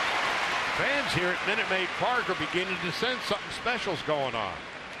 Fans here at Minute Maid Park are beginning to sense something special's going on.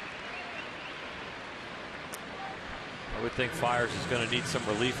 I would think Fiers is going to need some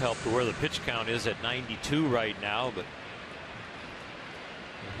relief help to where the pitch count is at 92 right now, but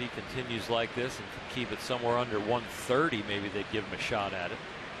if he continues like this and can keep it somewhere under 130, maybe they'd give him a shot at it.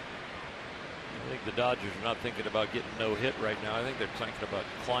 I think the Dodgers are not thinking about getting no hit right now. I think they're thinking about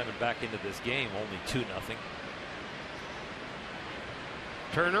climbing back into this game. Only 2-0.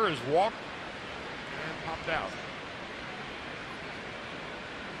 Turner is walked and popped out.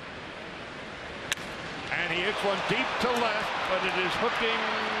 And he hits one deep to left, but it is hooking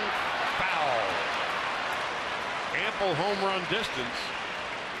foul. Ample home run distance.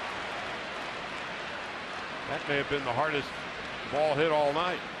 That may have been the hardest ball hit all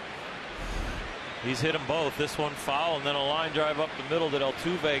night. He's hit them both. This one foul, and then a line drive up the middle that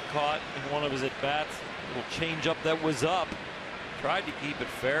Altuve caught in one of his at-bats. A little change up that was up. Tried to keep it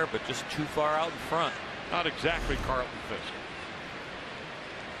fair, but just too far out in front. Not exactly Carlton Fisk.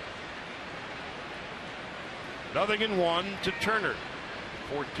 0-1 to Turner.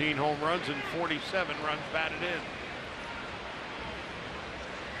 14 home runs and 47 runs batted in.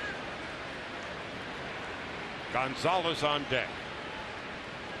 Gonzalez on deck.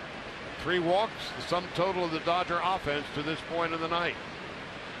 3 walks, the sum total of the Dodger offense to this point of the night.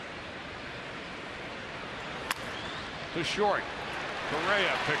 To short.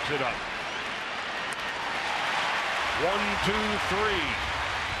 Correa picks it up. 1, 2,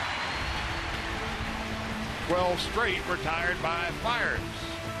 3. 12 straight retired by Fiers.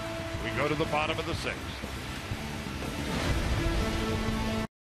 We go to the bottom of the 6th.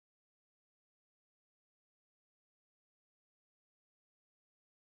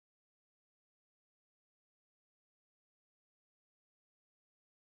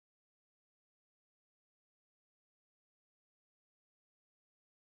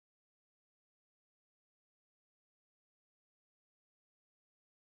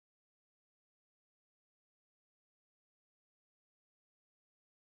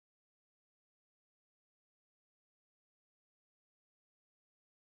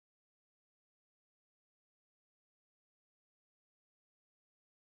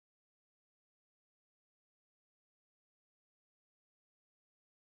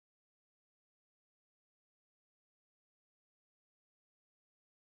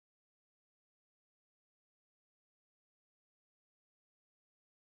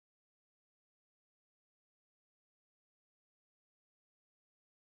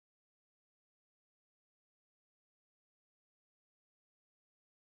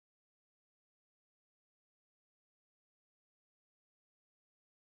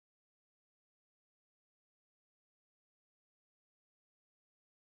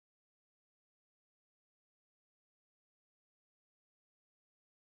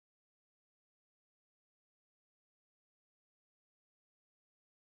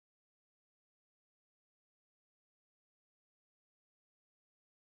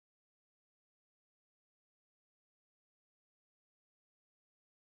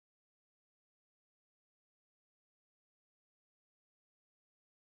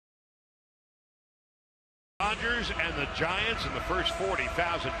 Dodgers and the Giants, and the first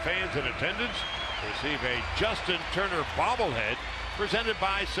 40,000 fans in attendance receive a Justin Turner bobblehead presented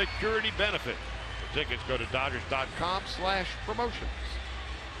by Security Benefit. For tickets, go to Dodgers.com/promotions.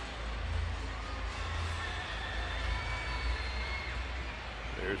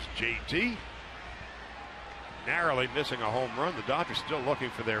 There's JT. Narrowly missing a home run. The Dodgers still looking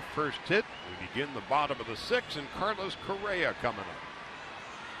for their first hit. We begin the bottom of the 6th, and Carlos Correa coming up.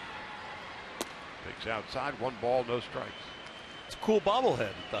 Takes outside, 1 ball, no strikes. It's a cool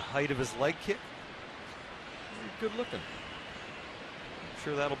bobblehead. The height of his leg kick. Good looking. I'm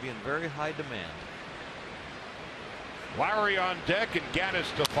sure that'll be in very high demand. Lowry on deck and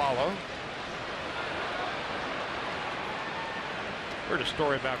Gaddis to follow. Heard a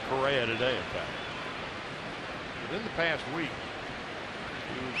story about Correa today, in fact. Within the past week,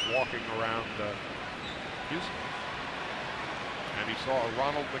 he was walking around Houston, and he saw a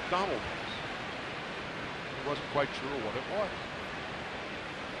Ronald McDonald base. He wasn't quite sure what it was.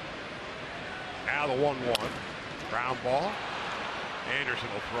 Now the 1-1, ground ball. Anderson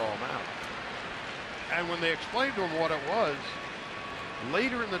will throw him out. And when they explained to him what it was,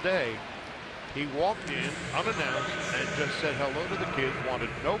 later in the day, he walked in unannounced and just said hello to the kids,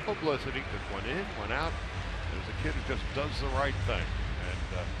 wanted no publicity, just went in, went out. There's a kid who just does the right thing.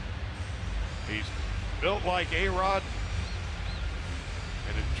 And he's built like A-Rod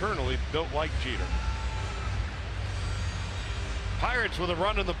and internally built like Jeter. Pirates with a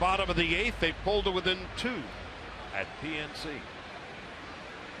run in the bottom of the 8th. They pulled to within 2 at PNC.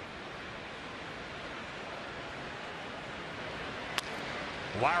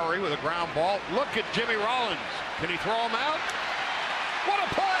 Lowry with a ground ball. Look at Jimmy Rollins. Can he throw him out? What a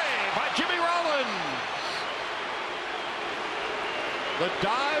play by Jimmy Rollins. The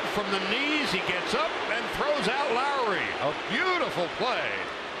dive from the knees. He gets up and throws out Lowry. A beautiful play.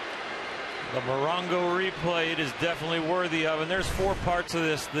 The Morongo replay, it is definitely worthy of, and there's 4 parts of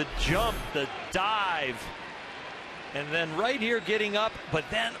this: the jump, the dive, and then right here getting up, but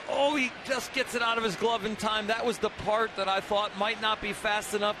then, oh, he just gets it out of his glove in time. That was the part that I thought might not be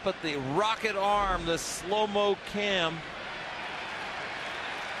fast enough, but the rocket arm, the slow-mo cam.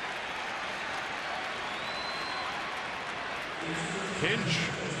 Hinch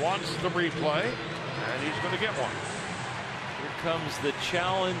wants the replay, and he's going to get one. Here comes the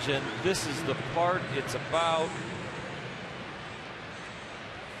challenge, and this is the part it's about.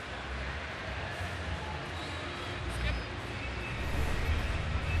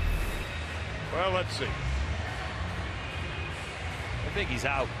 Well, let's see. I think he's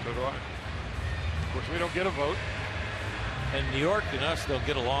out. So do I. Of course, we don't get a vote. And New York and us don't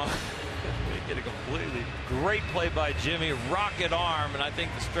get along. They get a completely great play by Jimmy. Rocket arm, and I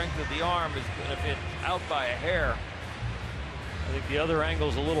think the strength of the arm is going to be out by a hair. I think the other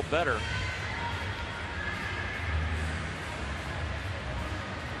angle's a little better.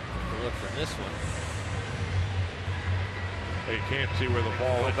 Look for this one. You can't see where the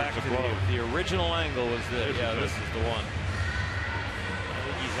ball is. Back to the original angle was this. Yeah, this is the one. I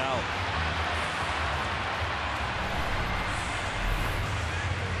think he's out.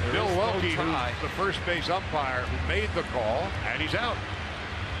 Milwaukee, who's the first base umpire who made the call, and he's out.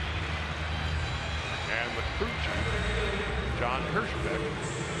 And the crew chief, John Hirschbeck.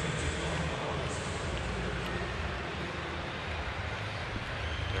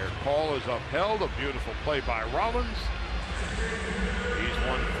 Their call is upheld. A beautiful play by Rollins. He's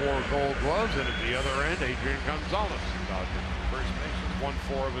won 4 Gold Gloves, and at the other end, Adrian Gonzalez, Dodger first base, has won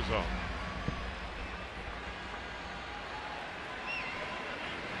 4 of his own.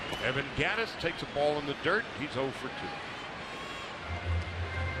 Evan Gaddis takes a ball in the dirt. He's 0 for 2.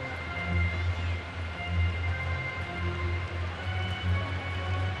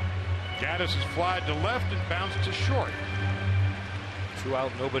 Gaddis is flied to left and bounced to short. 2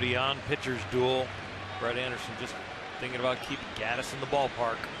 out, nobody on. Pitchers duel. Brett Anderson just thinking about keeping Gaddis in the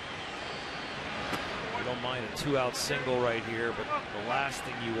ballpark. I don't mind a 2-out single right here, but the last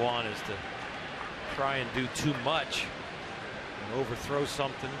thing you want is to try and do too much and overthrow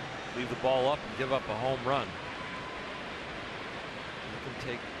something, leave the ball up, and give up a home run. You can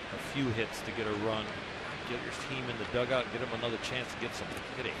take a few hits to get a run, get your team in the dugout, get them another chance to get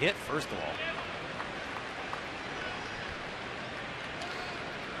a hit first of all.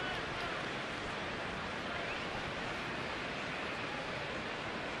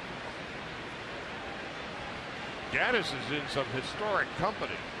 Gaddis is in some historic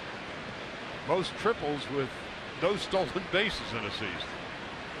company. Most triples with no stolen bases in a season.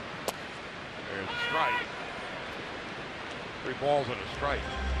 There's a strike. 3 balls and a strike.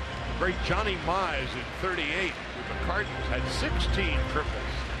 The great Johnny Mize in '38 with the Cardinals had 16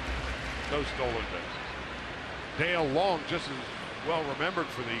 triples. No stolen bases. Dale Long, just as well remembered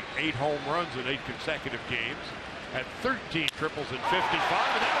for the 8 home runs in 8 consecutive games, had 13 triples in 55,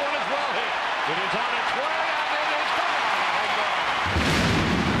 and that one is well hit. It is on its way, and it is gone. Home run.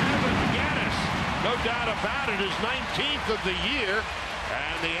 Evan Gattis, no doubt about it, his 19th of the year,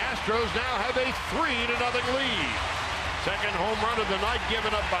 and the Astros now have a 3-0 lead. Second home run of the night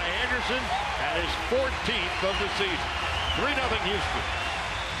given up by Anderson, and his 14th of the season. 3-0 Houston.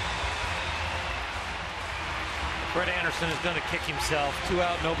 Brett Anderson is going to kick himself. 2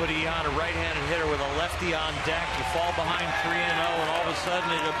 out, nobody on. A right-handed hitter with a lefty on deck. You fall behind 3-0, and all of a sudden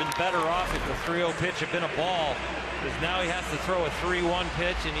it would have been better off if the 3-0 pitch had been a ball. Because now he has to throw a 3-1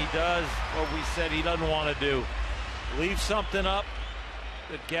 pitch, and he does what we said he doesn't want to do. Leave something up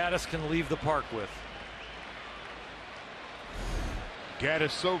that Gattis can leave the park with.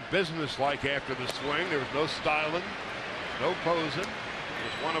 Gattis so businesslike after the swing. There was no styling, no posing. It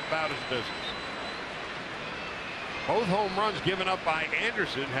was one about his business. Both home runs given up by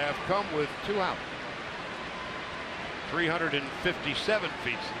Anderson have come with 2 out. 357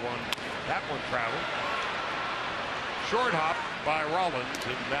 feet that one traveled. Short hop by Rollins,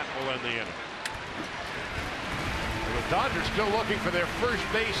 and that will end the inning. And the Dodgers still looking for their first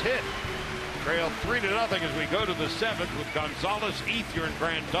base hit. Trail 3-0 as we go to the 7th with Gonzalez, Ethier, and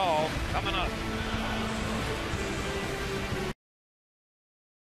Grandal coming up.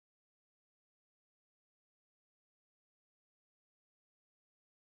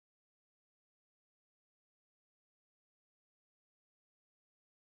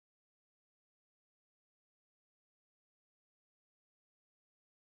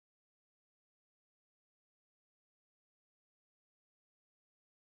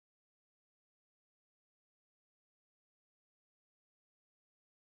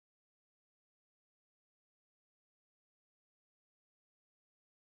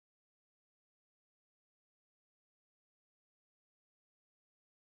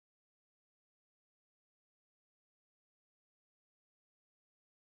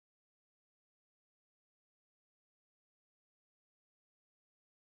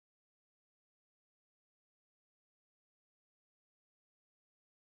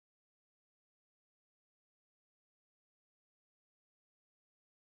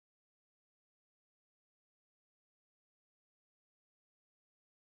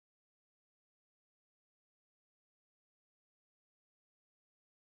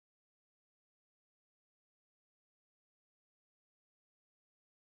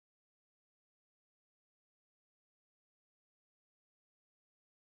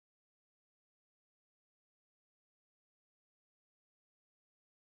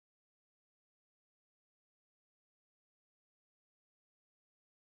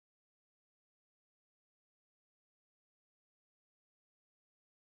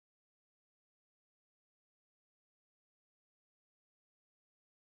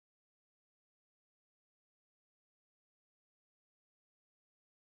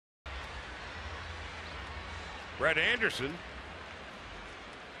 Brett Anderson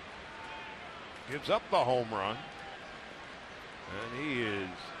gives up the home run, and he is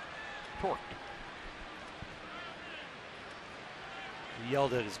torqued. He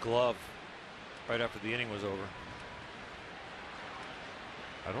yelled at his glove right after the inning was over.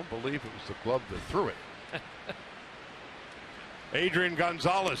 I don't believe it was the glove that threw it. Adrian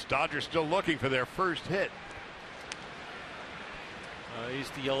Gonzalez, Dodgers still looking for their first hit. I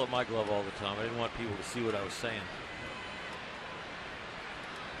used to yell at my glove all the time. I didn't want people to see what I was saying.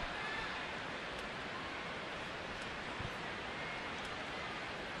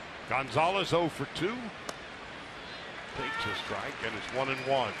 Gonzalez 0 for 2. Takes a strike, and it's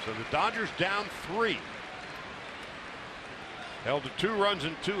 1-1. So the Dodgers down 3. Held to 2 runs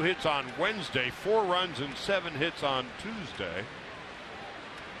and 2 hits on Wednesday, 4 runs and 7 hits on Tuesday,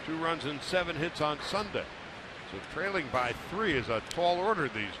 2 runs and 7 hits on Sunday. So trailing by 3 is a tall order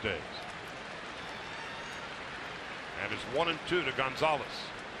these days. And it's 1-2 to Gonzalez.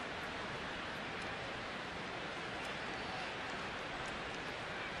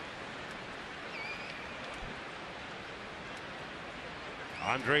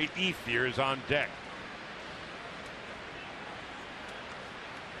 Andre Ethier is on deck.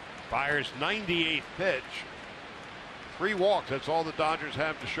 Fires 98th pitch. 3 walks. That's all the Dodgers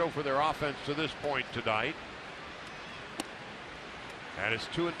have to show for their offense to this point tonight. And it's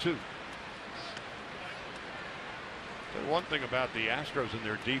 2-2. One thing about the Astros and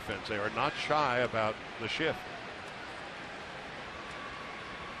their defense, they are not shy about the shift.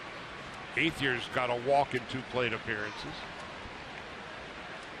 Ethier's got a walk in 2 plate appearances.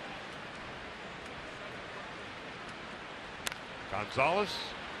 Gonzalez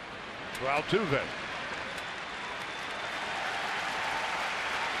to Altuve.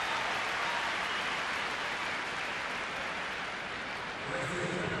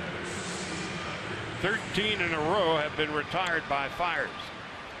 13 in a row have been retired by fires.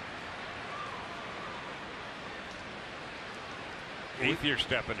 8th year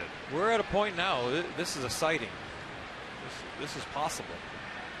stepping in. We're at a point now. This is a sighting. This is possible.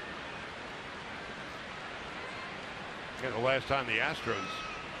 Yeah, the last time the Astros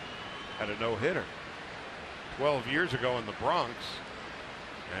had a no-hitter, 12 years ago in the Bronx,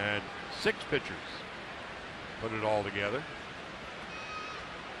 and 6 pitchers put it all together.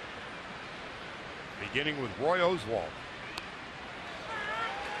 Beginning with Roy Oswalt.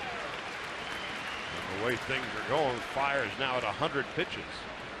 And the way things are going, Fires now at 100 pitches.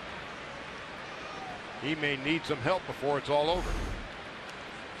 He may need some help before it's all over.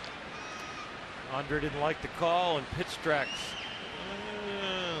 Andre didn't like the call, and pitch tracks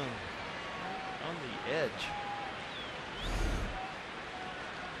on the edge.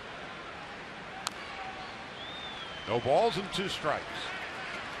 No balls and 2 strikes.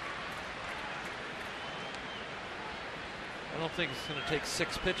 I don't think it's going to take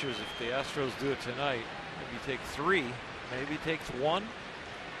 6 pitchers if the Astros do it tonight. Maybe take 3, maybe it takes 1.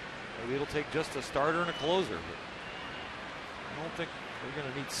 Maybe it'll take just a starter and a closer. But I don't think we're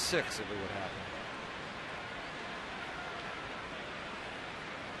going to need 6 if it would happen.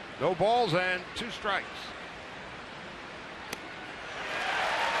 No balls and 2 strikes.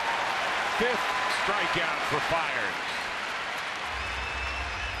 5th strikeout for Fires.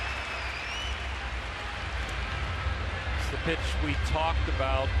 It's the pitch we talked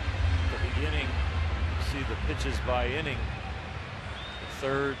about at the beginning. You see the pitches by inning. The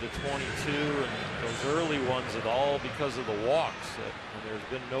 3rd, the 22, and those early ones are all because of the walks. When there's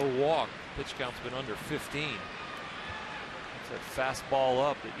been no walk, pitch count's been under 15. It's that fastball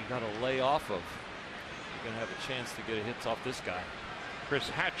up that you got to lay off of. You're going to have a chance to get a hits off this guy. Chris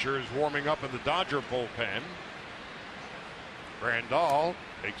Hatcher is warming up in the Dodger bullpen. Grandal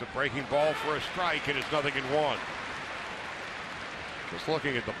takes a breaking ball for a strike, and it's 0-1. Just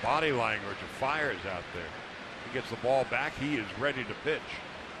looking at the body language of Fires out there. He gets the ball back. He is ready to pitch.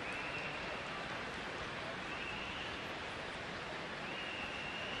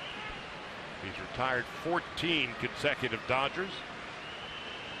 He's retired 14 consecutive Dodgers.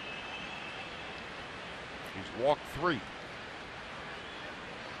 He's walked 3.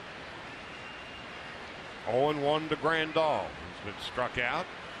 0-1 to Grandal. He's been struck out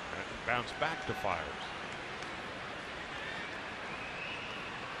and bounced back to Fires.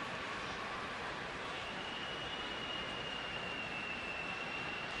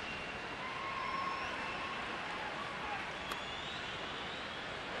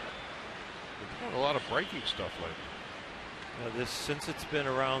 A lot of breaking stuff lately. Since it's been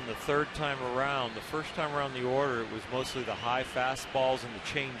around the 3rd time around, the first time around the order, it was mostly the high fastballs and the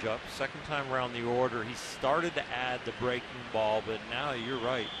changeup. Second time around the order, he started to add the breaking ball, but now you're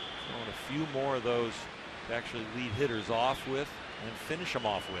right, throwing a few more of those to actually lead hitters off with and finish them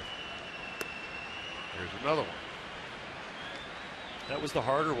off with. Here's another one. That was the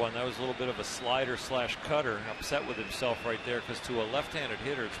harder one. That was a little bit of a slider slash cutter. Upset with himself right there, because to a left-handed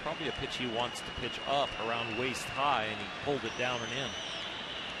hitter, it's probably a pitch he wants to pitch up around waist high, and he pulled it down and in.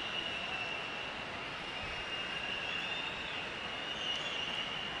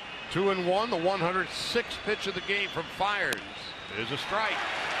 2-1, the 106th pitch of the game from Fires is a strike.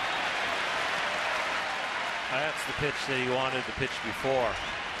 That's the pitch that he wanted to pitch before.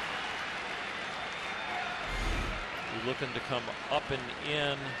 He's looking to come up and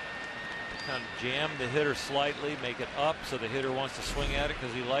in, kind of jam the hitter slightly, make it up so the hitter wants to swing at it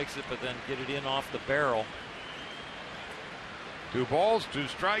because he likes it, but then get it in off the barrel. 2 balls, 2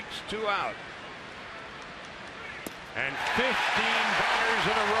 strikes, 2 out. And 15 batters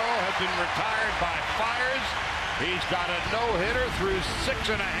in a row have been retired by Fires. He's got a no-hitter through 6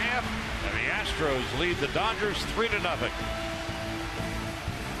 1/2, and the Astros lead the Dodgers 3-0.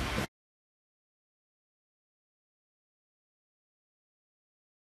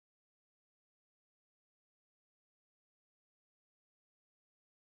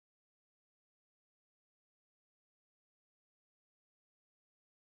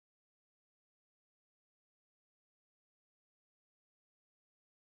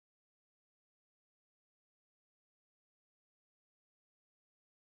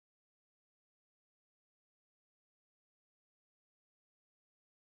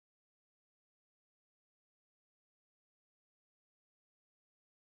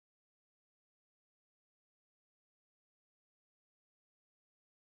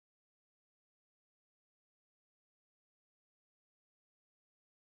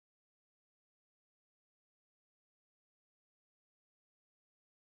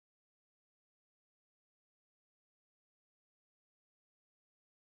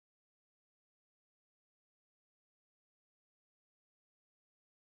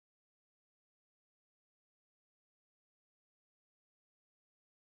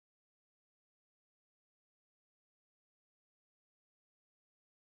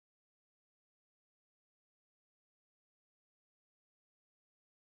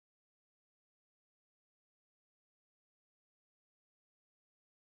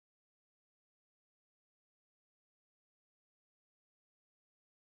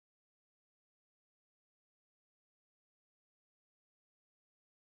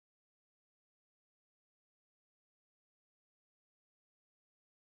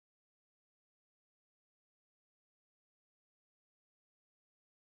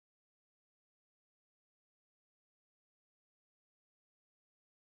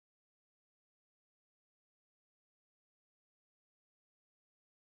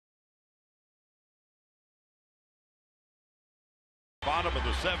 bottom of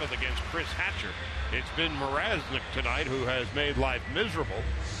the 7th against Chris Hatcher. It's been Mrazek tonight who has made life miserable.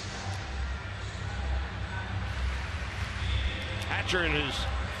 Hatcher in his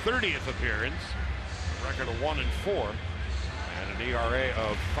 30th appearance, a record of 1-4, and an ERA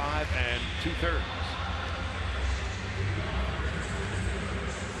of 5 2/3.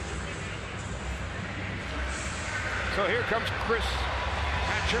 So here comes Chris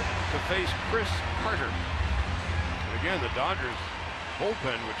Hatcher to face Chris Carter. And again, the Dodgers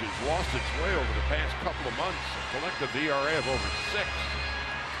bullpen, which has lost its way over the past couple of months, a collective ERA of over 6.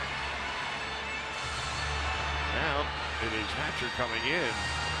 Now it is Hatcher coming in,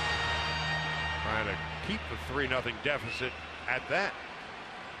 trying to keep the 3-0 deficit at that.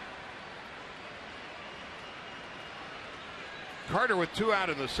 Carter with 2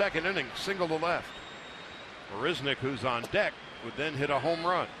 out in the 2nd inning, single to left. Mrazek, who's on deck, would then hit a home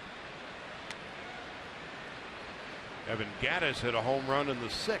run. Evan Gattis hit a home run in the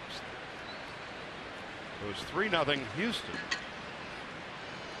 6th. It was 3-0 Houston.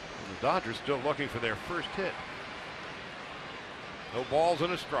 And the Dodgers still looking for their first hit. No balls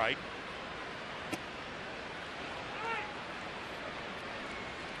and a strike.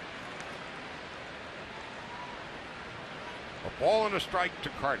 A ball and a strike to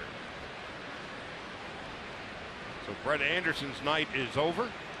Carter. So Brett Anderson's night is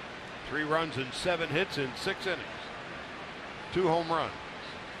over. 3 runs and 7 hits in 6 innings. 2 home runs.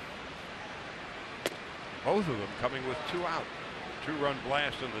 Both of them coming with 2 out. 2-run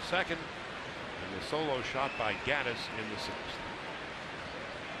blast in the 2nd, and the solo shot by Gattis in the 6th.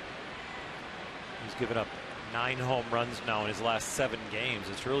 He's given up 9 home runs now in his last 7 games.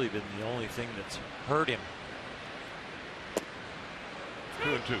 It's really been the only thing that's hurt him.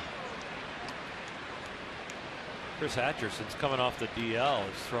 2-2. Chris Hatcher, since coming off the DL,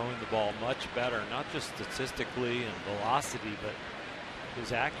 is throwing the ball much better, not just statistically and velocity, but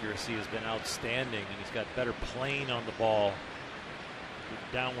his accuracy has been outstanding, and he's got better plane on the ball,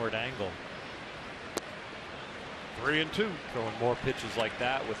 downward angle. 3-2. Throwing more pitches like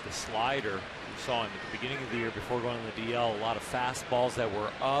that with the slider. We saw him at the beginning of the year before going to the DL, a lot of fastballs that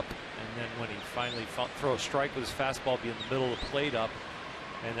were up, and then when he finally throw a strike with his fastball, be in the middle of the plate up,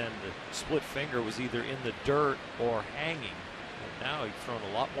 and then the split finger was either in the dirt or hanging. And now he's thrown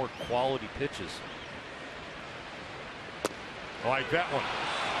a lot more quality pitches. I like that one.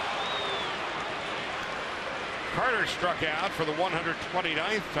 Carter struck out for the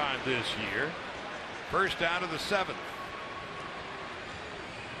 129th time this year. First out of the 7th.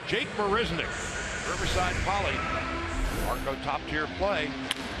 Jake Mrazek, Riverside Poly, Arco top tier play.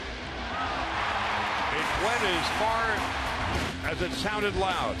 It went as far as it sounded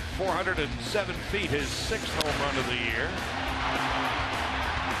loud. 407 feet, his 6th home run of the year.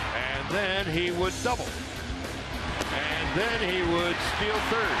 And then he would double. And then he would steal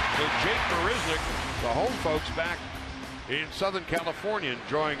 3rd. So Jake Mrazek, the home folks back in Southern California,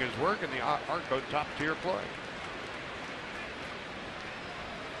 enjoying his work in the Arco top tier play.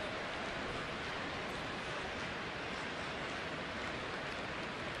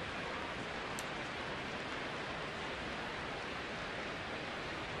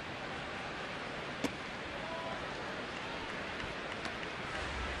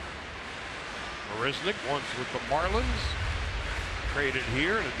 Mrazek once with the Marlins, traded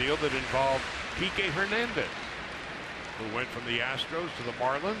here in a deal that involved Kike Hernandez, who went from the Astros to the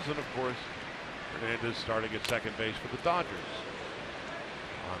Marlins, and of course Hernandez starting at second base for the Dodgers.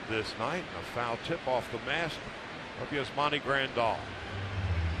 On this night, a foul tip off the mask of Yasmani Grandal.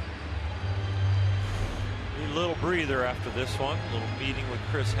 A little breather after this one. A little meeting with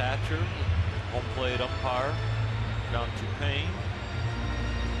Chris Hatcher, home plate umpire, down to Payne.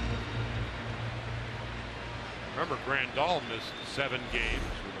 Remember, Grandal missed 7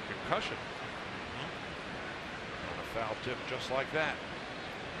 games with a concussion. On a foul tip just like that.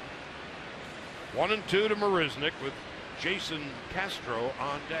 1-2 to Mrazek with Jason Castro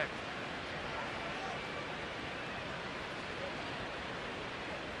on deck.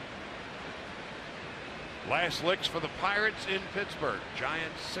 Last licks for the Pirates in Pittsburgh.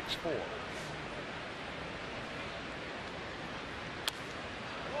 Giants 6-4.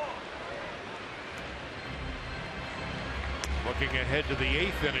 Looking ahead to the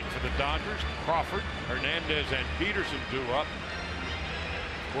 8th inning for the Dodgers. Crawford, Hernandez, and Peterson due up.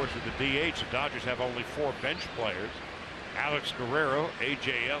 Of course, with the DH, the Dodgers have only 4 bench players. Alex Guerrero,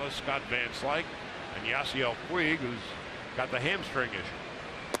 A.J. Ellis, Scott Van Slyke, and Yasiel Puig, who's got the hamstring issue.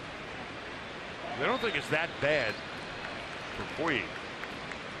 They don't think it's that bad for Puig.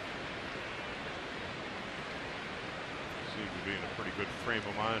 Seems to be in a pretty good frame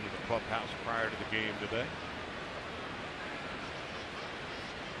of mind in the clubhouse prior to the game today.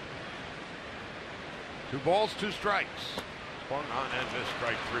 2 balls, 2 strikes. Swung on and missed,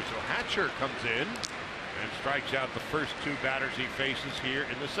 strike 3. So Hatcher comes in and strikes out the first 2 batters he faces here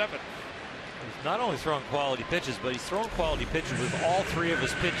in the 7th. He's not only throwing quality pitches, but he's throwing quality pitches with all 3 of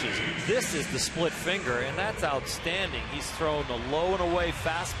his pitches. This is the split finger, and that's outstanding. He's thrown the low and away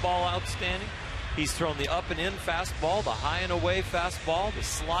fastball outstanding. He's thrown the up and in fastball, the high and away fastball, the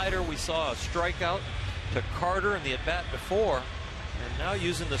slider. We saw a strikeout to Carter in the at-bat before, and now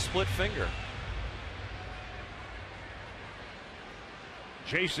using the split finger.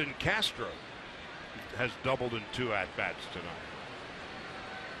 Jason Castro has doubled in 2 at-bats tonight.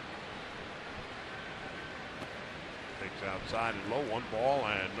 Takes outside and low, 1 ball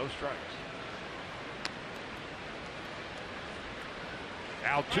and no strikes.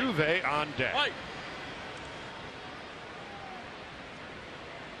 Altuve on deck. Right.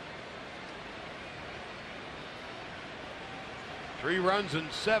 Three runs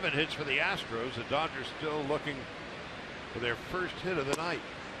and 7 hits for the Astros. The Dodgers still looking for their first hit of the night.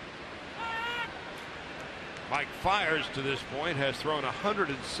 Mike Fiers to this point has thrown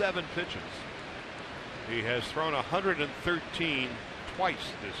 107 pitches. He has thrown 113 twice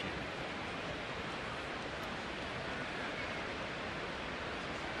this year.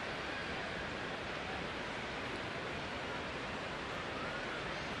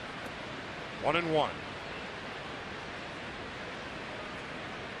 One and one.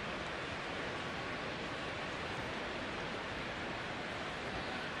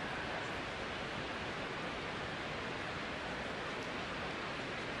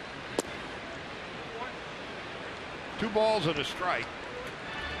 Two balls and a strike.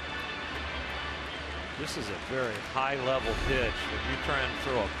 This is a very high level pitch. When you try and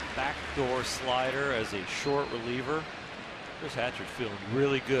throw a backdoor slider as a short reliever, Chris Hatcher's feeling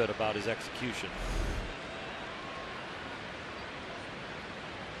really good about his execution.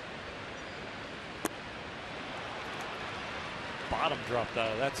 Bottom dropped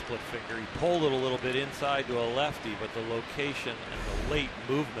out of that split finger. He pulled it a little bit inside to a lefty, but the location and the late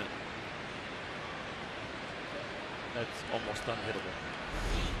movement, that's almost unhittable.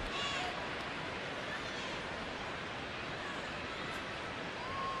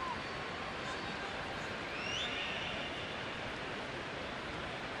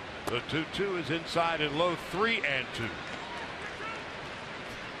 The 2-2 is inside and low, 3 and 2.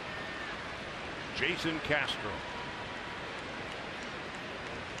 Jason Castro.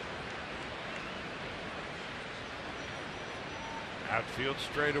 Outfield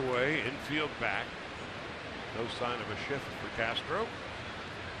straightaway, infield back. No sign of a shift for Castro. And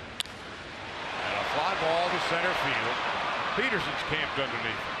a fly ball to center field. Peterson's camped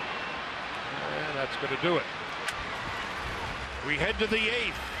underneath. And that's going to do it. We head to the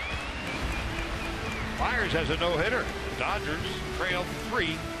 8th. Fiers has a no-hitter. The Dodgers trail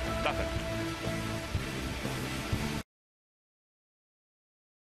 3-0.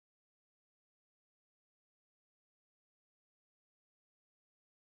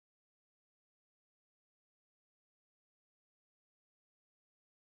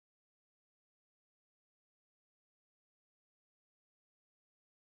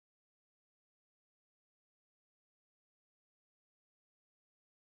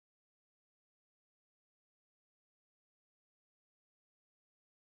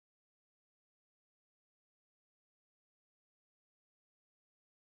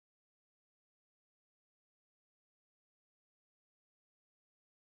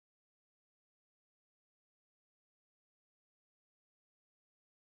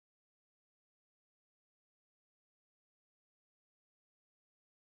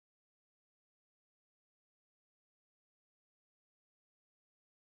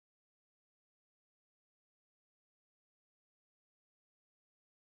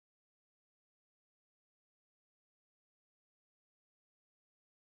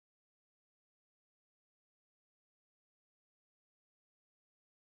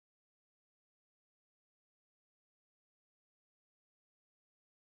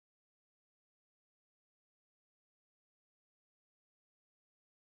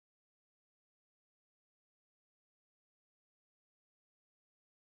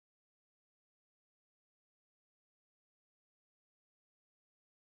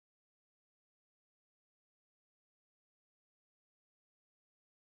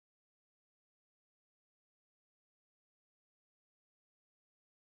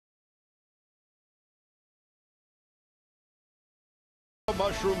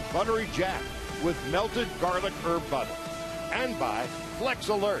 Mushroom Buttery Jack with melted garlic herb butter. And by Flex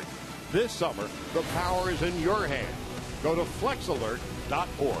Alert. This summer, the power is in your hand. Go to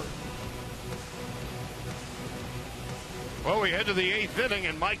flexalert.org. Well, we head to the 8th inning,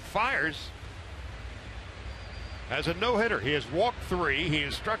 and Mike Fiers Has a no-hitter. He has walked 3. He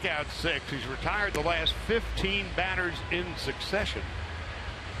has struck out 6. He's retired the last 15 batters in succession.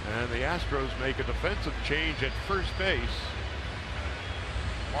 And the Astros make a defensive change at first base.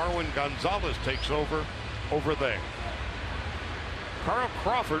 Marwin Gonzalez takes over there. Carl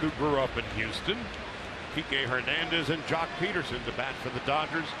Crawford, who grew up in Houston. Kike Hernandez and Jock Peterson to bat for the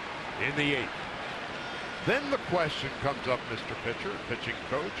Dodgers in the 8th. Then the question comes up, Mr. Pitcher, pitching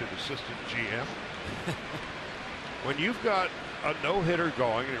coach and assistant GM. When you've got a no-hitter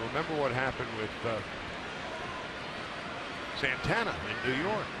going, and you remember what happened with Santana in New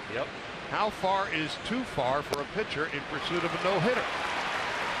York. Yep. How far is too far for a pitcher in pursuit of a no-hitter?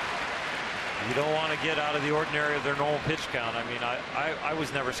 You don't want to get out of the ordinary of their normal pitch count. I mean, I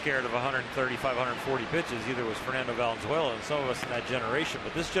was never scared of 135, 140 pitches. Either was Fernando Valenzuela and some of us in that generation.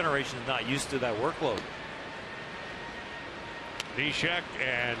 But this generation is not used to that workload. Neshek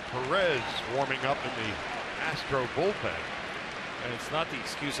and Perez warming up in the Astro bullpen. And it's not the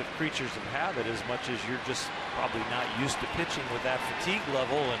excuse of creatures of habit as much as you're just probably not used to pitching with that fatigue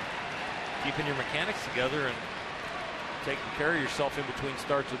level and keeping your mechanics together and taking care of yourself in between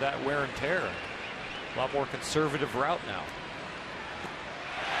starts with that wear and tear. A lot more conservative route now.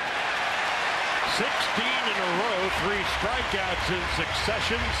 16 in a row, 3 strikeouts in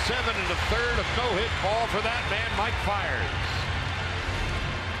succession, 7 1/3, a no-hit ball for that man, Mike Fiers.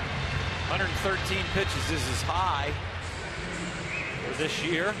 113 pitches is his high for this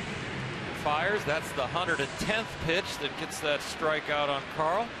year. Fiers, that's the 110th pitch that gets that strikeout on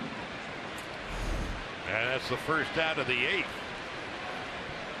Carl. And that's the first out of the 8th.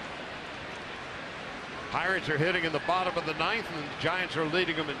 Pirates are hitting in the bottom of the 9th, and the Giants are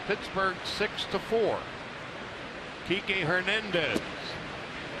leading them in Pittsburgh 6-4. Kike Hernandez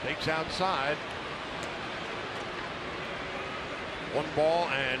takes outside. 1 ball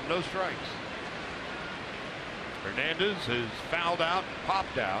and no strikes. Hernandez is fouled out,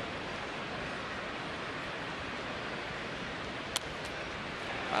 popped out.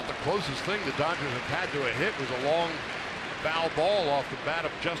 About the closest thing the Dodgers have had to a hit was a long foul ball off the bat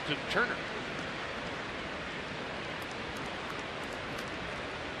of Justin Turner.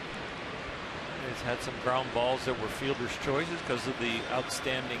 He's had some ground balls that were fielder's choices because of the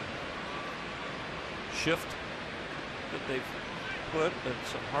outstanding shift that they've put, and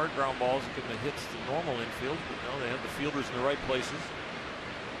some hard ground balls that could have hits the normal infield, but no, they have the fielders in the right places.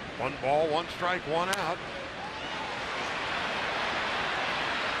 1 ball, 1 strike, 1 out.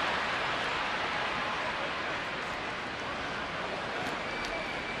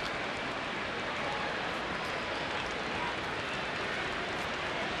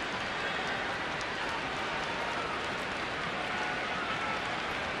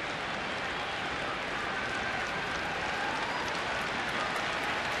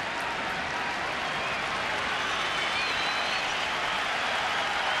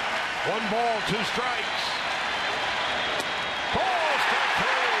 One ball, 2 strikes. Ball, strike 3.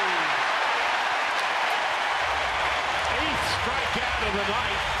 8th strikeout of the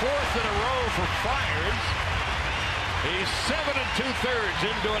night, 4th in a row for Fiers. He's 7 2/3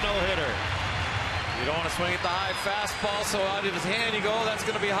 into a no-hitter. You don't want to swing at the high fastball, so out of his hand you go, oh, that's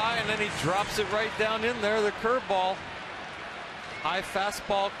going to be high, and then he drops it right down in there, the curveball. High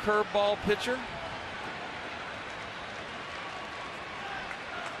fastball, curveball pitcher.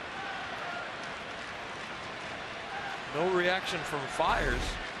 No reaction from Fiers.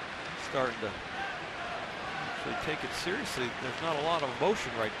 Starting to actually take it seriously. There's not a lot of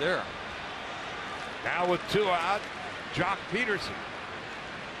emotion right there. Now with 2 out, Jock Peterson.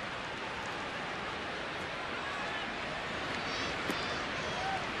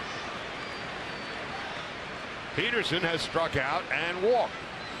 Peterson has struck out and walked.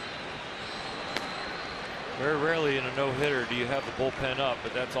 Very rarely in a no-hitter do you have the bullpen up,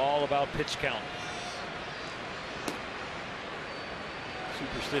 but that's all about pitch count.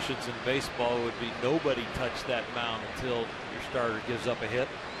 Superstitions in baseball would be nobody touch that mound until your starter gives up a hit.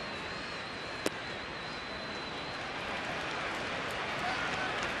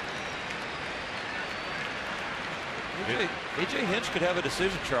 AJ Hinch could have a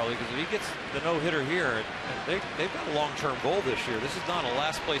decision, Charlie, because if he gets the no-hitter here, and they've got a long-term goal this year. This is not a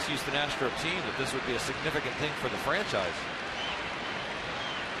last-place Houston Astros team, that this would be a significant thing for the franchise.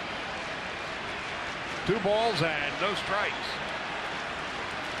 2 balls and no strikes.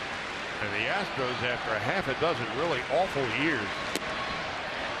 And the Astros, after a half a dozen really awful years,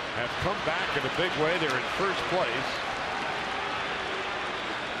 have come back in a big way. They're in first place.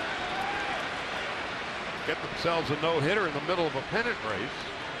 Get themselves a no-hitter in the middle of a pennant race.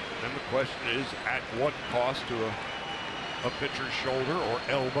 And the question is, at what cost to a pitcher's shoulder or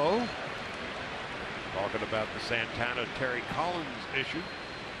elbow? talking about the Santana-Terry Collins issue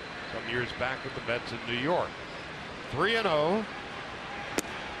some years back with the Mets in New York. 3-0,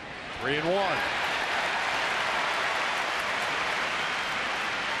 3-1.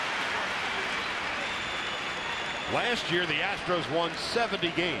 Last year, the Astros won 70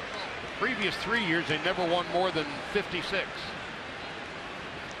 games. The previous 3 years, they never won more than 56.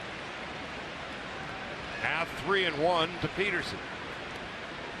 Now 3-1 to Peterson.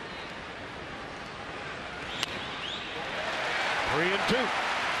 Three and two.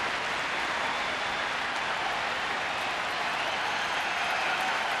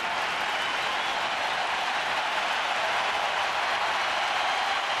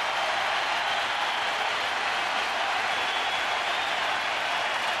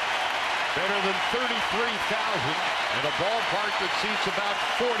 Better than 33,000 in a ballpark that seats about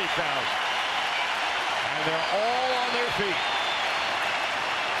 40,000. And they're all on their feet.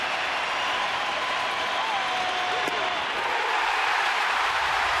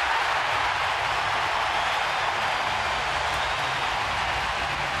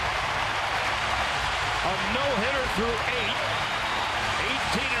 A no-hitter through 8.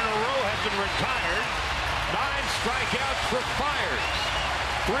 18 in a row has been retired. 9 strikeouts for Fiers.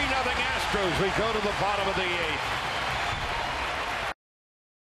 3-0 Astros. We go to the bottom of the 8th.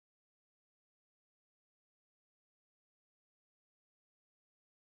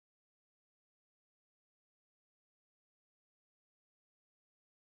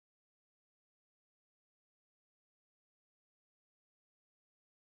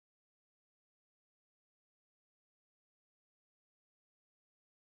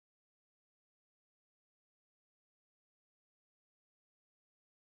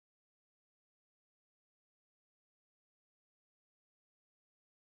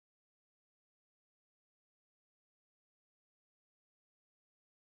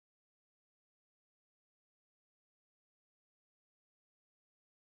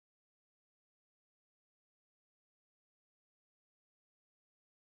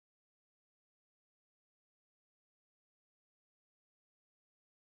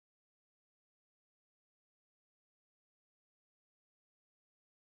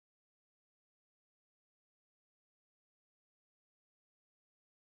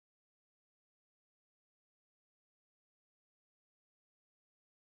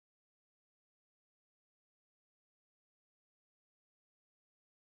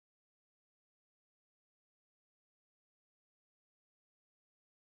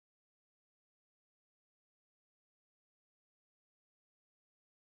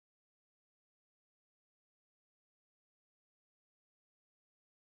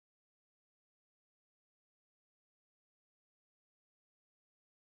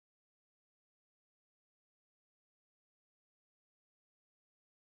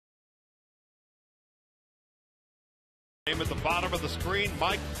 At the bottom of the screen,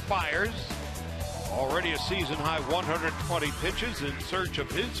 Mike Fiers, already a season-high 120 pitches in search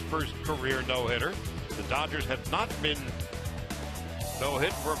of his first career no-hitter. The Dodgers have not been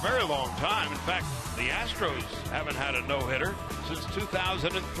no-hit for a very long time. In fact, the Astros haven't had a no-hitter since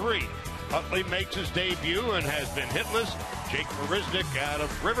 2003. Utley makes his debut and has been hitless. Jake Marisnick out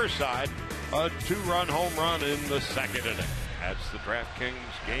of Riverside, a 2-run home run in the 2nd inning. That's the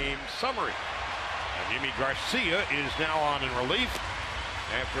DraftKings game summary. And Yimi Garcia is now on in relief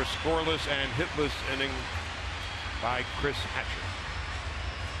after a scoreless and hitless inning by Chris Hatcher.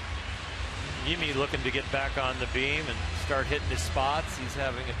 Yimi looking to get back on the beam and start hitting his spots. He's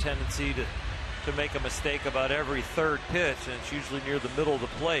having a tendency to make a mistake about every 3rd pitch, and it's usually near the middle of the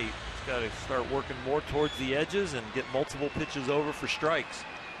plate. He's got to start working more towards the edges and get multiple pitches over for strikes.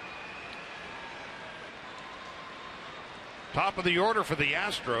 Top of the order for the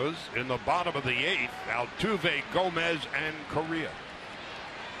Astros in the bottom of the 8th, Altuve, Gomez, and Correa.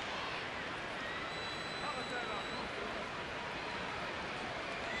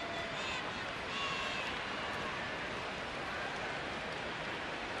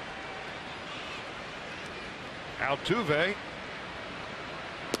 Altuve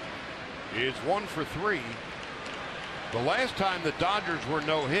is 1 for 3. The last time the Dodgers were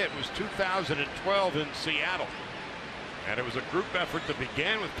no-hit was 2012 in Seattle. And it was a group effort that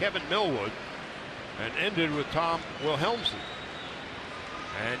began with Kevin Millwood and ended with Tom Wilhelmsen.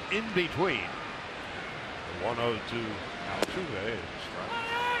 And in between, the 1-0 to Altuve is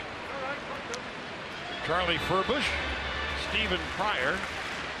Charlie Furbush, Stephen Pryor,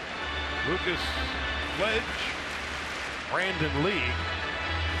 Lucas Ledge, Brandon Lee,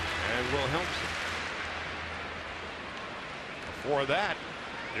 and Wilhelmsen. Before that,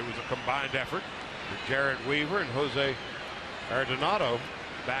 it was a combined effort with Jarrett Weaver and Jose Ardonato.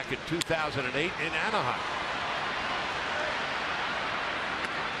 back in 2008 in Anaheim.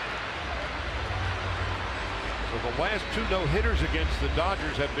 So the last 2 no-hitters against the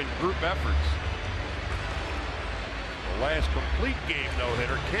Dodgers have been group efforts. The last complete game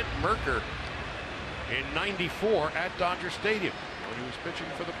no-hitter, Kent Mercker, in '94 at Dodger Stadium when he was pitching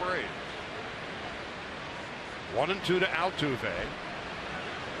for the Braves. 1-2 to Altuve.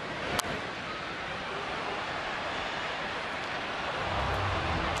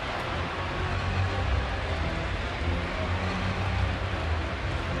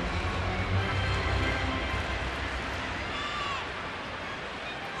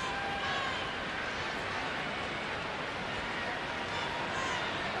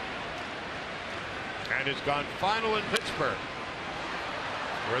 And it's gone final in Pittsburgh,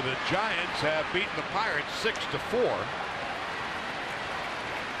 where the Giants have beaten the Pirates 6-4.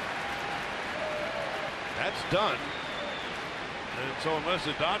 That's done. And so unless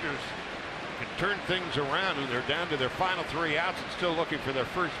the Dodgers can turn things around and they're down to their final 3 outs and still looking for their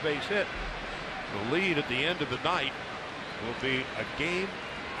first base hit, the lead at the end of the night will be a game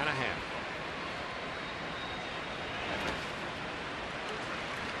and a half.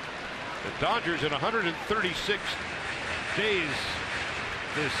 The Dodgers in 136 days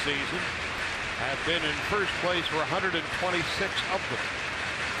this season have been in first place for 126 of them.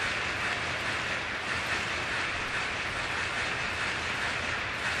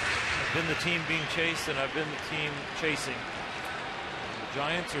 I've been the team being chased, and I've been the team chasing. The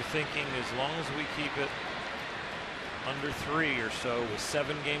Giants are thinking as long as we keep it under 3 or so with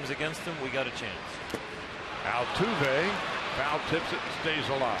 7 games against them, we got a chance. Altuve foul tips it and stays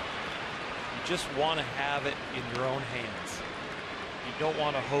alive. You just want to have it in your own hands. You don't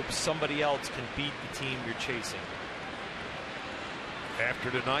want to hope somebody else can beat the team you're chasing.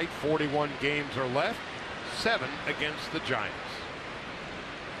 After tonight, 41 games are left, 7 against the Giants.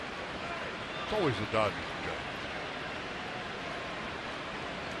 It's always the Dodgers and Giants.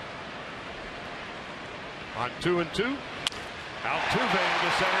 On 2-2, Altuve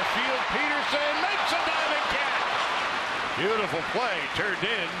into center field. Peterson makes a diving catch. Beautiful play turned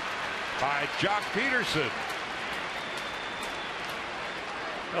in by Jock Peterson.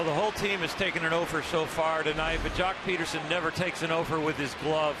 Well, the whole team has taken an over so far tonight, but Jock Peterson never takes an over with his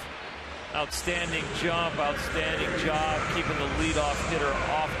glove. Outstanding jump, outstanding job keeping the leadoff hitter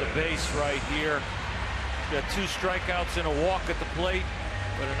off the base right here. Got 2 strikeouts and a walk at the plate,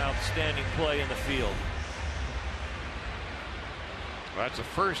 but an outstanding play in the field. That's the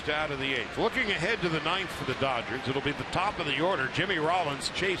first out of the 8th. Looking ahead to the 9th for the Dodgers, it'll be the top of the order: Jimmy Rollins,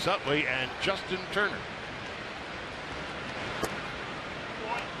 Chase Utley, and Justin Turner.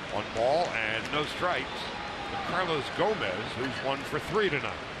 1 ball and no strikes for Carlos Gomez, who's 1 for 3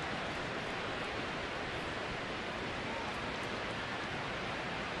 tonight.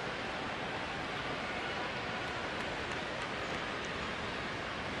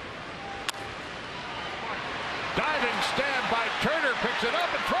 Diving stab by Turner, picks it up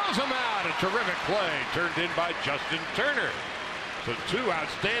and throws him out. A terrific play turned in by Justin Turner. So 2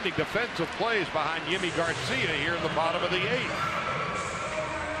 outstanding defensive plays behind Yimi Garcia here in the bottom of the 8th.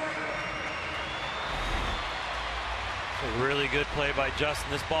 A really good play by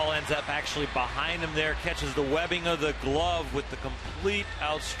Justin. This ball ends up actually behind him there, catches the webbing of the glove with the complete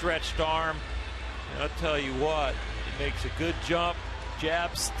outstretched arm. And I'll tell you what, he makes a good jump,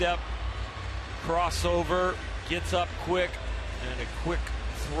 jab, step, crossover, gets up quick, and a quick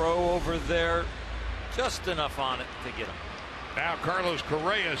throw over there. Just enough on it to get him. Now Carlos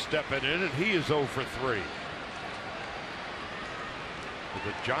Correa stepping in, and he is 0 for 3.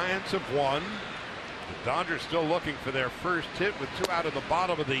 The Giants have won. The Dodgers still looking for their first hit with 2 out of the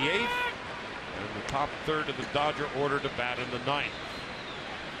bottom of the 8th. And the top third of the Dodger order to bat in the 9th.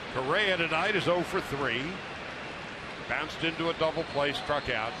 Correa tonight is 0 for 3. Bounced into a double play, struck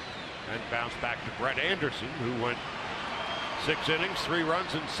out, and bounced back to Brett Anderson, who went 6 innings, 3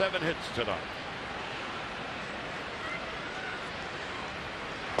 runs, and 7 hits tonight.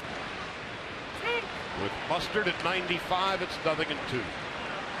 With Mustard at 95, it's 0-2.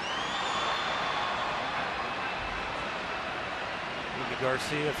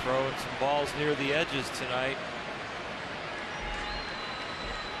 Garcia throwing some balls near the edges tonight.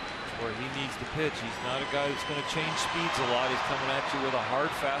 Where he needs to pitch. He's not a guy that's going to change speeds a lot. He's coming at you with a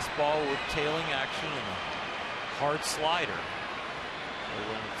hard fastball with tailing action and a hard slider. So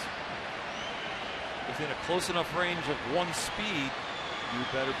when it's within a close enough range of 1 speed, you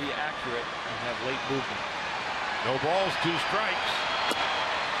better be accurate and have late movement. No balls, 2 strikes.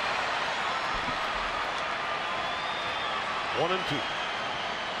 1-2.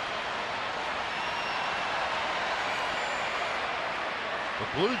 The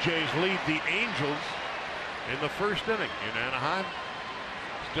Blue Jays lead the Angels in the first inning in Anaheim.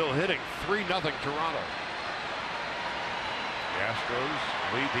 Still hitting 3-0 Toronto. The Astros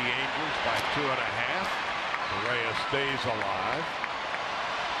lead the Angels by 2.5. Correa stays alive.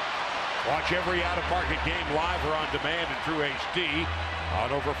 Watch every out-of-market game live or on demand in True HD on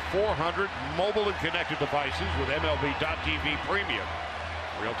over 400 mobile and connected devices with MLB.TV Premium.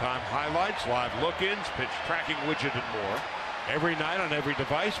 Real-time highlights, live look-ins, pitch tracking widget, and more. Every night on every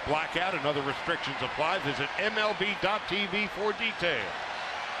device. Blackout and other restrictions apply. Visit MLB.TV for details.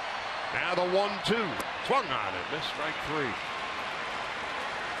 Now the 1-2. Swung on it. Missed strike 3.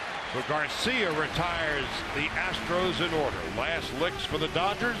 So Garcia retires the Astros in order. Last licks for the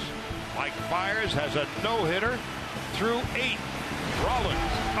Dodgers. Mike Fiers has a no-hitter through 8.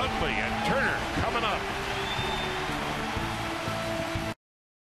 Rollins, Utley, and Turner coming up.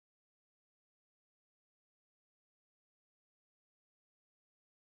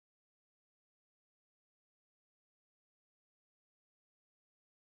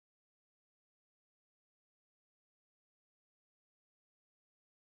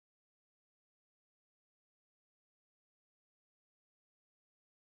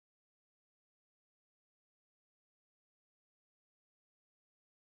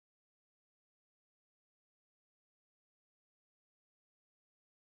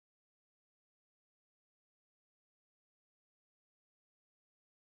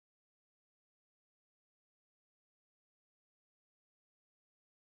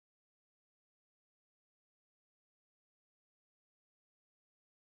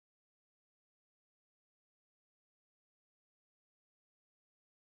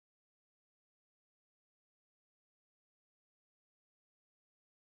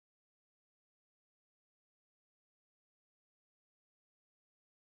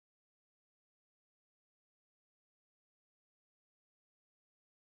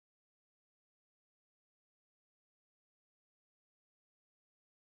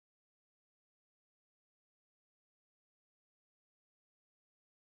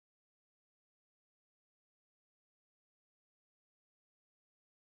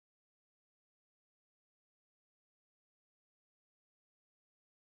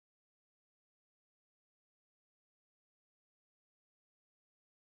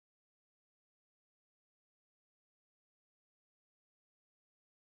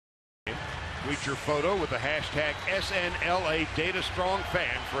 Tweet your photo with the hashtag SNLA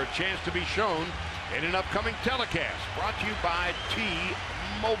DataStrongFan for a chance to be shown in an upcoming telecast. Brought to you by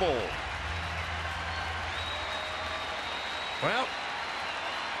T-Mobile. Well,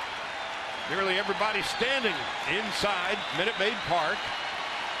 nearly everybody standing inside Minute Maid Park.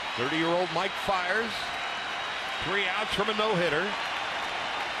 30-year-old Mike Fiers, 3 outs from a no-hitter.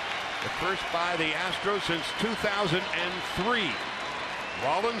 The first by the Astros since 2003.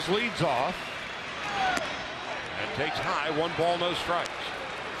 Rollins leads off and takes high. 1 ball, no strikes.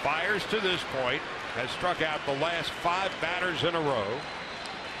 Fiers to this point has struck out the last 5 batters in a row.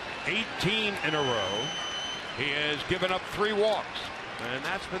 18 in a row. He has given up 3 walks, and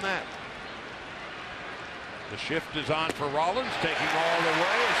that's been that. The shift is on for Rollins, taking all the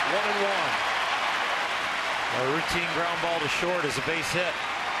way. It's 1-1. A routine ground ball to short is a base hit.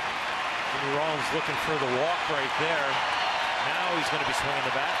 Jimmy Rollins looking for the walk right there. Now he's going to be swinging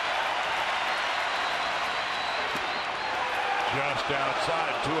the bat. Just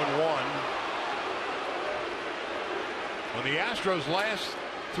outside, 2-1. When the Astros last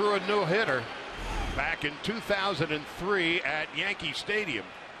threw a no-hitter back in 2003 at Yankee Stadium,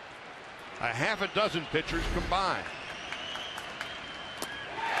 a half a dozen pitchers combined.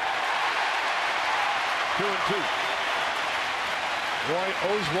 2-2. Roy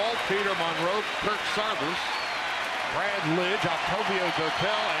Oswalt, Peter Monroe, Kirk Saunders, Brad Lidge, Octavio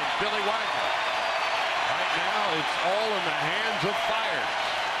Dotel, and Billy Wagner. Right now, it's all in the hands of Fiers.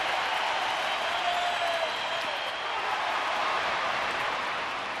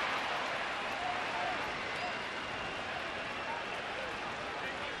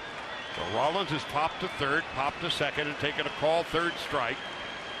 So Rollins has popped to third, popped to second, and taken a call, third strike.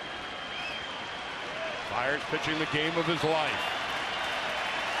 Fiers pitching the game of his life.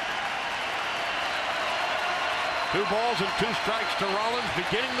 2 balls and 2 strikes to Rollins,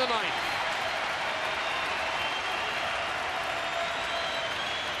 beginning the 9th.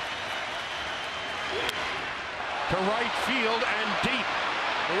 To right field and deep.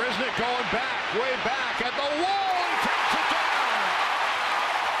 Marisnick going back, way back at the wall. He takes it down.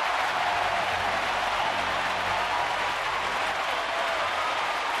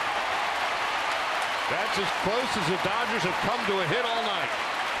 That's as close as the Dodgers have come to a hit all night.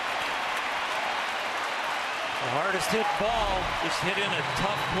 The hardest hit ball, just hit in a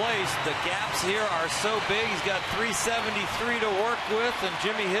tough place. The gaps here are so big. He's got 373 to work with, and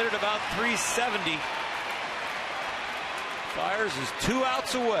Jimmy hit it about 370. Fires is 2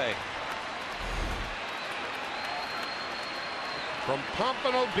 outs away. From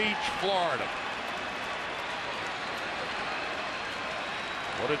Pompano Beach, Florida.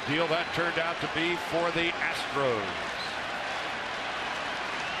 What a deal that turned out to be for the Astros.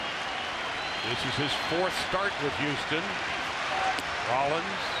 This is his 4th start with Houston.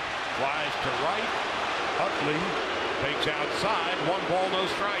 Rollins flies to right. Utley takes outside. 1 ball, no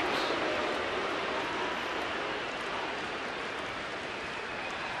strikes.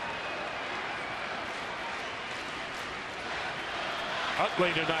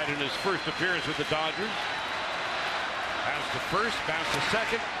 Utley tonight in his first appearance with the Dodgers. Bounce to first, bounce to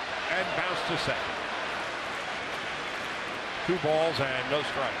second, and bounce to second. 2 balls and no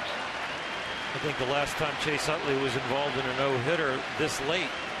strikes. I think the last time Chase Utley was involved in a no-hitter this late,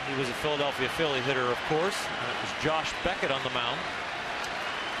 he was a Philadelphia Philly hitter, of course. And it was Josh Beckett on the mound.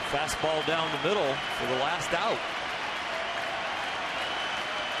 Fastball down the middle for the last out.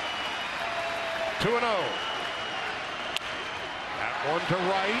 2-0. That one to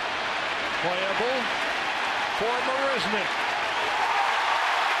right. Playable for Marisnik.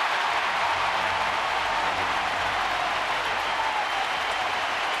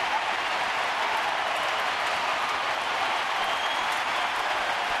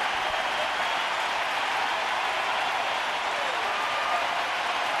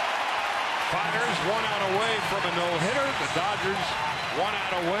 Fires 1 out away from a no-hitter. The Dodgers 1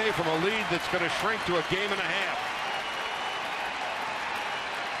 out away from a lead that's going to shrink to a game and a half.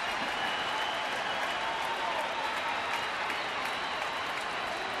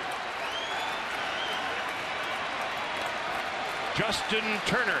 Justin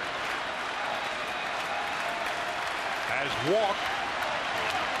Turner has walked,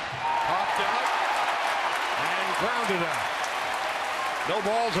 popped out, and grounded out. No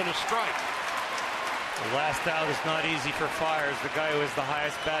balls and a strike. The last out is not easy for Fires, the guy who has the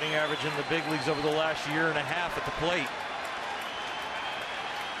highest batting average in the big leagues over the last year and a half at the plate.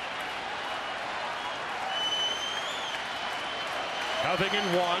 Nothing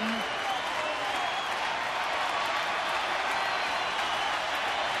in 1.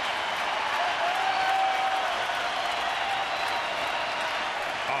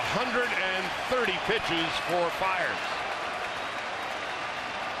 .130 pitches for Fires.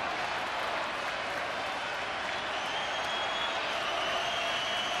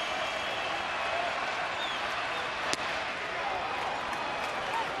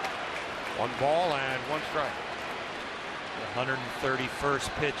 One ball and 1 strike. The 131st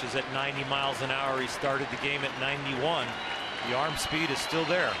pitch is at 90 miles an hour. He started the game at 91. The arm speed is still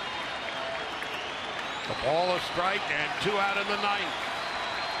there. The ball, a strike, and 2 out in the 9th.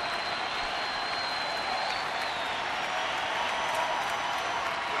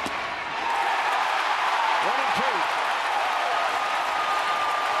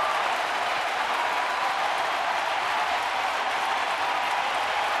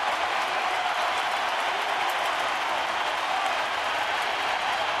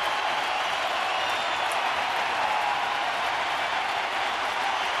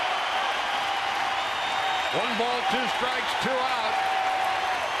 One ball, 2 strikes, 2 out.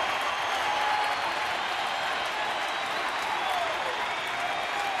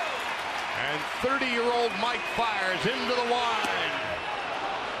 And 30-year-old Mike Fires into the line.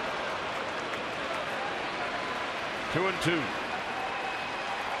 2-2.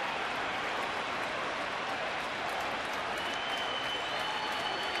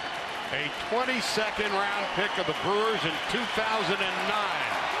 A 22nd round pick of the Brewers in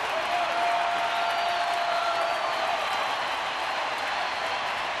 2009.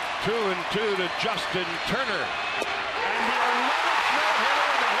 2-2 to Justin Turner. And the 11th no-hitter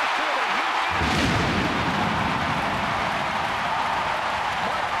in the history of the Yankees.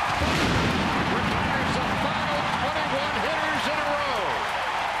 Mark retires the final 21 hitters in a row.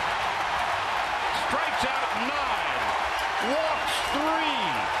 Strikes out 9. Walks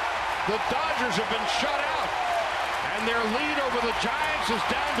 3. The Dodgers have been shut out. And their lead over the Giants is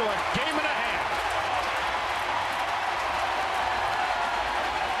down to a game and a half.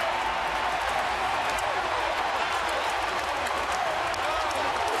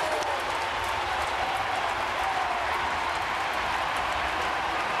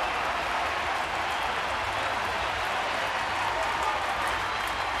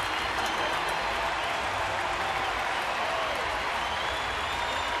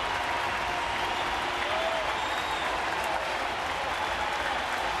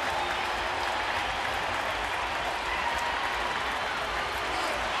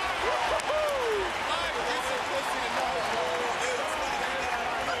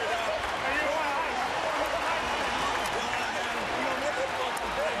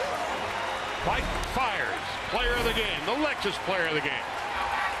 Mike Fiers, player of the game, the Lexus player of the game.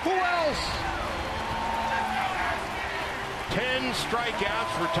 Who else? 10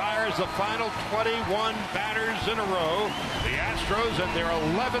 strikeouts, retires the final 21 batters in a row. The Astros and their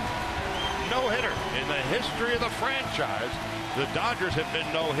 11th no-hitter in the history of the franchise. The Dodgers have been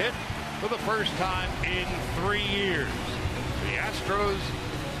no-hit for the first time in 3 years. The Astros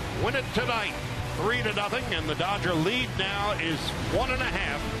win it tonight, 3-0, and the Dodger lead now is 1.5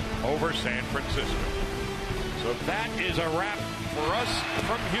 over San Francisco. So that is a wrap for us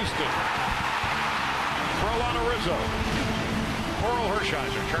from Houston. For Alana Rizzo, Coral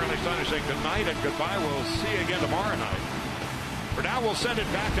Hershiser, Charlie Steiner saying good night and goodbye. We'll see you again tomorrow night. For now, we'll send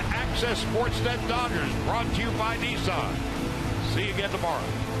it back to Access Sportsnet Dodgers, brought to you by Nissan. See you again tomorrow.